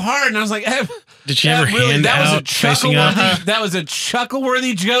so hard, and I was like, "Did she ever hand out facing up?" That was a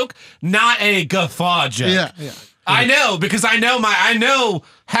chuckle-worthy joke, not a guffaw joke. Yeah. I know because I know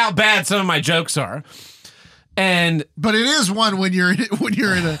how bad some of my jokes are, but it is one when you're in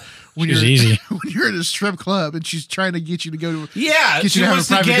a strip club and she's trying to get you to go to she wants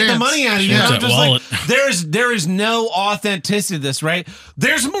to get the money out of you. I'm just like, there is no authenticity to this, right?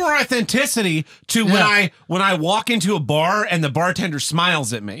 There's more authenticity to when I walk into a bar and the bartender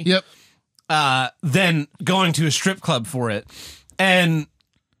smiles at me. Yep. Than going to a strip club for it, and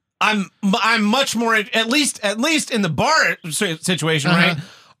I'm much more at least in the bar situation, right?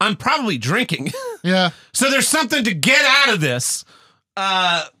 I'm probably drinking. Yeah. So there's something to get out of this.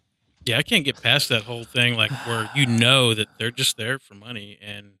 Yeah, I can't get past that whole thing, like where you know that they're just there for money,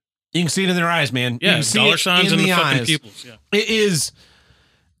 and you can see it in their eyes, man. Yeah, you can see dollar signs in the fucking eyes. pupils. Yeah, it is.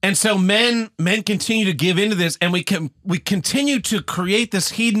 And so men continue to give into this, and we continue to create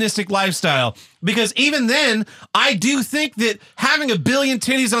this hedonistic lifestyle, because even then, I do think that having a billion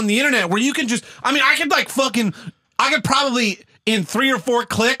titties on the internet where you can just, I could probably in 3 or 4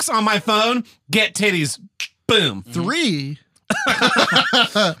 clicks on my phone get titties. Boom. 3.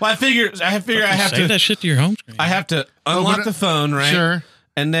 Well, I figure I have save to that shit to your home screen. I have to unlock the phone, right? Sure.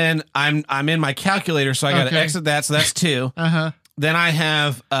 And then I'm in my calculator, so I got to exit that. So that's 2. Then I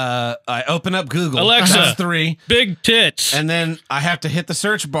have I open up Google. Alexa, that's 3. Big tits. And then I have to hit the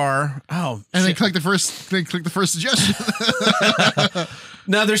search bar. Oh, and then click the first suggestion.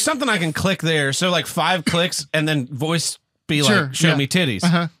 No, there's something I can click there. So like 5 clicks, and then voice be like, show me titties.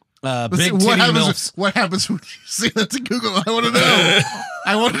 Big titty milfs. What happens when you say that to Google? I want to know.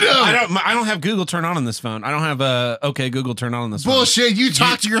 I don't have Google turned on this phone. I don't have OK Google turned on this phone. Bullshit. You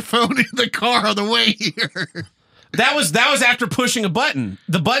talk to your phone in the car on the way here. That was after pushing a button.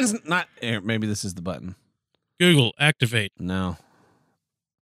 The button's not here. Maybe this is the button. Google activate. No.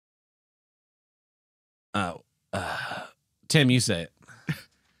 Oh, Tim, you say it.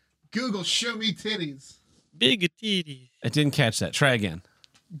 Google, show me titties. Big titties. I didn't catch that. Try again.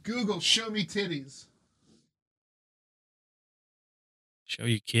 Google, show me titties. Show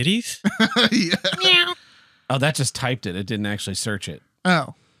you kitties? Yeah. Meow. Oh, that just typed it. It didn't actually search it.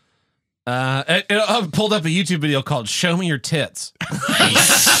 Oh. I pulled up a YouTube video called "Show Me Your Tits."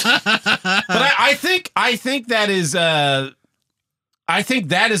 Nice. But I think that is I think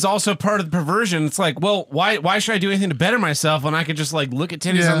that is also part of the perversion. It's like, well, why should I do anything to better myself when I could just like look at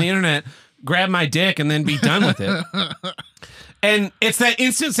titties on the internet, grab my dick, and then be done with it? And it's that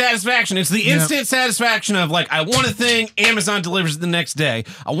instant satisfaction. It's the instant satisfaction of like, I want a thing, Amazon delivers it the next day.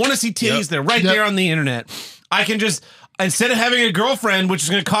 I want to see titties. They're right there on the internet. I can just, instead of having a girlfriend, which is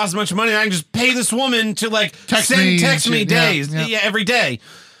going to cost a bunch of money, I can just pay this woman to like text me days, every day.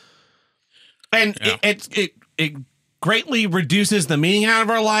 And it greatly reduces the meaning out of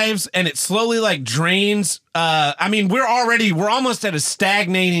our lives, and it slowly like drains. I mean, we're almost at a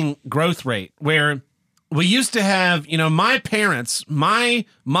stagnating growth rate where we used to have, my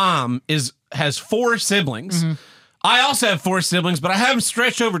mom has 4 siblings. Mm-hmm. I also have 4 siblings, but I have them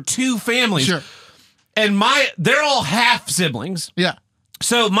stretched over 2 families. Sure. And they're all half siblings. Yeah.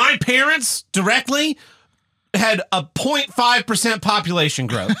 So my parents directly had a 0.5% population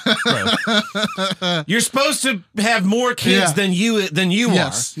growth. You're supposed to have more kids than you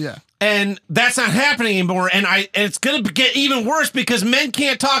yes, are. Yeah. And that's not happening anymore. And it's going to get even worse because men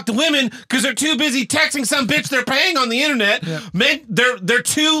can't talk to women because they're too busy texting some bitch they're paying on the internet. Yeah. Men, they're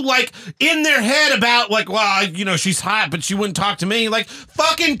too like in their head about like, well, she's hot, but she wouldn't talk to me. Like,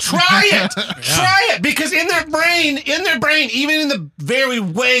 fucking try it. Try it. Because in their brain, even in the very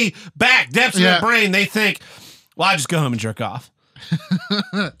way back depths of their brain, they think, well, I just go home and jerk off.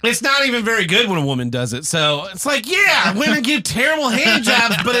 It's not even very good when a woman does it. So it's like, women give terrible hand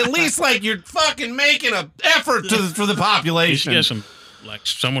jobs, but at least like you're fucking making an effort for the population. You get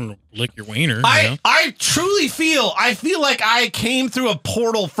someone to lick your wiener. I truly feel like I came through a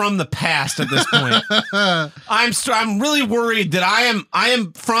portal from the past at this point. I'm really worried that I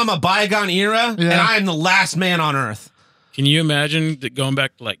am from a bygone era and I am the last man on earth. Can you imagine that going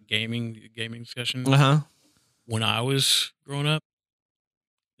back to like gaming discussion? When I was growing up,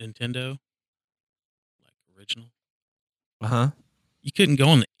 Nintendo, like original. You couldn't go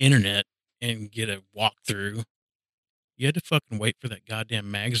on the internet and get a walkthrough. You had to fucking wait for that goddamn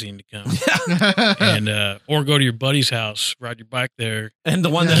magazine to come. And or go to your buddy's house, ride your bike there. And the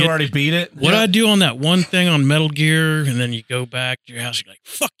one that already beat it. What I do on that one thing on Metal Gear, and then you go back to your house, you're like,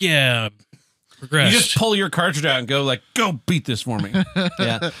 fuck yeah. Progress. You just pull your cartridge out and go like, go beat this for me.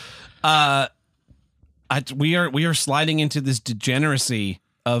 We are sliding into this degeneracy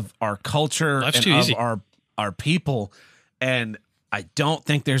of our culture and of our people, and I don't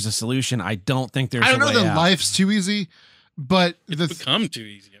think there's a solution. I don't think there's. I don't know that life's too easy, but it's become too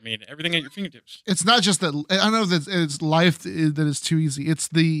easy. I mean, everything at your fingertips. It's not just that. I don't know that it's life that is too easy. It's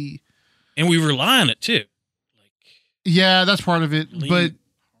and we rely on it too. Yeah, that's part of it, but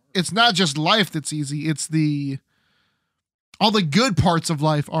it's not just life that's easy. It's all the good parts of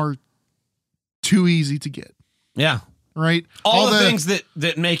life are too easy to get. Yeah. Right. All the things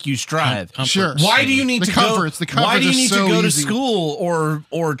that make you strive. Sure. Why do you need to go? Why do you need to go to school or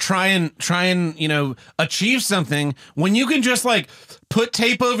try and achieve something when you can just like put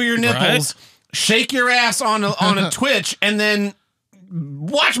tape over your nipples, shake your ass on a Twitch, and then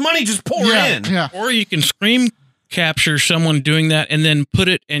watch money just pour in? Yeah. Or you can screen capture someone doing that and then put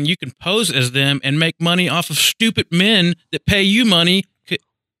it, and you can pose as them and make money off of stupid men that pay you money.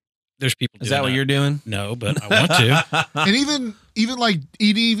 There's people doing that. Is that what you're doing? No, but I want to. And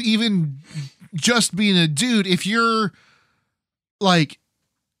even just being a dude, if you're like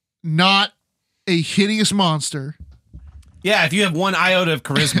not a hideous monster. Yeah, if you have one iota of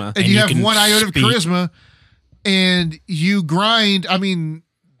charisma. and you have one iota of charisma and you grind, I mean,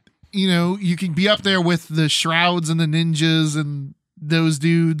 you can be up there with the Shrouds and the Ninjas and those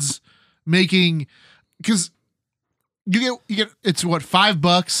dudes making, because you get it's what,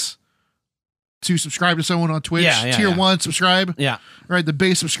 $5 to subscribe to someone on Twitch. Tier 1 subscribe. Yeah. Right. The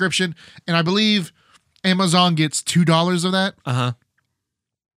base subscription. And I believe Amazon gets $2 of that.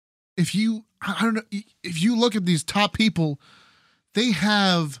 If you look at these top people, they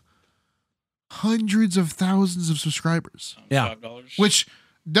have hundreds of thousands of subscribers. Yeah. $5. Which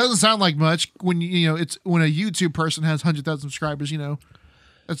doesn't sound like much when it's when a YouTube person has 100,000 subscribers,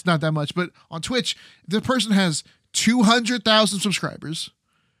 that's not that much. But on Twitch, if the person has 200,000 subscribers,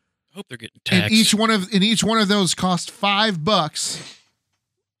 I hope they're getting taxed. And each one of those cost $5.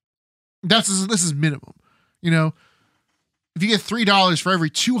 This is minimum. If you get $3 for every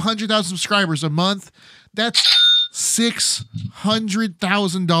 200,000 subscribers a month, that's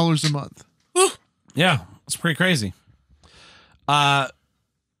 $600,000 a month. Yeah, it's pretty crazy. There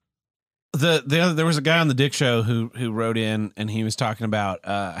was a guy on the Dick Show who wrote in, and he was talking about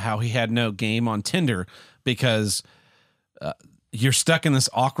how he had no game on Tinder because you're stuck in this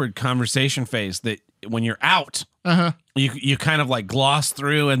awkward conversation phase that when you're out, you kind of like gloss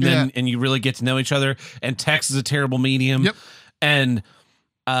through and then and you really get to know each other. And text is a terrible medium. Yep. And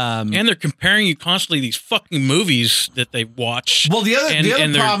they're comparing you constantly these fucking movies that they watch. Well, the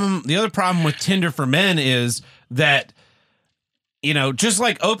other problem with Tinder for men is that, just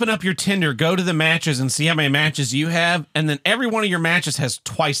like open up your Tinder, go to the matches and see how many matches you have, and then every one of your matches has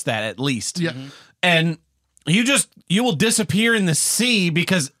twice that at least. Yeah. And you will disappear in the sea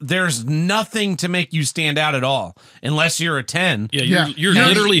because there's nothing to make you stand out at all unless you're a 10. Yeah, you're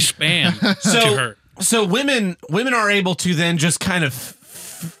literally spam to her. So women are able to then just kind of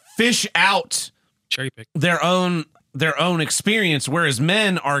fish out cherry pick their own experience, whereas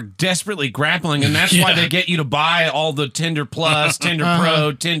men are desperately grappling, and that's why they get you to buy all the Tinder Plus, Tinder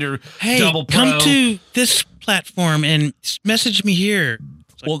Pro, Tinder Double Pro. Come to this platform and message me here.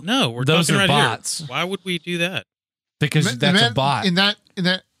 It's like, well, no, we're those talking are right bots. Here. Why would we do that? Because that's a bot. In that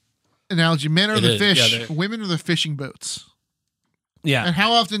analogy, men are the fish, women are the fishing boats. Yeah. And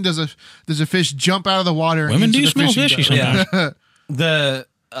how often does a fish jump out of the water? Women do the smell fishy sometimes.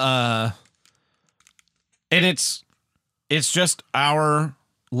 Yeah. And it's just our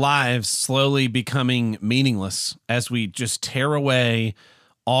lives slowly becoming meaningless as we just tear away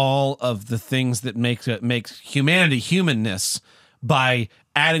all of the things that makes humanity humanness by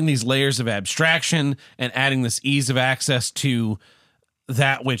adding these layers of abstraction and adding this ease of access to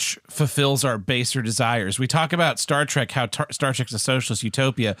that which fulfills our baser desires. We talk about Star Trek, how Star Trek's a socialist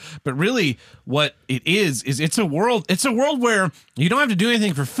utopia, but really what it is it's a world where you don't have to do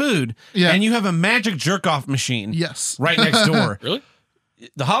anything for food, and you have a magic jerk-off machine right next door. Really?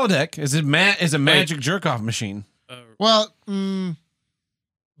 The holodeck is a magic jerk-off machine. Well,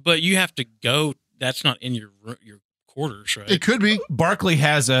 but you have to go. That's not in your quarters, right? It could be. Barclay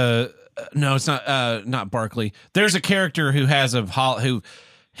has a... no, it's not Barclay. There's a character who has wouldn't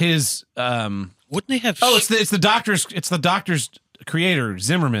they have? Oh, it's the doctor's creator,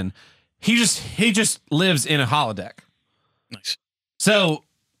 Zimmerman. He just lives in a holodeck. Nice. So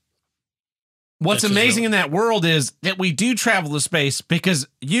what's amazing in that world is that we do travel to space because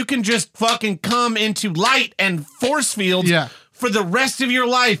you can just fucking come into light and force fields for the rest of your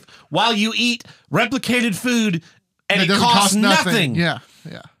life while you eat replicated food and it costs nothing. Yeah.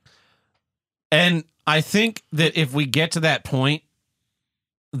 And I think that if we get to that point,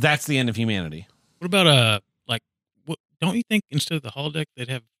 that's the end of humanity. What about don't you think instead of the holodeck, they'd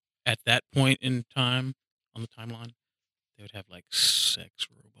have at that point in time on the timeline, they would have like sex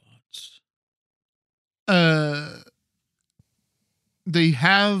robots? They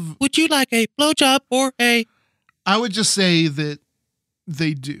have. Would you like a blowjob or a? I would just say that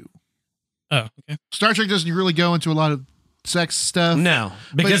they do. Oh, okay. Star Trek doesn't really go into a lot of sex stuff. No,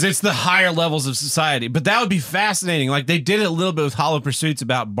 because it's the higher levels of society. But that would be fascinating. Like they did it a little bit with Hollow Pursuits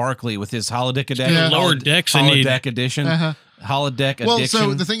about Barclay with his holodeck edition. Yeah. Lower decks. Holodeck edition. Holodeck addiction. Well,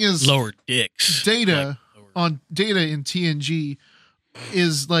 so the thing is, lower dicks. Data in TNG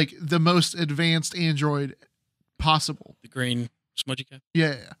is like the most advanced android possible. The green smudgy guy.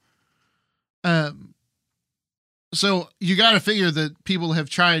 Yeah. So you got to figure that people have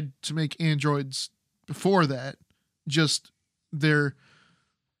tried to make androids before that. Just they're,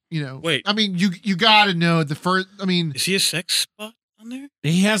 Wait. I mean, you got to know the first. I mean, is he a sex spot on there?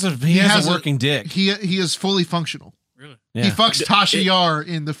 He has a working dick. He is fully functional. Really? Yeah. He fucks Tasha Yar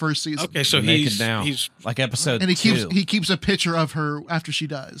in the first season. Okay, so he's like episode and he 2. keeps a picture of her after she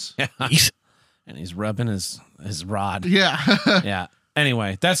dies. Yeah. And he's rubbing his rod. Yeah. Yeah.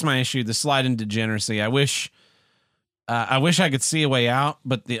 Anyway, that's my issue. The slide into degeneracy. I wish I could see a way out,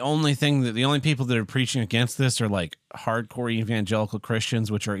 but the only people that are preaching against this are like hardcore evangelical Christians,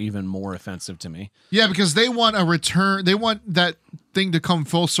 which are even more offensive to me. Yeah, because they want a return. They want that thing to come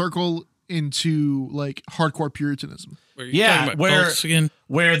full circle into like hardcore Puritanism.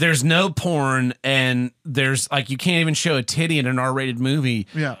 Where there's no porn and there's like you can't even show a titty in an R-rated movie.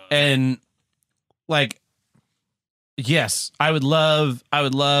 Yeah, and like, yes, I would love a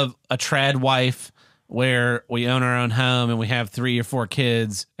trad wife where we own our own home and we have 3 or 4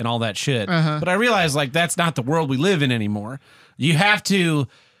 kids and all that shit. But I realize like that's not the world we live in anymore. You have to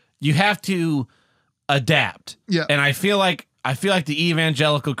adapt. Yeah. And I feel like the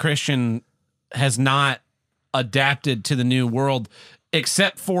evangelical Christian has not adapted to the new world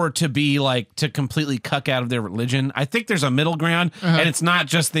except for to be like to completely cuck out of their religion. I think there's a middle ground and it's not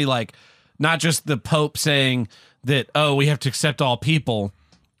just the Pope saying that, oh, we have to accept all people.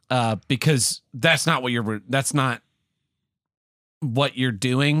 Because that's not what you're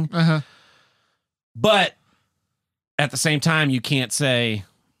doing. But at the same time, you can't say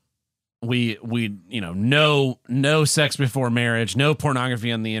no sex before marriage, no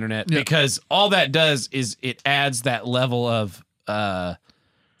pornography on the internet, because all that does is it adds that level of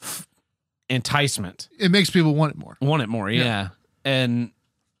enticement. It makes people want it more. Yeah. And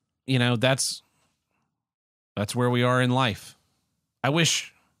that's where we are in life. I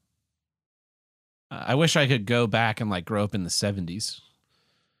wish I could go back and like grow up in the 70s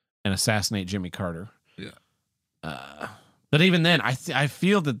and assassinate Jimmy Carter. Yeah. But even then, I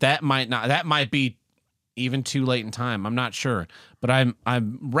feel that might be even too late in time. I'm not sure, but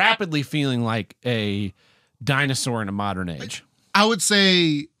I'm rapidly feeling like a dinosaur in a modern age. I would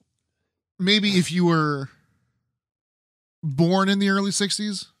say maybe if you were born in the early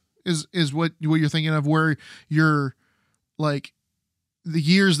 60s is what you're thinking of, where you're like the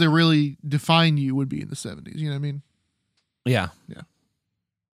years that really define you would be in the 70s. You know what I mean? Yeah. Yeah.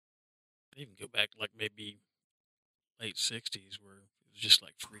 They even go back like maybe late 60s where it was just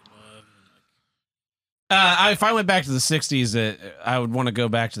like free love. And if I went back to the 60s, I would want to go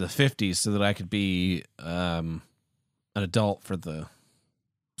back to the 50s so that I could be an adult for the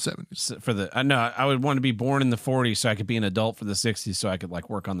 70s. No, I would want to be born in the 40s so I could be an adult for the 60s so I could like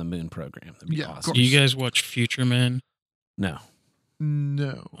work on the moon program. That'd be awesome. Do you guys watch Future Men? No.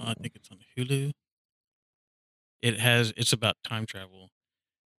 I think it's on Hulu. It's about time travel,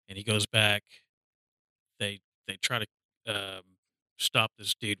 and he goes back. They try to stop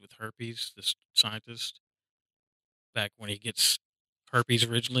this dude with herpes, this scientist, back when he gets herpes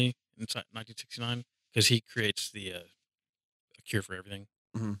originally in 1969, because he creates the a cure for everything.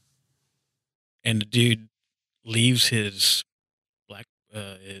 Mm-hmm. And the dude leaves his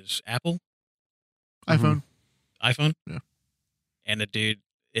his Apple iPhone. Yeah. And the dude,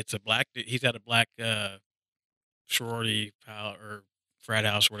 it's a black dude. He's at a black sorority or frat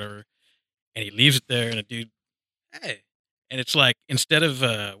house or whatever, and he leaves it there. And a dude, hey, and it's like instead of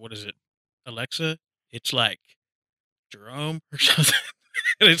what is it, Alexa? It's like Jerome or something.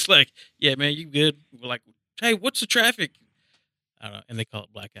 And it's like, yeah, man, you good? We're like, hey, what's the traffic? I don't know. And they call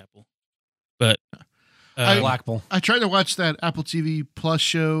it Black Apple, but Blackpool. I tried to watch that Apple TV Plus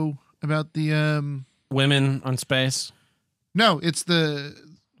show about the women on space. No, it's the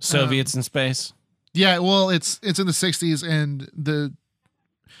Soviets in space. Yeah, well, it's in the 60s, and the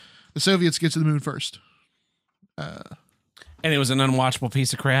Soviets get to the moon first. And it was an unwatchable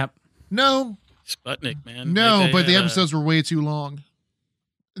piece of crap. No, Sputnik, man. No, but the episodes were way too long.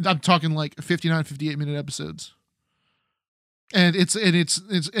 I'm talking like 59, 58-minute episodes. And it's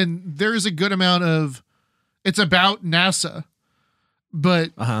there is a good amount of, it's about NASA,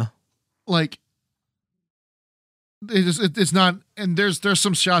 but like it's not, and there's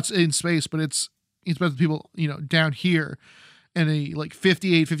some shots in space, but it's about the people, down here, and a like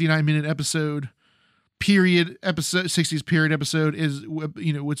 58, 59-minute episode, 60s period episode is,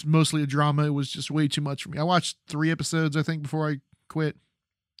 it's mostly a drama. It was just way too much for me. I watched 3 episodes, I think, before I quit.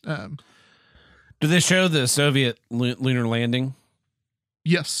 Do they show the Soviet lunar landing?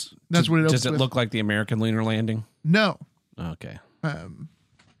 Yes, that's what it opens Does it with. look like the American lunar landing? No. Okay.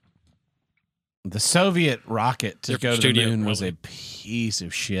 The Soviet rocket to go to the moon was a piece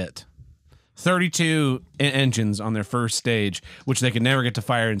of shit. 32 engines on their first stage, which they could never get to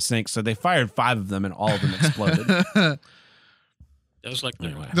fire in sync, so they fired 5 of them and all of them exploded. That was like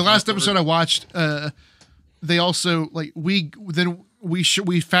the last episode I watched. They also like we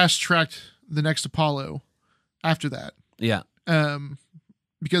fast tracked the next Apollo after that. Yeah.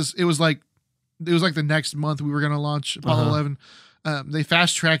 Because it was like the next month we were going to launch Apollo 11. They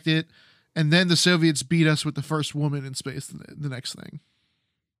fast tracked it, and then the Soviets beat us with the first woman in space. The next thing.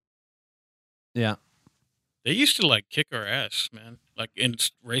 Yeah. They used to like kick our ass, man. Like in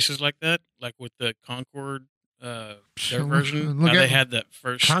races like that, like with the Concorde, their version. They had that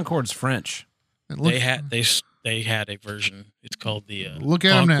first. Concorde's French. They had a version. It's called the look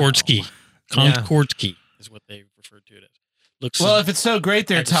at Concorde ski. Concorde ski is what they referred to it as. Well, if it's so great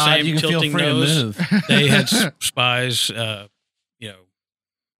there, Todd, you can feel free to move. They had spies,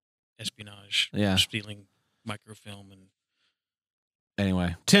 espionage, stealing microfilm, and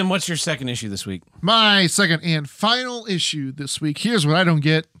anyway. Tim, what's your second issue this week? My second and final issue this week. Here's what I don't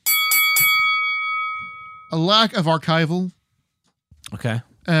get: a lack of archival. Okay.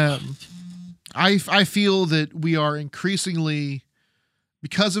 I feel that we are increasingly,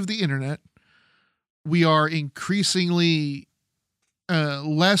 because of the internet, we are increasingly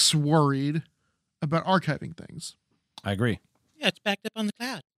less worried about archiving things. I agree. Yeah, it's backed up on the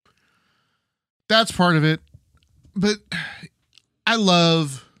cloud. That's part of it. But I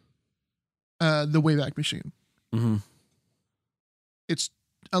love the Wayback Machine. Mm-hmm. It's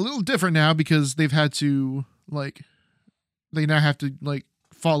a little different now because they've had to, they now have to,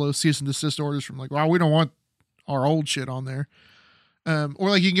 follow cease and desist orders from, wow, we don't want our old shit on there.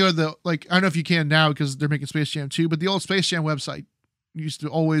 Or you can go to the, I don't know if you can now because they're making Space Jam 2, but the old Space Jam website used to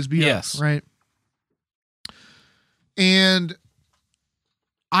always be up, right? And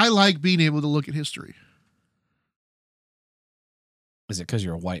I like being able to look at history. Is it because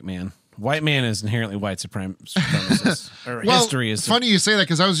you're a white man? White man is inherently white supremacist. Or well, history is. Funny you say that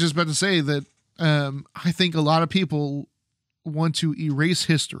because I was just about to say that I think a lot of people want to erase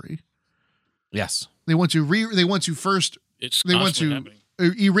history. Yes. They want to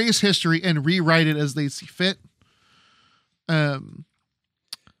erase history and rewrite it as they see fit.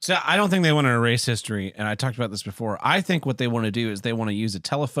 So I don't think they want to erase history, and I talked about this before. I think what they want to do is they want to use a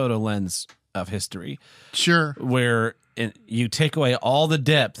telephoto lens of history. Sure. Where you take away all the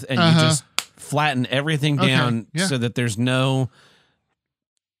depth and you just flatten everything down so that there's no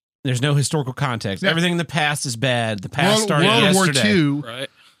historical context. Everything in the past is bad. The past started yesterday. World War II,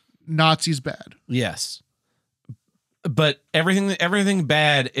 Nazis bad. Yes. But everything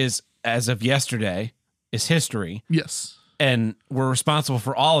bad is as of yesterday is history. Yes. And we're responsible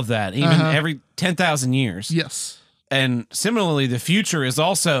for all of that, even every 10,000 years. Yes. And similarly, the future is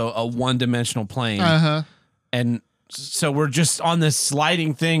also a one-dimensional plane. And so we're just on this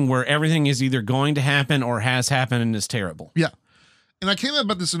sliding thing where everything is either going to happen or has happened and is terrible. Yeah. And I came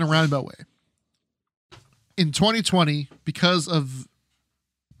about this in a roundabout way. In 2020, because of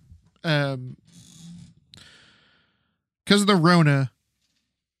the Rona,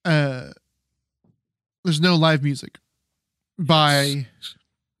 there's no live music.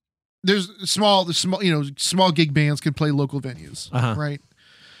 There's small gig bands can play local venues, right?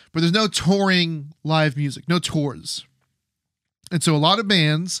 But there's no touring live music, no tours. And so a lot of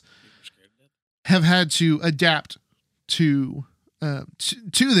bands have had to adapt to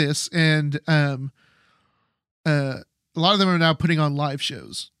this, and a lot of them are now putting on live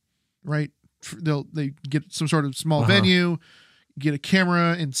shows, right? They get some sort of small venue, get a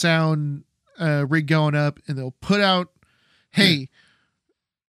camera and sound rig going up, and they'll put out, hey,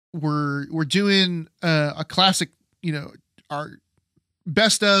 we're doing a classic, our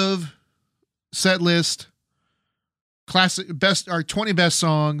best of set list, our 20 best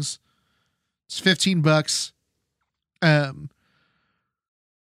songs. It's $15.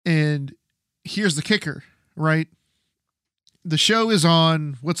 And here's the kicker, right? The show is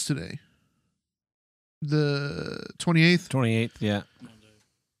on, what's today? The 28th? 28th, yeah.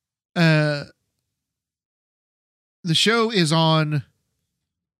 The show is on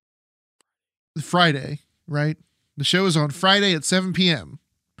Friday, right? The show is on Friday at 7 p.m.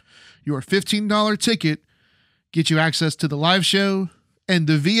 Your $15 ticket gets you access to the live show and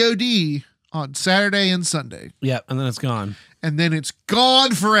the VOD on Saturday and Sunday. Yeah, and then it's gone. And then it's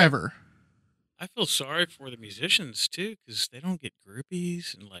gone forever. I feel sorry for the musicians, too, because they don't get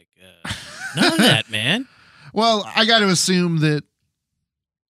groupies and, none of that, man. Well, I got to assume that...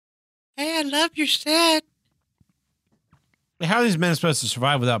 Hey, I love your set. How are these men supposed to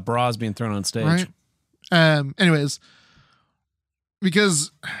survive without bras being thrown on stage? Right. Anyways,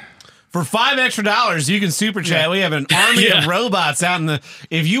 because for $5 extra, you can super chat. We have an army of robots out in the.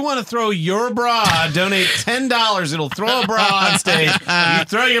 If you want to throw your bra, donate $10. It'll throw a bra on stage. You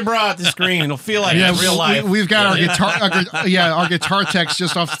throw your bra at the screen. It'll feel like real life. We've got our guitar, our guitar techs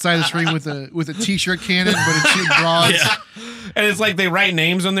just off the side of the screen with a t-shirt cannon, but it's shooting bras. Yeah. And it's like they write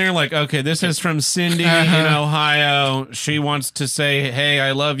names on there, like, okay, this is from Cindy in Ohio. She wants to say, hey,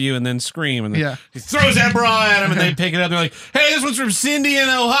 I love you, and then scream. And then he throws that bra at him, and they pick it up. And they're like, hey, this one's from Cindy in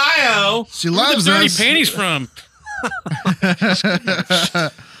Ohio. She loves Where the us. dirty panties from?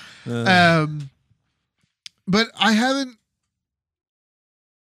 But I haven't.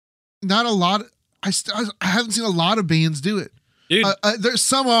 Not a lot. I haven't seen a lot of bands do it. Dude. There's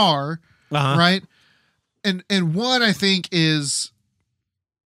some are, right? And one, I think, is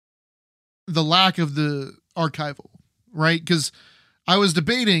the lack of the archival, right? Because I was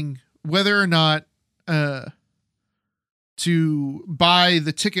debating whether or not to buy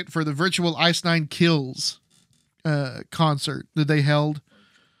the ticket for the virtual Ice Nine Kills concert that they held.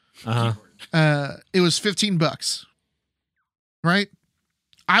 It was $15, right?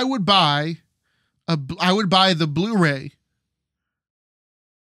 I would buy the Blu-ray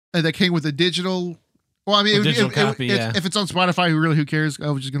that came with a digital. Well, I mean, if it's on Spotify, who cares? I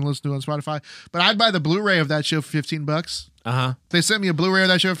was just going to listen to it on Spotify. But I'd buy the Blu-ray of that show for $15. They sent me a Blu-ray of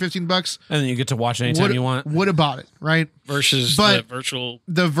that show for $15. And then you get to watch it anytime you want. Would have bought it, right? Versus the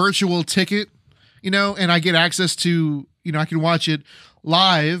virtual ticket, and I get access to, I can watch it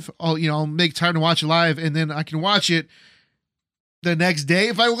live. I'll make time to watch it live, and then I can watch it the next day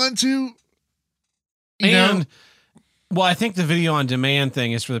if I want to. You know? Well, I think the video on demand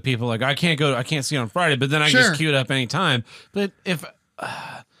thing is for the people like I can't see it on Friday, but then I can just queue it up anytime. But if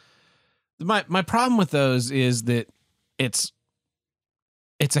my problem with those is that it's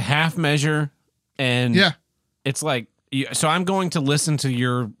a half measure, and it's like so I'm going to listen to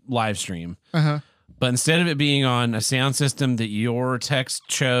your live stream, but instead of it being on a sound system that your text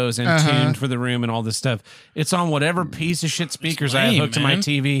chose and tuned for the room and all this stuff, it's on whatever piece of shit speakers I have hooked to my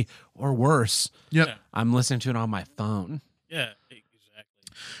TV, or worse. Yep. I'm listening to it on my phone. Yeah,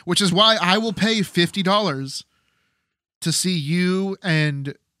 exactly. which is why I will pay $50 to see you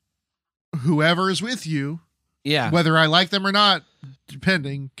and whoever is with you. Yeah. Whether I like them or not,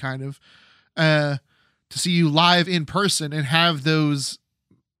 depending, kind of, to see you live in person and have those,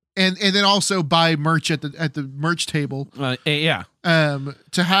 and then also buy merch at the merch table. Yeah.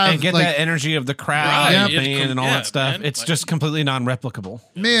 To have and get like, that energy of the crowd and Yeah. band and all that stuff. Man. It's just completely non-replicable.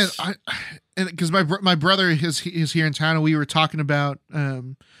 Man, because my brother is here in town, and we were talking about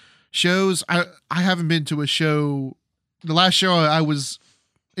shows. I haven't been to a show. The last show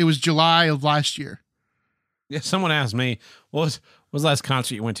it was July of last year. Yeah, someone asked me, what was the last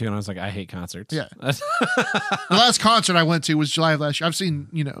concert you went to? And I was like, I hate concerts. Yeah. The last concert I went to was July of last year. I've seen,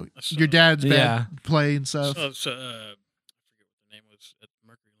 your dad's band play and stuff. I forget what the name was at the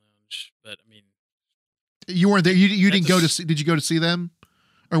Mercury Lounge, but I mean, You weren't there. You didn't go to see. Did you go to see them,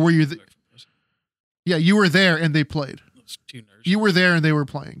 or were you? Yeah, you were there and they played. those two nerds. You were there and they were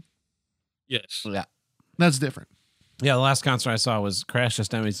playing. Yes. Yeah. That's different. Yeah, the last concert I saw was Crash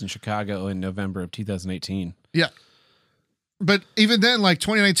Test Dummies in Chicago in November of 2018. Yeah. But even then, like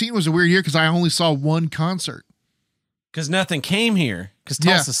 2019 was a weird year because I only saw one concert. Because nothing came here. Because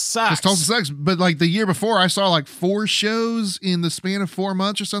Tulsa sucks. Because Tulsa sucks. But like the year before, I saw like 4 shows in the span of 4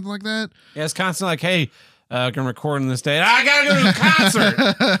 months or something like that. Yeah, it's constantly like, hey, I'm recording this day. I gotta go to a concert.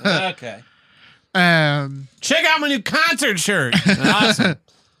 Okay. Check out my new concert shirt. Awesome.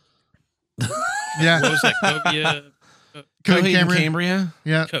 Yeah. What was that? Covia? COVID Cambria.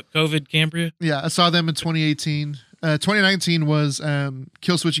 Yeah. COVID Cambria? Yeah. I saw them in 2018. 2019 was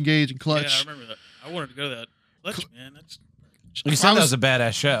Killswitch Engage and Clutch. Yeah, I remember that. I wanted to go to that. Clutch, man. That's. You said that was a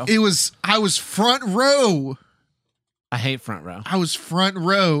badass show. I was front row. I hate front row. I was front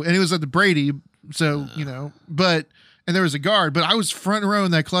row, and it was at the Brady. So, and there was a guard, but I was front row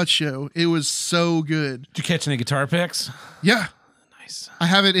in that Clutch show. It was so good. Did you catch any guitar picks? Yeah. Nice. I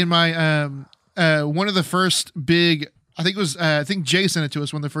have it in my, one of the first big, I think Jay sent it to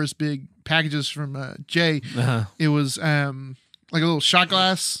us, one of the first big packages from Jay. Uh-huh. It was like a little shot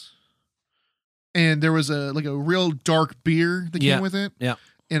glass, and there was a real dark beer that came with it. Yeah.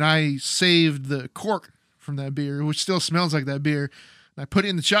 And I saved the cork from that beer, which still smells like that beer. And I put it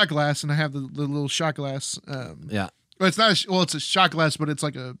in the shot glass, and I have the little shot glass. Yeah. Well, it's not. It's a shot glass, but it's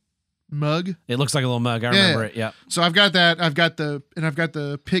like a mug. It looks like a little mug. I remember it. Yeah. So I've got that. I've got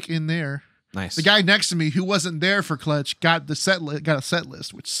the pick in there. Nice. The guy next to me who wasn't there for Clutch got a set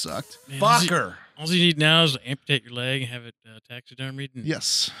list, which sucked. Man, Fucker. All you need now is to amputate your leg and have it taxidermied. And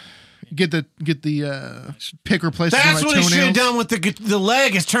Yes. Get the pick replaced. That's what he should have done with the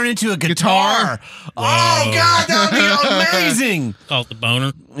leg is turn into a guitar. Oh, God, that would be amazing. Call it the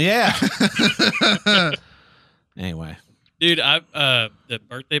boner. Yeah. Anyway. Dude, the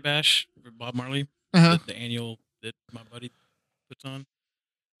birthday bash for Bob Marley, the annual that my buddy puts on,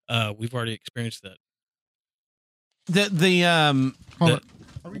 we've already experienced that. Hold on.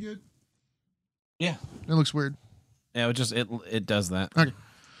 Are we good? Yeah. It looks weird. Yeah, it does that. Okay.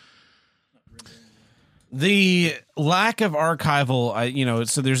 The lack of archival,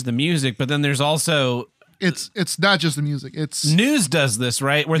 so there's the music, but then there's also it's not just the music. It's news does this,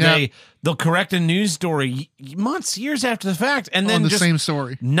 right? Where they'll correct a news story years after the fact, and then on the just same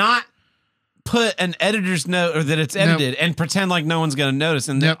story. Not put an editor's note or that it's edited and pretend like no one's going to notice,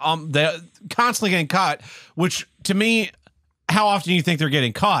 and they're constantly getting caught. Which to me, how often do you think they're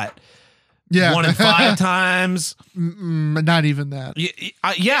getting caught? Yeah, 1 in 5 times. Not even that.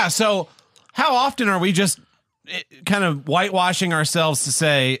 Yeah. So how often are we just kind of whitewashing ourselves to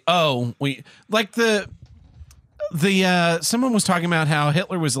say, oh, we like someone was talking about how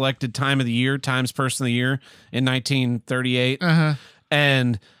Hitler was elected Times Person of the Year in 1938.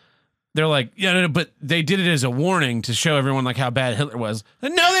 And they're like, but they did it as a warning to show everyone like how bad Hitler was. No,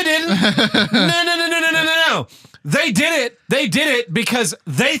 they didn't. No. They did it because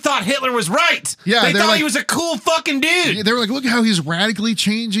they thought Hitler was right. Yeah, they thought he was a cool fucking dude. They were like, look how he's radically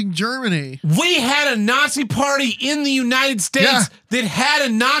changing Germany. We had a Nazi party in the United States that had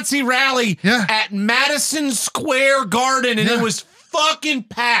a Nazi rally at Madison Square Garden, and it was fucking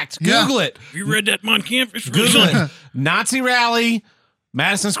packed. Google it. You read that Mon Campus? Google it. Nazi rally,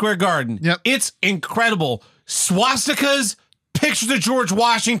 Madison Square Garden. Yep. It's incredible. Swastikas, pictures of George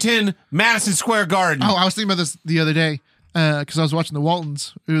Washington, Madison Square Garden. Oh, I was thinking about this the other day because I was watching the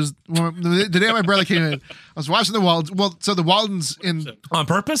Waltons. It was the day my brother came in. I was watching the Waltons. Well, so the Waltons on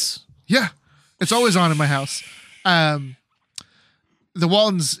purpose? Yeah, it's always on in my house. The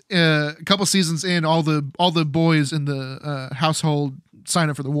Waltons, a couple seasons in, all the boys in the household sign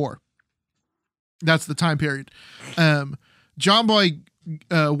up for the war. That's the time period. John Boy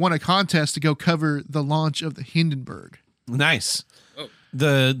won a contest to go cover the launch of the Hindenburg. Nice.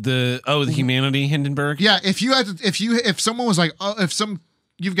 The humanity Hindenburg. Yeah, if someone was like,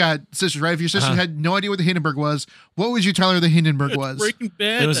 you've got sisters, right? If your sister had no idea what the Hindenburg was, what would you tell her the Hindenburg was? Breaking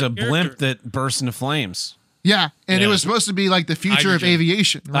Bad. It was a blimp that burst into flames. Yeah, and it was supposed to be like the future of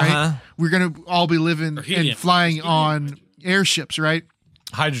aviation, right? We're gonna all be living and flying on airships, right?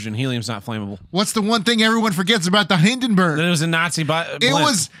 Hydrogen, helium's not flammable. What's the one thing everyone forgets about the Hindenburg? That it was a Nazi blimp. It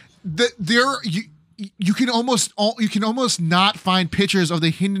was you can almost not find pictures of the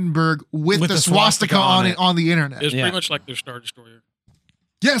Hindenburg with the swastika on it on the internet. It's pretty much like their Star Destroyer.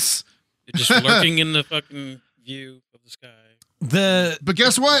 Yes, it's just lurking in the fucking view of the sky. But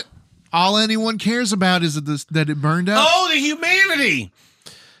guess what? All anyone cares about is that it burned out. Oh, the humanity!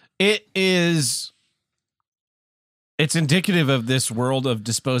 It's indicative of this world of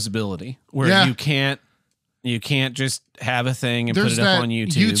disposability where you can't just have a thing and put it up on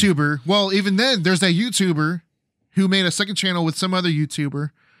YouTube. YouTuber. Well, even then, there's that YouTuber who made a second channel with some other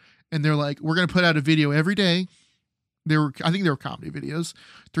YouTuber, and they're like, we're going to put out a video every day. I think they were comedy videos,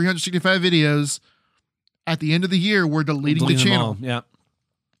 365 videos. At the end of the year, we're deleting the channel. Yeah.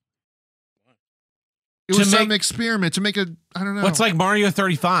 It was some experiment to make I don't know. What's like Mario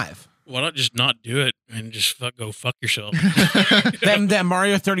 35? Why not just not do it and just go fuck yourself? that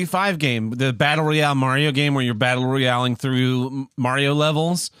Mario 35 game, the Battle Royale Mario game where you're Battle Royaling through Mario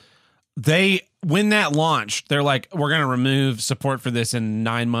levels, when that launched, they're like, we're going to remove support for this in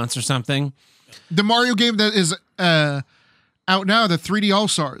 9 months or something. The Mario game that is out now, the 3D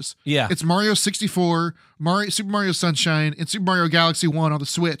All-Stars. Yeah. It's Mario 64, Super Mario Sunshine, and Super Mario Galaxy 1 on the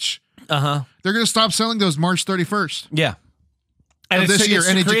Switch. They're going to stop selling those March 31st. Yeah. And this year,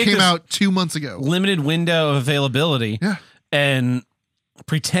 and it came out 2 months ago. Limited window of availability. Yeah. And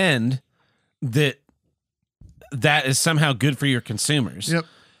pretend that is somehow good for your consumers. Yep.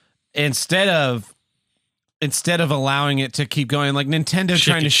 Instead of allowing it to keep going, like Nintendo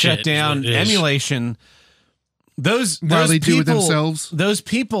trying to shut down emulation. Those they people, do it themselves. Those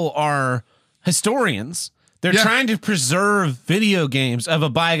people are historians. They're trying to preserve video games of a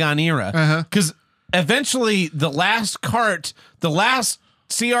bygone era. Because eventually the last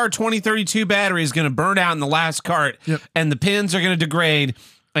CR2032 battery is going to burn out in the last cart, and the pins are going to degrade,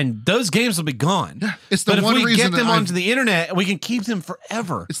 and those games will be gone. Yeah. It's the but one if we reason get them onto the internet, we can keep them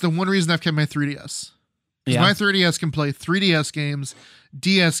forever. It's the one reason I've kept my 3DS. My 3DS can play 3DS games,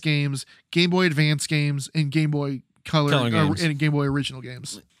 DS games, Game Boy Advance games, and Game Boy Color games. And Game Boy Original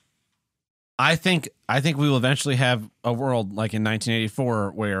games. I think we will eventually have a world like in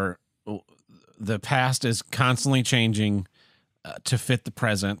 1984 where the past is constantly changing to fit the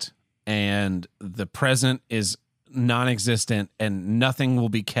present, and the present is non-existent, and nothing will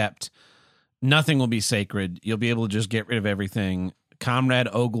be kept. Nothing will be sacred. You'll be able to just get rid of everything. Comrade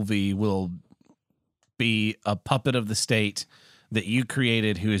Ogilvy will be a puppet of the state that you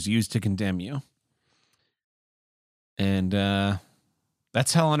created who is used to condemn you. And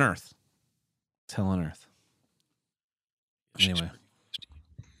that's hell on earth. It's hell on earth. Anyway.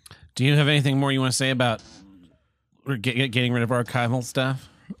 Do you have anything more you want to say about getting rid of archival stuff?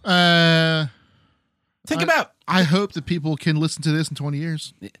 Think about... I hope that people can listen to this in 20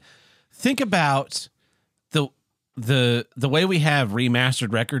 years. Think about the way we have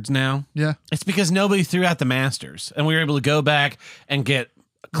remastered records now. Yeah. It's because nobody threw out the masters, and we were able to go back and get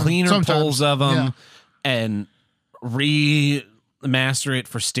cleaner pulls of them and remaster it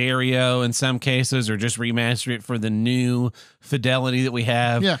for stereo in some cases, or just remaster it for the new fidelity that we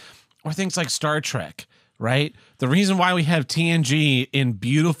have. Yeah. Or things like Star Trek, right? The reason why we have TNG in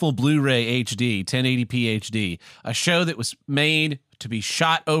beautiful Blu-ray HD, 1080p HD, a show that was made to be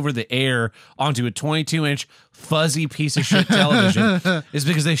shot over the air onto a 22-inch fuzzy piece of shit television is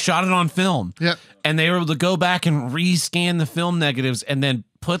because they shot it on film. Yep. And they were able to go back and rescan the film negatives and then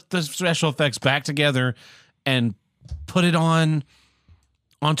put the special effects back together and put it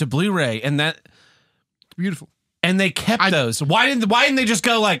onto Blu-ray. And that... Beautiful. And they kept those. Why didn't they just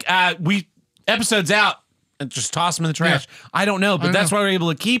go like, episodes out and just toss them in the trash? Yeah. I don't know, but that's why we're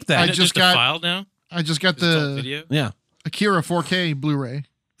able to keep that. I just got a file now. I just got the video. Yeah. Akira 4K Blu-ray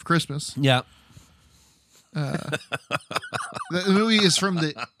for Christmas. Yeah. The movie is from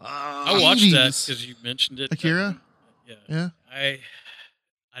the I watched 80s. That because you mentioned it. Akira? Yeah. I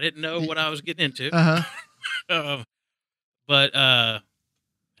didn't know what I was getting into. But had a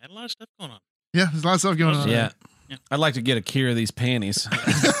lot of stuff going on. Yeah, there's a lot of stuff going on. Yeah. I'd like to get Akira these panties.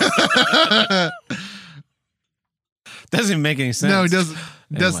 Doesn't even make any sense. No, it doesn't.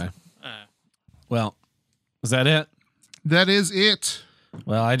 Anyway. Well, is that it? That is it.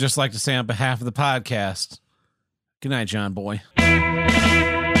 Well, I'd just like to say on behalf of the podcast, good night, John Boy.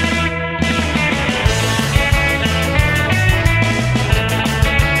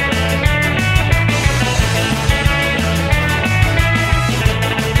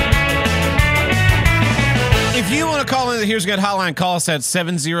 the Here's Good hotline. Call us at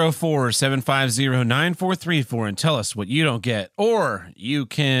 704-750-9434 and tell us what you don't get. Or you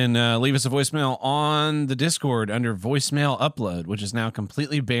can leave us a voicemail on the Discord under voicemail upload, which is now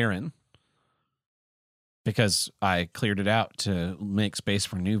completely barren because I cleared it out to make space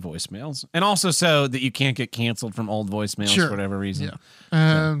for new voicemails. And also so that you can't get canceled from old voicemails for whatever reason.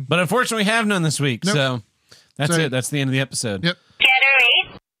 Yeah. But unfortunately, we have none this week. Nope. So that's it. That's the end of the episode. Yep.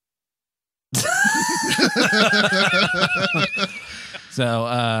 So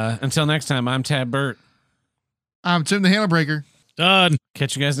until next time, I'm Tad Burt. I'm Tim the Handlebreaker. Done.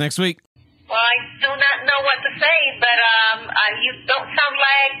 Catch you guys next week. Well, I do not know what to say, but you don't sound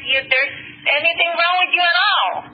like there's anything wrong